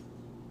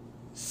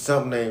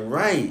 something ain't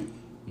right.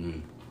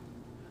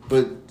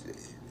 But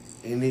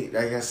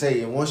like I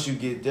say, and once you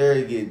get there,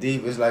 it get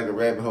deep. It's like a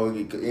rabbit hole.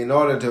 In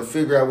order to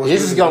figure out what's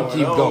really going on,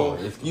 keep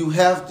going. You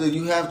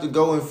have to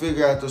go and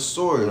figure out the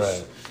source.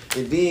 Right.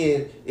 And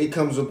then it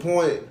comes a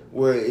point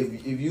where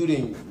if you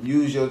didn't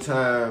use your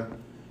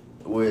time,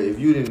 where if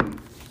you didn't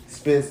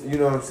spend, you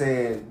know what I'm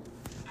saying,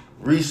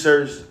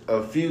 research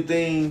a few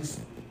things,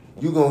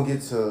 you're going to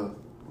get to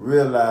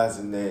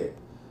realizing that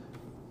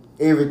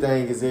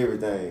everything is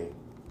everything.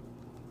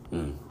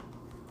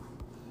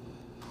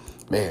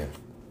 Man.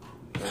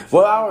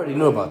 Well, I already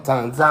knew about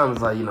time. Time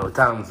is like,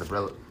 time is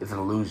it's an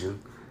illusion.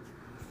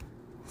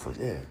 So,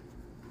 yeah.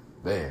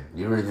 Man,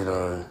 you really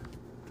done.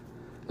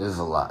 There's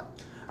a lot.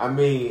 I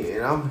mean,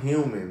 and I'm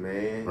human,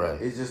 man. Right.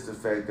 It's just the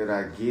fact that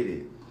I get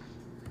it,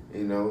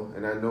 and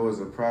I know it's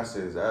a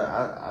process.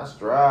 I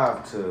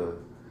strive to,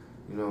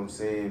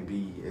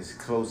 be as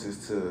close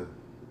as to,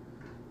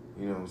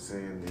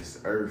 this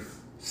earth.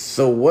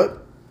 So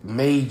what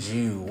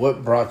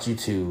brought you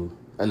to,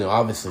 I know,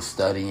 obviously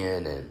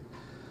studying and,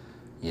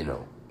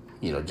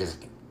 just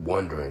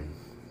wondering,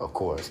 of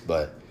course,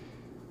 but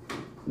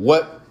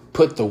what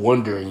put the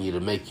wonder in you to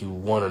make you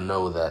want to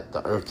know that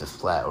the earth is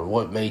flat, or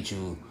what made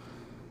you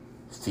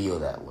feel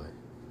that way?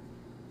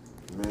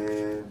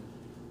 Man,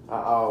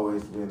 I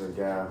always been a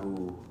guy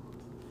who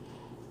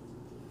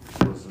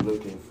was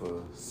looking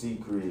for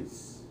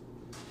secrets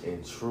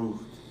and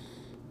truth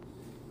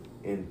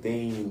and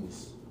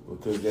things,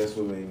 because that's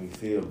what made me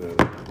feel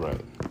better.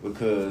 Right.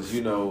 Because,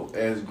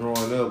 as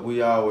growing up,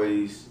 we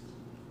always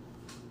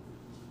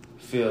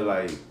feel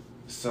like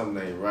something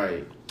ain't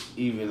right.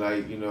 Even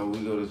like, we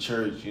go to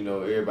church,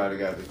 everybody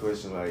got the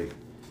question like,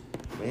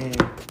 man,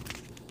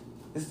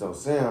 this don't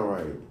sound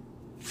right.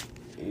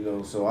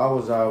 So I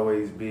was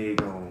always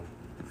big on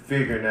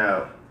figuring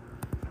out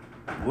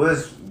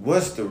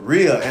what's the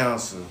real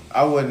answer.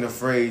 I wasn't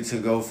afraid to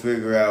go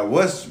figure out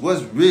what's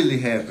really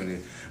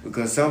happening,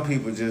 because some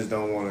people just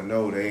don't want to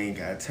know. They ain't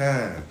got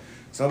time.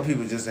 Some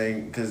people just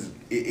ain't, because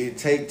it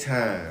take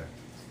time.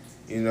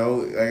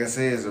 Like I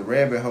said, it's a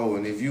rabbit hole,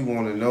 and if you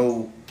want to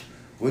know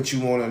what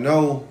you want to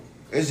know,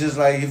 it's just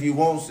like if you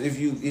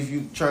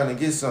trying to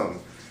get something,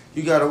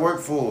 you got to work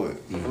for it,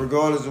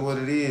 regardless of what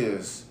it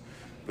is.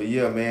 But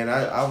yeah, man,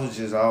 I was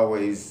just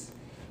always,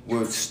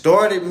 what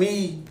started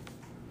me,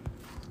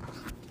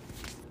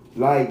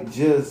 like,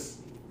 just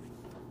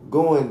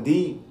going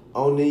deep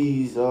on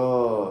these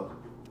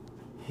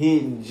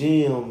hidden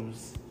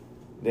gems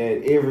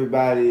that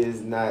everybody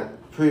is not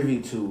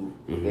privy to,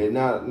 that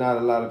not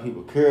a lot of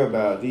people care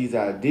about, these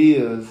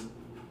ideas,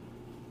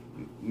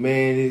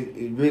 man,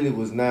 it really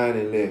was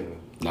 9/11.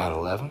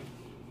 9/11?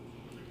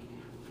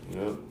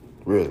 Yep.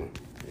 Really?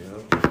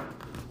 Yep.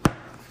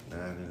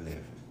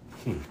 9/11.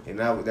 And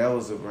that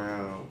was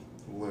around,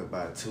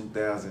 about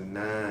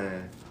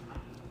 2009,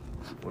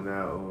 when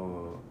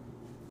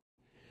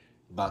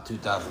About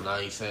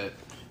 2009, you said?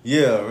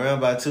 Yeah, around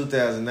about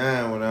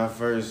 2009 when I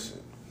first,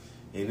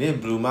 and it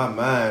blew my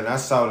mind. I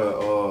saw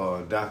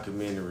the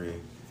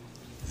documentary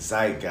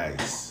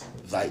Zeitgeist.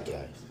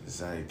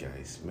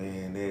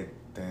 Man, that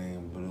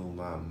thing blew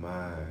my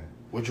mind.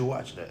 Where'd you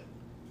watch that?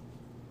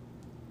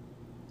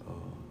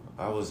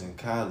 I was in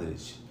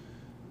college,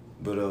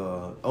 but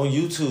on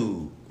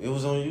YouTube. It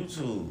was on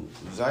YouTube.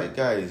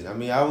 Zeitgeist. I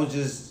mean, I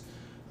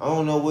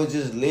don't know what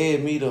just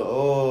led me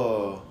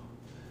to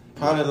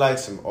probably like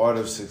some Art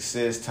of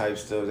Success type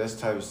stuff. That's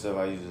the type of stuff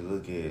I used to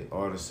look at.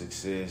 Art of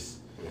Success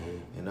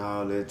and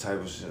all that type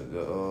of shit.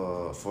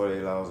 The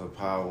 48 Laws of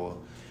Power.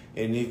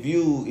 And if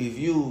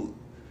you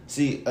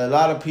see, a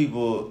lot of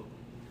people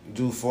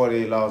do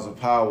 48 Laws of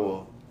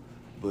Power,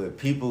 but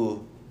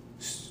people,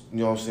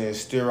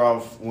 steer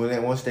off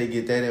once they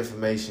get that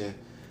information.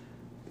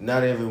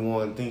 Not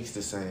everyone thinks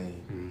the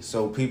same.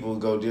 So people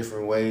go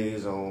different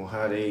ways on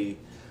how they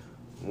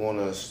want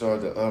to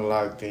start to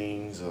unlock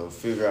things or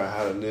figure out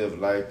how to live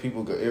life.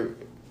 People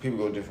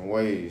go different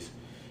ways,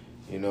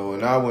 and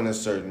I went a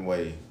certain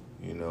way,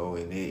 and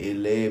it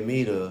led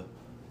me to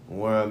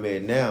where I'm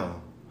at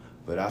now.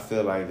 But I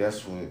feel like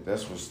that's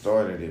what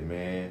started it,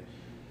 man.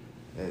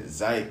 That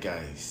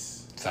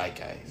Zeitgeist.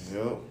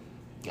 Yep.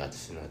 Got to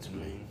send that to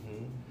me.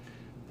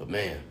 But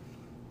man,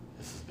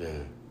 this has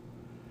been.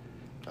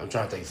 I'm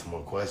trying to think of some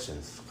more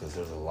questions because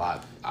there's a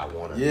lot I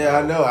want to know. Yeah,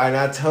 I know. And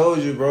I told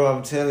you, bro,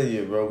 I'm telling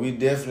you, bro, we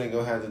definitely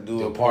going to have to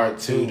do a part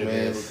two,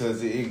 man,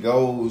 because it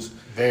goes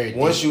very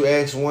once deep. You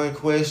ask one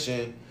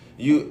question,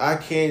 I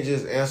can't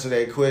just answer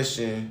that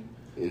question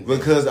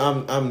because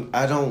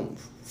I don't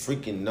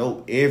freaking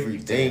know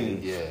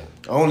everything. Yeah.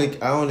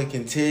 I only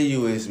can tell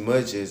you as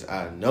much as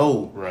I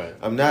know. Right.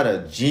 I'm not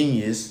a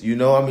genius, you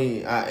know. I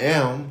mean, I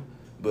am,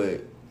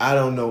 but I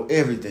don't know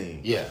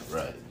everything. Yeah,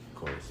 right. Of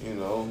course. You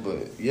know,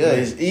 but yeah,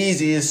 it's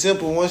easy, it's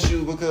simple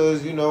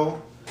because you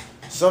know,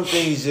 some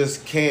things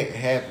just can't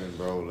happen,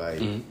 bro.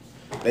 Like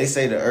they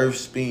say the earth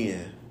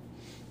spin.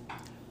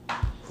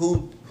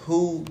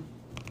 Who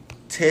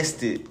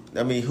tested?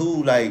 I mean,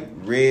 who like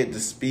read the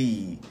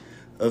speed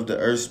of the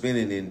earth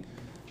spinning, and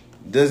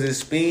does it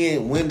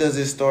spin? When does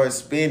it start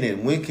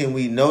spinning? When can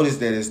we notice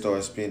that it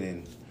starts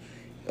spinning?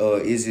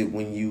 Is it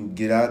when you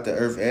get out the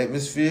earth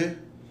atmosphere,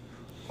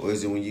 or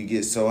is it when you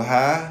get so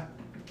high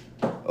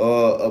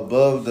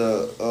above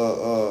the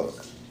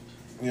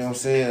you know what I'm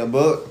saying,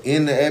 above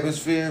in the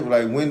atmosphere?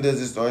 Like, when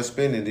does it start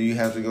spinning? Do you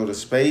have to go to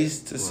space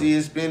to see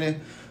it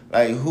spinning?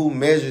 Like, who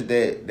measured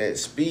that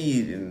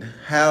speed and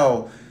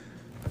how?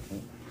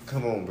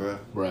 Come on, bro.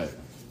 Right.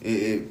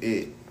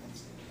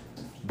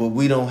 But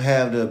we don't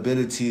have the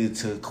ability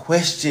to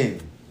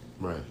question.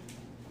 Right.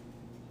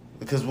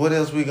 Because what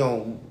else we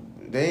gonna?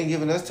 They ain't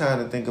giving us time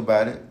to think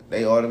about it.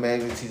 They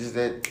automatically teach us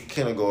that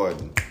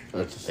kindergarten.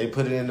 They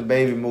put it in the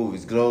baby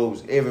movies,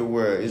 globes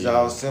everywhere. It's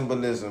all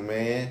symbolism,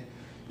 man.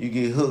 You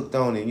get hooked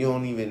on it. You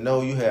don't even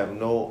know. You have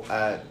no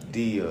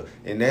idea.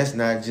 And that's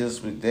not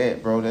just with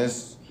that, bro.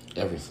 That's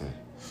everything.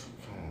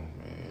 Come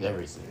on, man.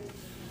 Everything.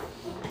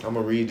 I'm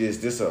gonna read this.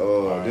 This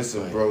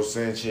a Bro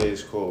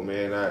Sanchez quote,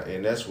 man.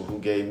 And that's who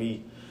gave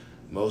me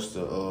most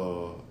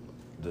of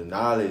the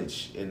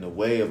knowledge and the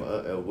way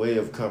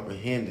of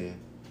comprehending.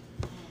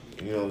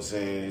 You know what I'm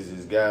saying? Is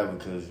this guy,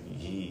 because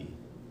he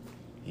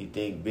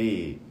think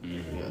big.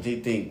 You know, he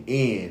think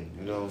in.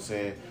 You know what I'm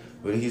saying?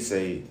 But he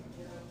say,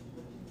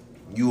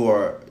 you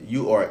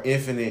are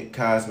infinite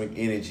cosmic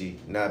energy,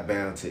 not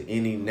bound to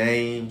any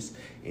names,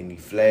 any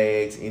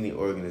flags, any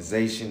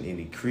organization,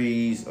 any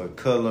creeds or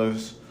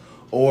colors,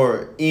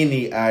 or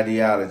any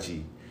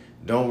ideology.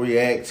 Don't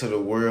react to the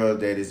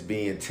world that is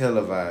being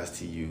televised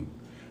to you.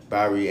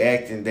 By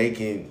reacting, they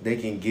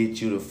can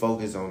get you to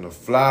focus on the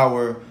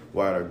flower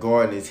while the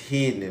garden is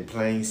hidden in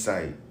plain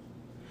sight.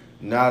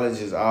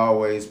 Knowledge is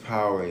always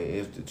power, and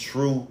if the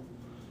true...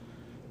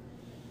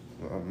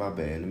 my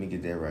bad, let me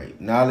get that right.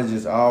 Knowledge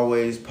is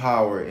always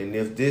power, and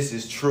if this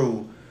is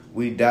true,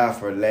 we die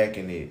for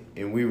lacking it,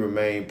 and we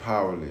remain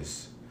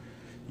powerless.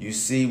 You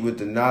see, with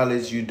the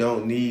knowledge, you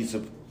don't need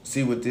to...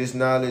 See, with this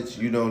knowledge,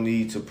 you don't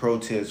need to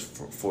protest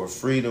for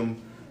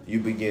freedom. You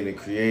begin to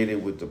create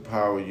it with the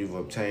power you've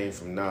obtained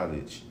from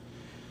knowledge.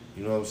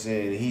 You know what I'm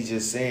saying? He's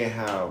just saying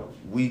how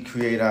we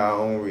create our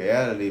own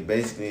reality,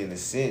 basically, in a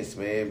sense,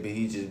 man. But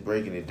he's just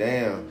breaking it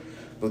down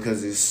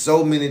because there's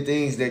so many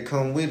things that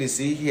come with it.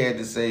 See, he had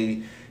to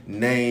say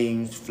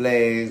names,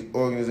 flags,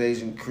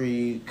 organization,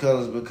 creed,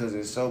 colors, because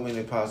there's so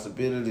many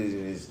possibilities,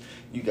 and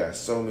you got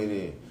so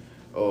many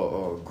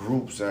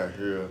groups out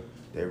here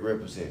that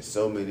represent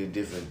so many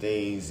different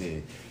things,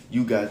 and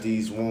you got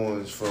these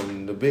ones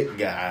from the big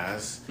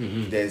guys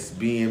that's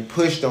being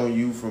pushed on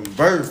you from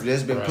birth.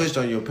 That's been pushed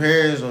on your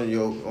parents,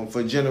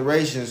 for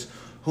generations.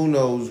 Who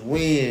knows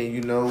when?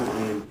 You know,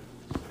 and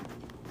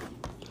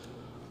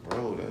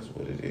bro, that's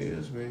what it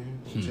is, man.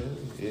 I'm telling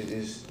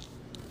you,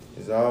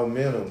 it's all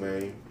mental,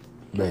 man.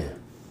 Man.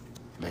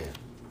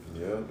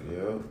 Yep.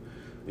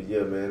 But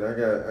yeah, man, I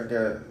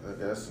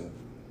got some.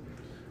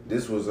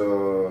 This was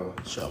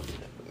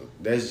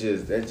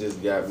that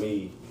just got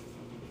me,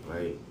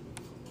 like,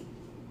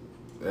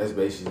 that's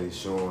basically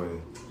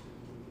showing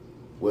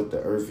what the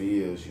earth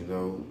is, you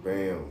know.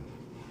 Bam.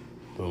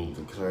 Boom.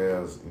 The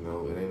clouds, you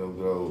know, it ain't no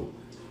globe.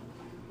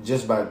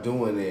 Just by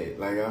doing it,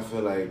 like, I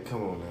feel like,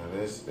 come on now,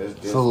 that's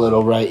it's a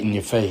little right in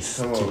your face.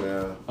 Come on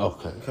now.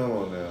 Okay. Come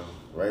on now.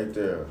 Right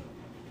there.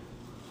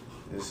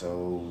 This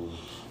whole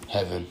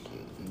heaven.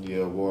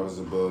 Yeah, waters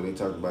above. They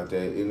talk about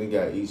that. And they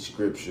got each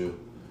scripture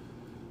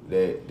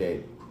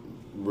that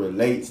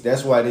relates.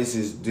 That's why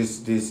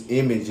this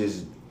image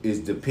is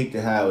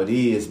depicted how it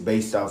is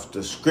based off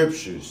the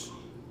scriptures.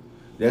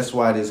 That's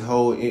why this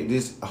whole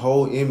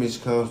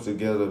image comes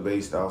together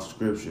based off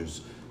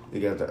scriptures. They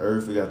got the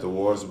earth, they got the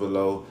waters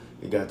below,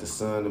 they got the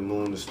sun, the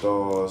moon, the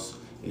stars,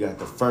 they got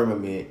the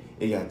firmament,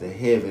 they got the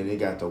heaven, they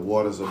got the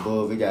waters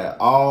above, they got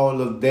all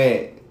of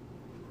that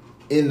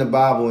in the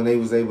Bible, and they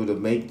was able to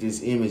make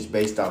this image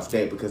based off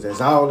that because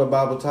that's all the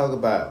Bible talk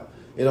about.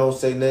 It don't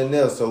say nothing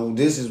else. So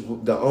this is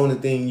the only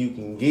thing you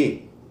can get.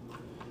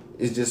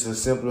 It's just a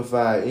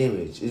simplified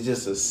image. It's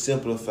just a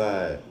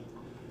simplified.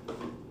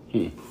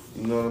 You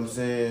know what I'm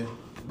saying?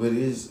 But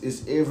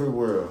it's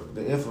everywhere.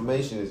 The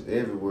information is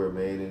everywhere,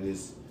 man, and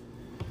it's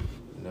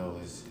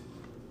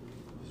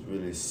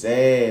really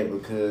sad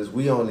because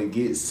we only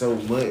get so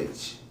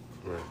much.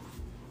 Right.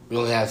 We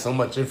only have so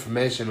much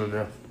information on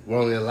there. We're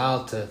only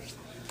allowed to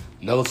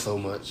know so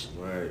much.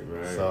 Right.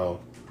 So,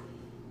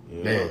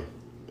 man.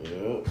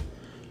 Yeah.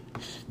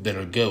 Been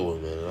a good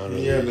one,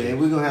 man. Man,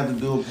 we're going to have to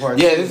do a part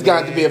 2. Yeah, this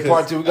got to be a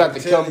part 2. We got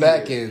to come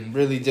back and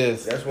really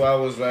just... That's why I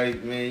was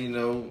like,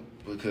 man,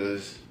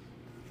 because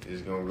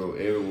it's going to go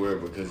everywhere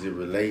because it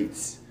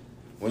relates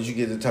once you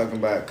get to talking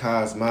about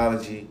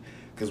cosmology,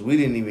 because we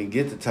didn't even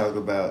get to talk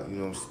about, you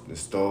know, the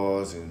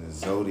stars and the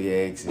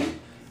zodiacs and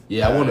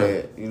yeah, I want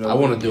to. you know, I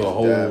want to do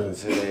dive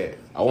into that.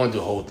 I want to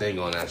do a whole thing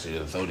on actually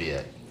the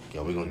zodiac.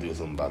 Yeah, we're gonna do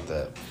something about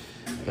that.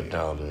 But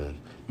no,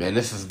 man,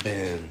 this has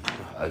been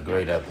a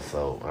great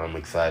episode. I'm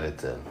excited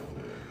to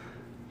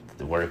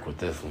work with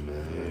this one,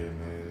 man. Yeah,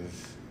 man.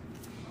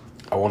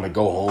 I want to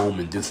go home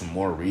and do some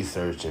more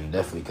research and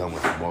definitely come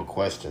with some more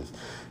questions,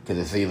 because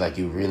it seems like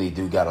you really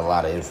do got a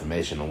lot of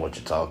information on what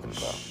you're talking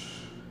about.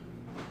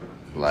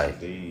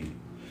 Like, Indeed.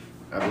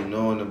 I've been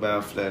knowing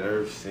about Flat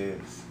Earth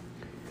since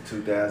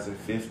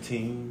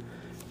 2015.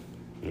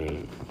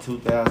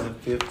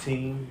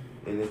 2015,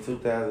 and it's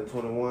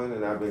 2021,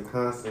 and I've been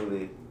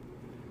constantly,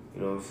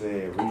 you know what I'm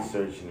saying,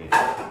 researching it.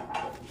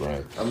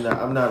 right. I'm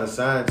not a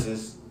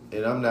scientist,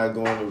 and I'm not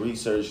going to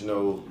research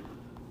no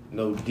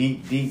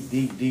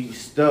deep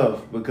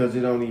stuff, because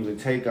it don't even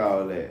take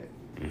all that.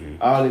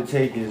 Mm-hmm. All it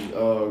takes is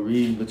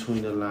reading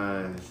between the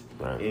lines,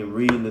 Right. and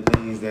reading the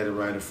things that are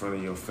right in front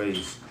of your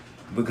face.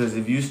 Because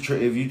if you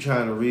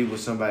trying to read what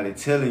somebody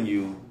telling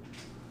you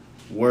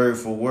word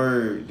for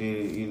word,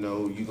 then you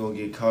know you're gonna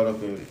get caught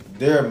up in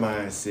their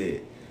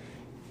mindset.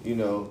 You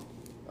know,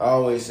 I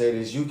always say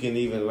this: you can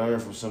even learn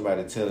from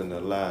somebody telling a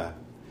lie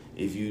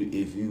if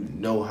you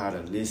know how to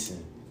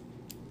listen.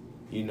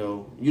 You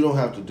know, you don't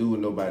have to do what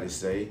nobody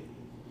say.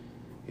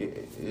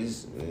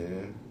 It's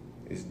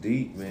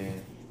deep,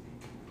 man.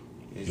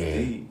 It's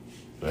deep.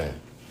 Man,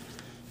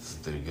 this is a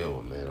pretty good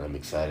one, man. I'm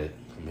excited.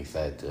 I'm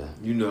excited to.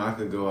 You know, I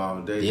could go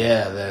all day.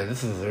 Yeah, man,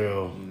 this is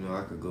real. You know,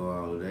 I could go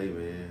all day,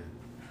 man.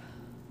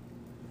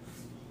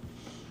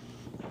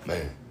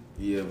 Man.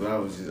 Yeah, but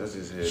I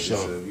just had Sure.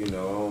 this up. You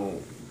know,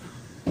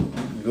 I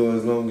don't go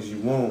as long as you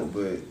want,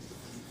 but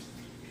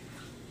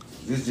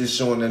this just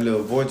showing that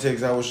little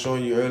vortex I was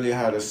showing you earlier,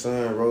 how the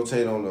sun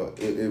rotate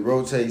it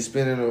rotates,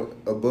 spinning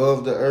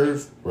above the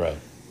earth. Right.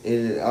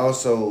 And it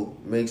also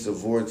makes a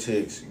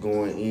vortex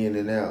going in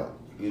and out.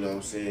 You know what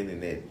I'm saying?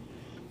 And that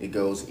it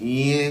goes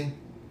in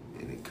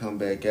and it come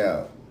back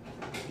out.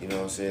 You know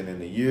what I'm saying?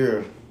 In a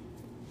year,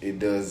 it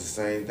does the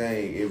same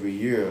thing every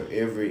year.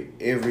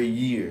 Every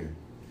year.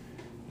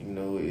 You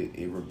know,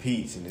 it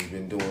repeats, and it's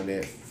been doing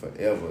that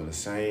forever. The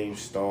same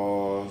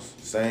stars,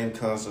 same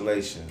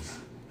constellations.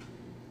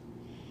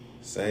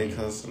 Same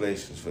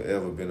constellations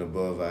forever been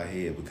above our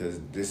head,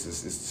 because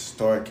it's the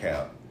star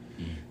count.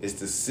 It's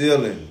the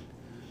ceiling.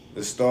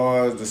 The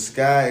stars, the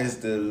sky is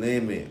the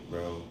limit,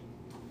 bro.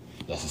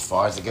 That's as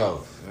far as it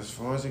goes. As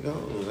far as it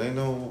goes. Ain't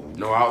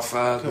no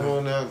outside. Come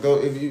on now.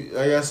 Go if you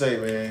like I say,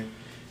 man,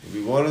 if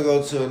you wanna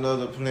go to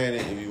another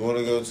planet, if you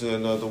wanna go to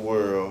another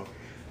world,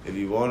 if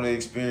you wanna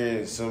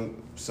experience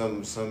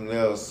something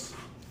else,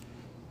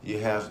 you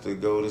have to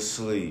go to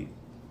sleep.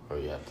 Or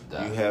you have to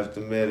die. You have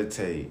to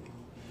meditate.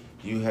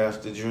 You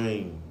have to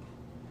dream.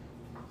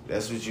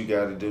 That's what you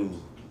gotta do.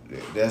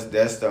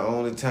 That's the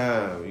only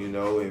time, you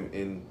know,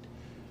 and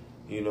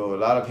you know, a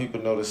lot of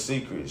people know the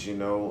secrets, you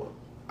know.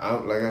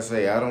 Like I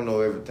say, I don't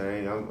know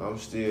everything. I'm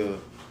still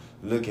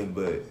looking,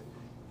 but if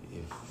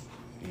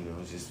you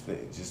know,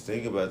 just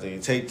think about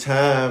things. Take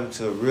time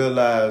to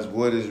realize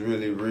what is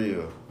really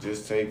real.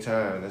 Just take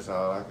time. That's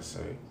all I can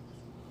say.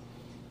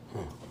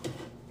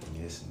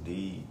 Yes,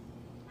 indeed.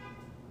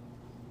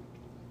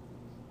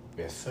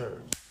 Yes, sir.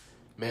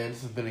 Man,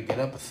 this has been a good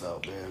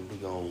episode, man. We're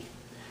going to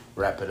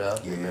wrap it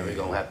up. Yeah. And then we're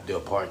going to have to do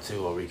a part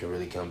 2, or we can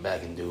really come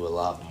back and do a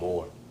lot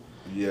more.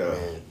 Yeah.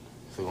 Man.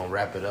 So we're going to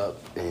wrap it up.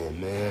 And,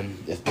 man,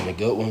 it's been a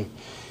good one.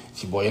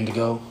 It's your boy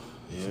Indigo.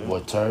 It's your boy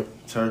Tirc.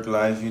 Tirc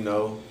Lyfe, you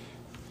know.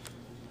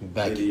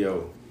 Back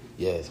Video.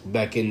 Yes.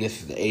 Back in.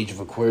 This is the Age of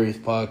Aquarius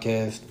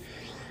podcast.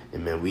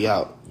 And, man, we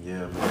out.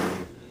 Yeah,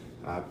 man.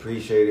 I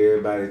appreciate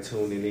everybody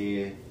tuning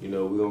in. You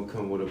know, we're going to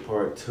come with a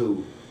part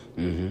 2.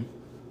 Mm-hmm.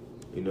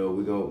 You know,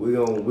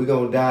 we're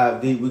gonna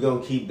dive deep. We're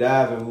gonna keep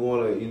diving. We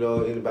wanna, you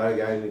know, anybody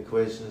got any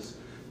questions,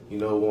 you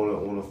know,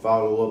 wanna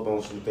follow up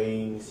on some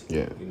things.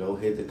 Yeah. You know,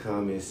 hit the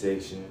comment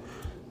section,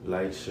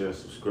 like, share,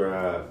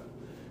 subscribe.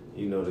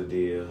 You know the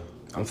deal.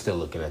 I'm still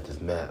looking at this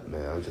map,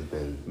 man. I've just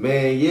been...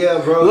 Man, yeah,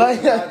 bro.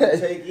 It's a lot to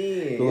take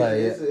in. Like,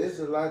 it's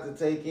a lot to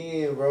take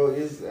in, bro.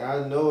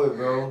 I know it,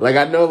 bro. Like,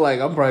 I know, like,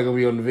 I'm probably gonna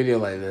be on the video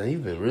like, man,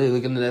 you've been really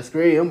looking at that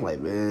screen. I'm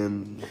like,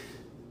 man...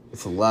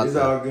 It's a lot. It's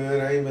all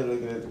good. I ain't been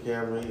looking at the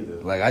camera either.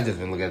 Like, I just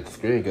been looking at the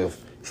screen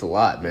because it's a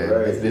lot, man.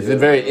 Right, It's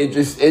very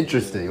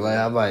interesting. Like,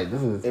 I'm like,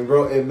 this is... And,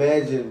 bro,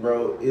 imagine,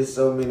 bro, it's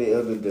so many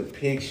other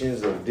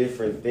depictions of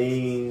different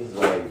things.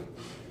 Like,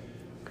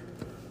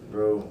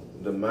 bro,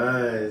 the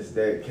minds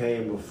that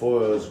came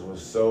before us were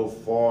so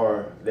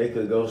far. They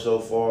could go so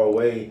far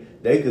away.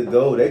 They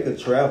could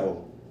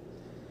travel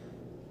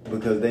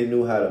because they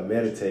knew how to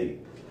meditate.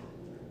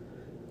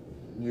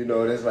 You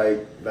know, that's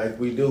like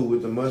we do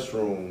with the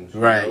mushrooms.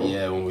 Right, know?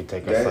 yeah, when we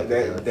take our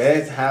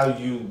that's how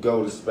you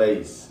go to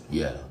space.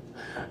 Yeah.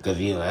 Because,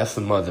 you know, that's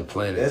some other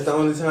planet. That's the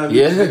only time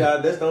you can get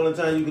out. That's the only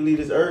time you can leave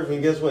this earth.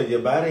 And guess what?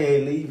 Your body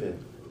ain't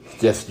leaving.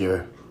 Just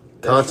your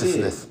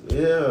consciousness.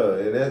 Yeah,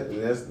 and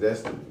that's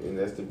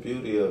the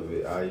beauty of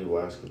it.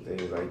 Ayahuasca,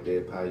 things like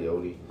that,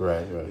 peyote.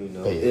 Right. You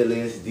know, Yeah.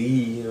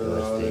 LSD, you know,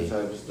 LSD. all that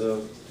type of stuff.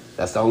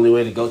 That's the only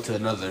way to go to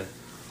another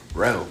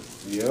realm.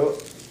 Yep.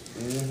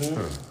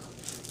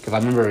 Because I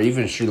remember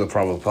even Srila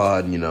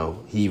Prabhupada, you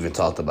know, he even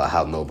talked about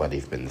how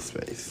nobody's been to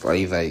space. Like,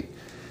 he's like,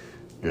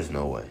 there's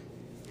no way.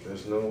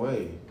 There's no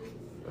way.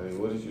 Like,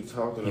 what are you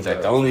talking He's about?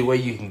 like, the only way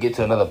you can get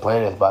to another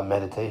planet is by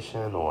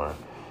meditation or,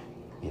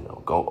 you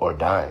know, go or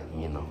dying,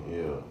 you know.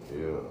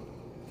 Yeah.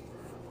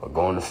 Or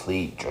going to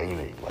sleep,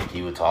 dreaming. Like,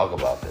 he would talk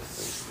about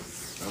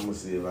this. I'm gonna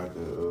see if I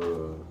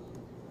could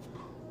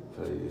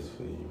play this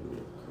for you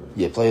real quick.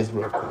 Yeah, play this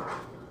real quick.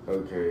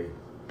 Okay.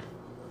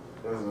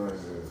 That's what I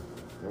said.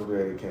 I'm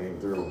glad it came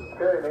through.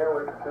 Okay, Neil,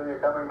 we can see you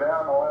coming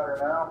down the ladder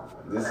now.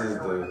 This is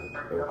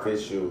the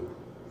official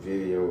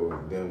video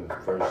of them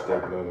first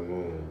stepping on the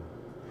moon.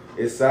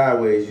 It's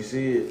sideways, you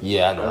see it?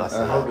 Yeah, I know.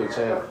 I hope it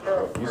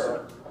changed. You see?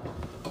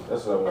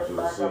 That's what I want you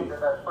to see.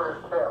 That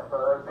first step,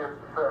 so that's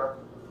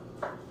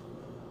it.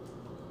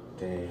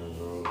 Damn,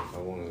 bro. I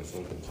wanted to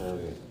fucking turn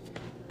it.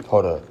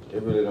 Hold up.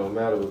 It really don't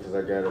matter because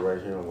I got it right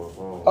here on my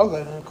phone.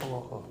 Okay, then come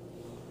on.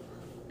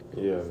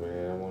 Yeah,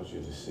 man, I want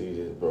you to see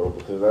this, bro,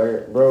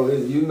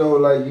 because you know,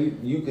 like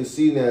you can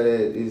see now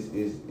that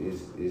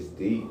it's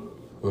deep.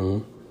 Mm-hmm.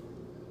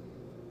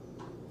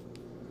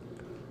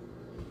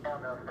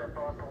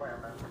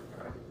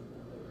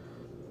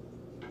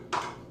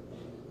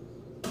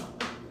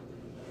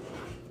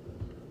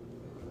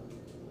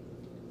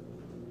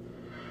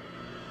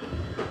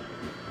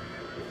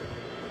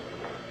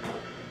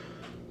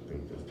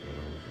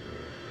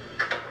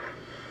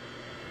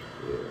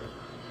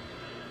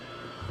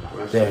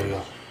 There you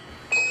go.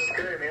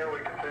 Okay, Neil, we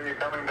can see you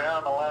coming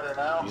down the ladder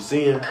now. You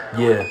see him?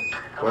 Yeah.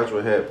 Watch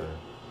what happened.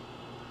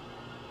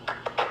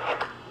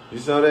 You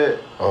saw that?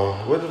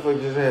 What the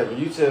fuck just happened?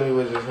 You tell me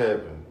what just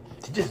happened.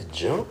 Did you just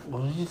jump? Or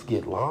did you just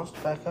get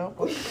launched back out?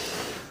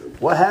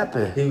 What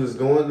happened? He was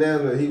going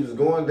down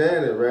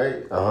it,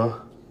 right? Uh-huh.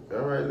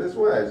 All right, let's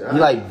watch. You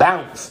like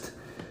bounced.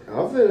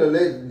 I'm finna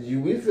let you.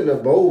 We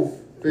finna both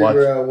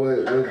figure out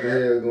what the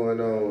hell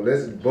going on.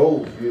 Let's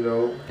both, you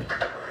know.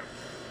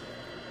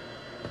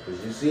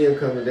 Cause you see him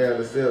coming down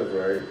the steps,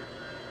 right?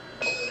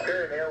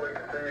 Okay, Neil, we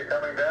can see you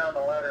coming down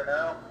the ladder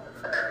now.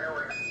 Neil,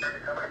 we can see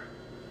you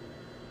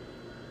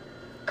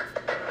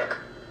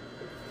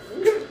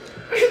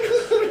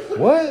coming.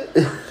 What?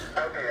 Okay,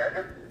 I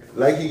just...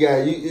 Like he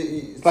got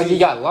you. Like he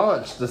got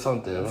launched or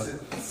something.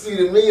 See,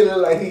 to me, it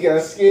looked like he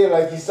got scared,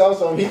 like he saw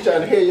something. He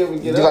trying to hurry up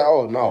and get He's up. like,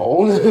 oh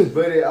no.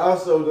 But it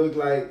also looked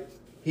like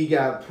he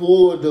got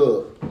pulled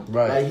up.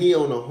 Right. Like he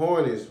on the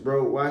harness,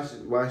 bro. Watch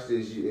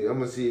this. I'm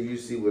gonna see if you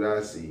see what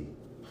I see.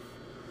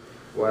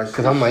 Watch this.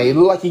 Because I'm like, it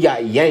looked like he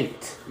got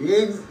yanked.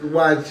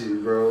 Watch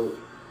it, bro.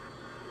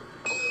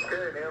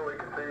 Okay, Neil, we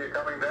can see you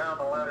coming down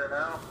the ladder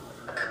now.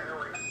 Neil,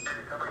 we can see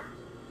you coming.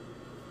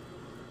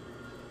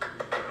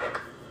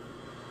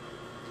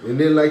 And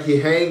then like he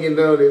hanging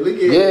down there. Look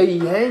at Yeah, it. he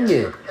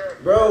hanging.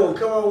 Bro,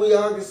 come on, we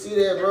all can see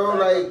that, bro.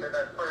 Like,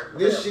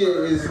 this shit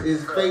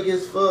is fake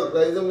as fuck.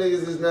 Like, them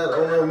niggas is not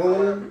on the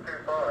moon.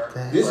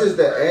 This is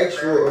the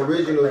actual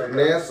original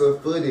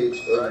NASA footage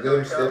of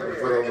them stepping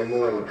foot on the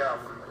moon.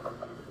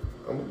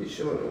 I'm gonna be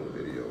showing on the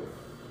video.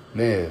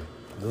 Man.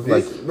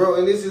 Bro,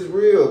 and this is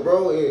real,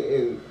 bro.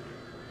 And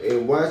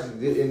watch,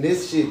 and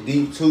this shit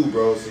deep too,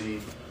 bro.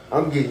 See,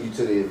 I'm getting you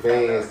to the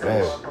advanced.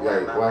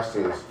 Like, watch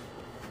this.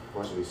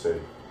 Watch what he say.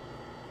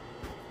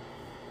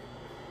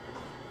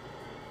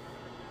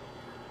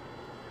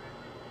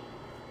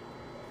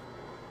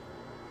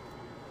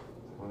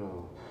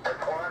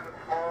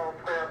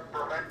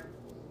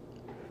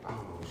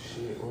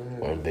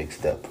 One big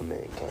step for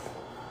mankind.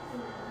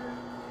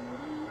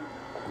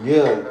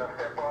 Yeah.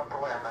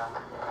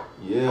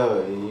 Yeah,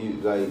 and you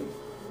like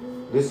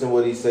listen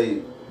what he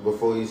say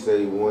before he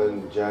say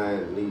one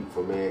giant leap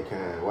for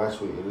mankind. Watch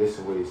what and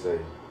listen what he say.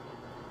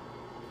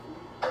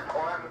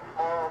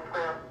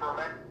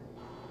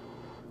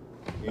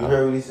 You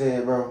heard what he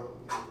said, bro?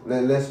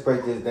 Let's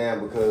break this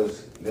down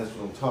because that's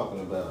what I'm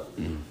talking about.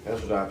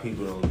 That's what our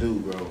people don't do,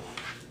 bro.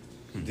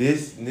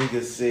 This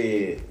nigga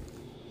said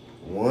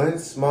one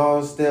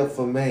small step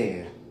for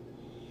man.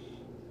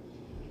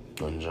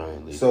 One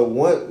giant leap. So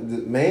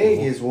man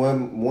gets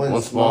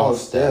one small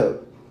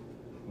step,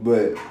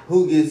 but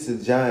who gets the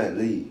giant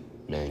leap?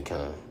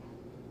 Mankind.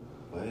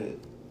 What?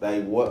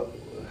 Like what?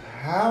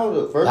 How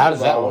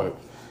does that work?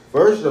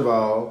 First of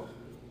all,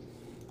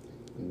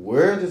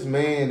 where does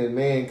man and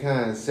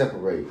mankind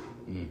separate?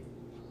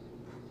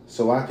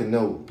 So I can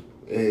know,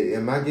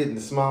 am I getting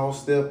the small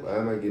step or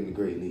am I getting the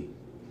great leap?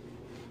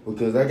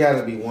 Because I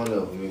gotta be one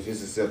of them if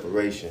it's a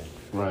separation.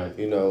 Right.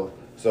 You know,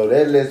 so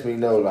that lets me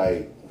know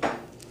like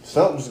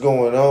something's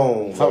going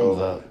on. Something's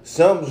up.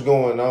 Something's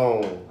going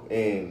on,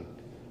 and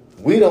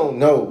we don't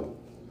know.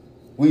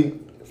 We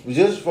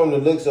just from the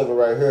looks of it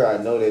right here, I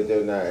know that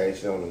they're not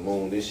actually on the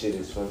moon. This shit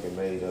is fucking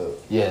made up.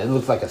 Yeah, it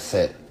looks like a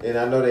set. And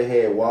I know they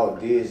had Walt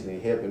Disney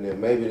helping them.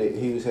 Maybe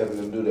he was helping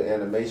them do the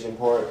animation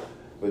part,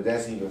 but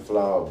that's even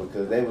flawed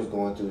because they was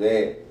going through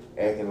that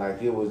acting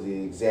like it was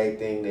the exact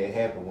thing that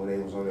happened when they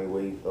was on their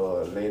way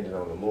landing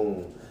on the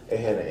moon. They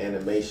had an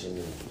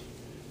animation,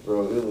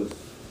 bro. It was,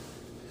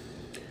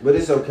 but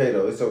it's okay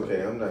though. It's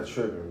okay. I'm not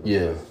tripping.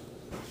 Yeah.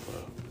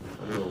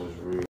 I know it was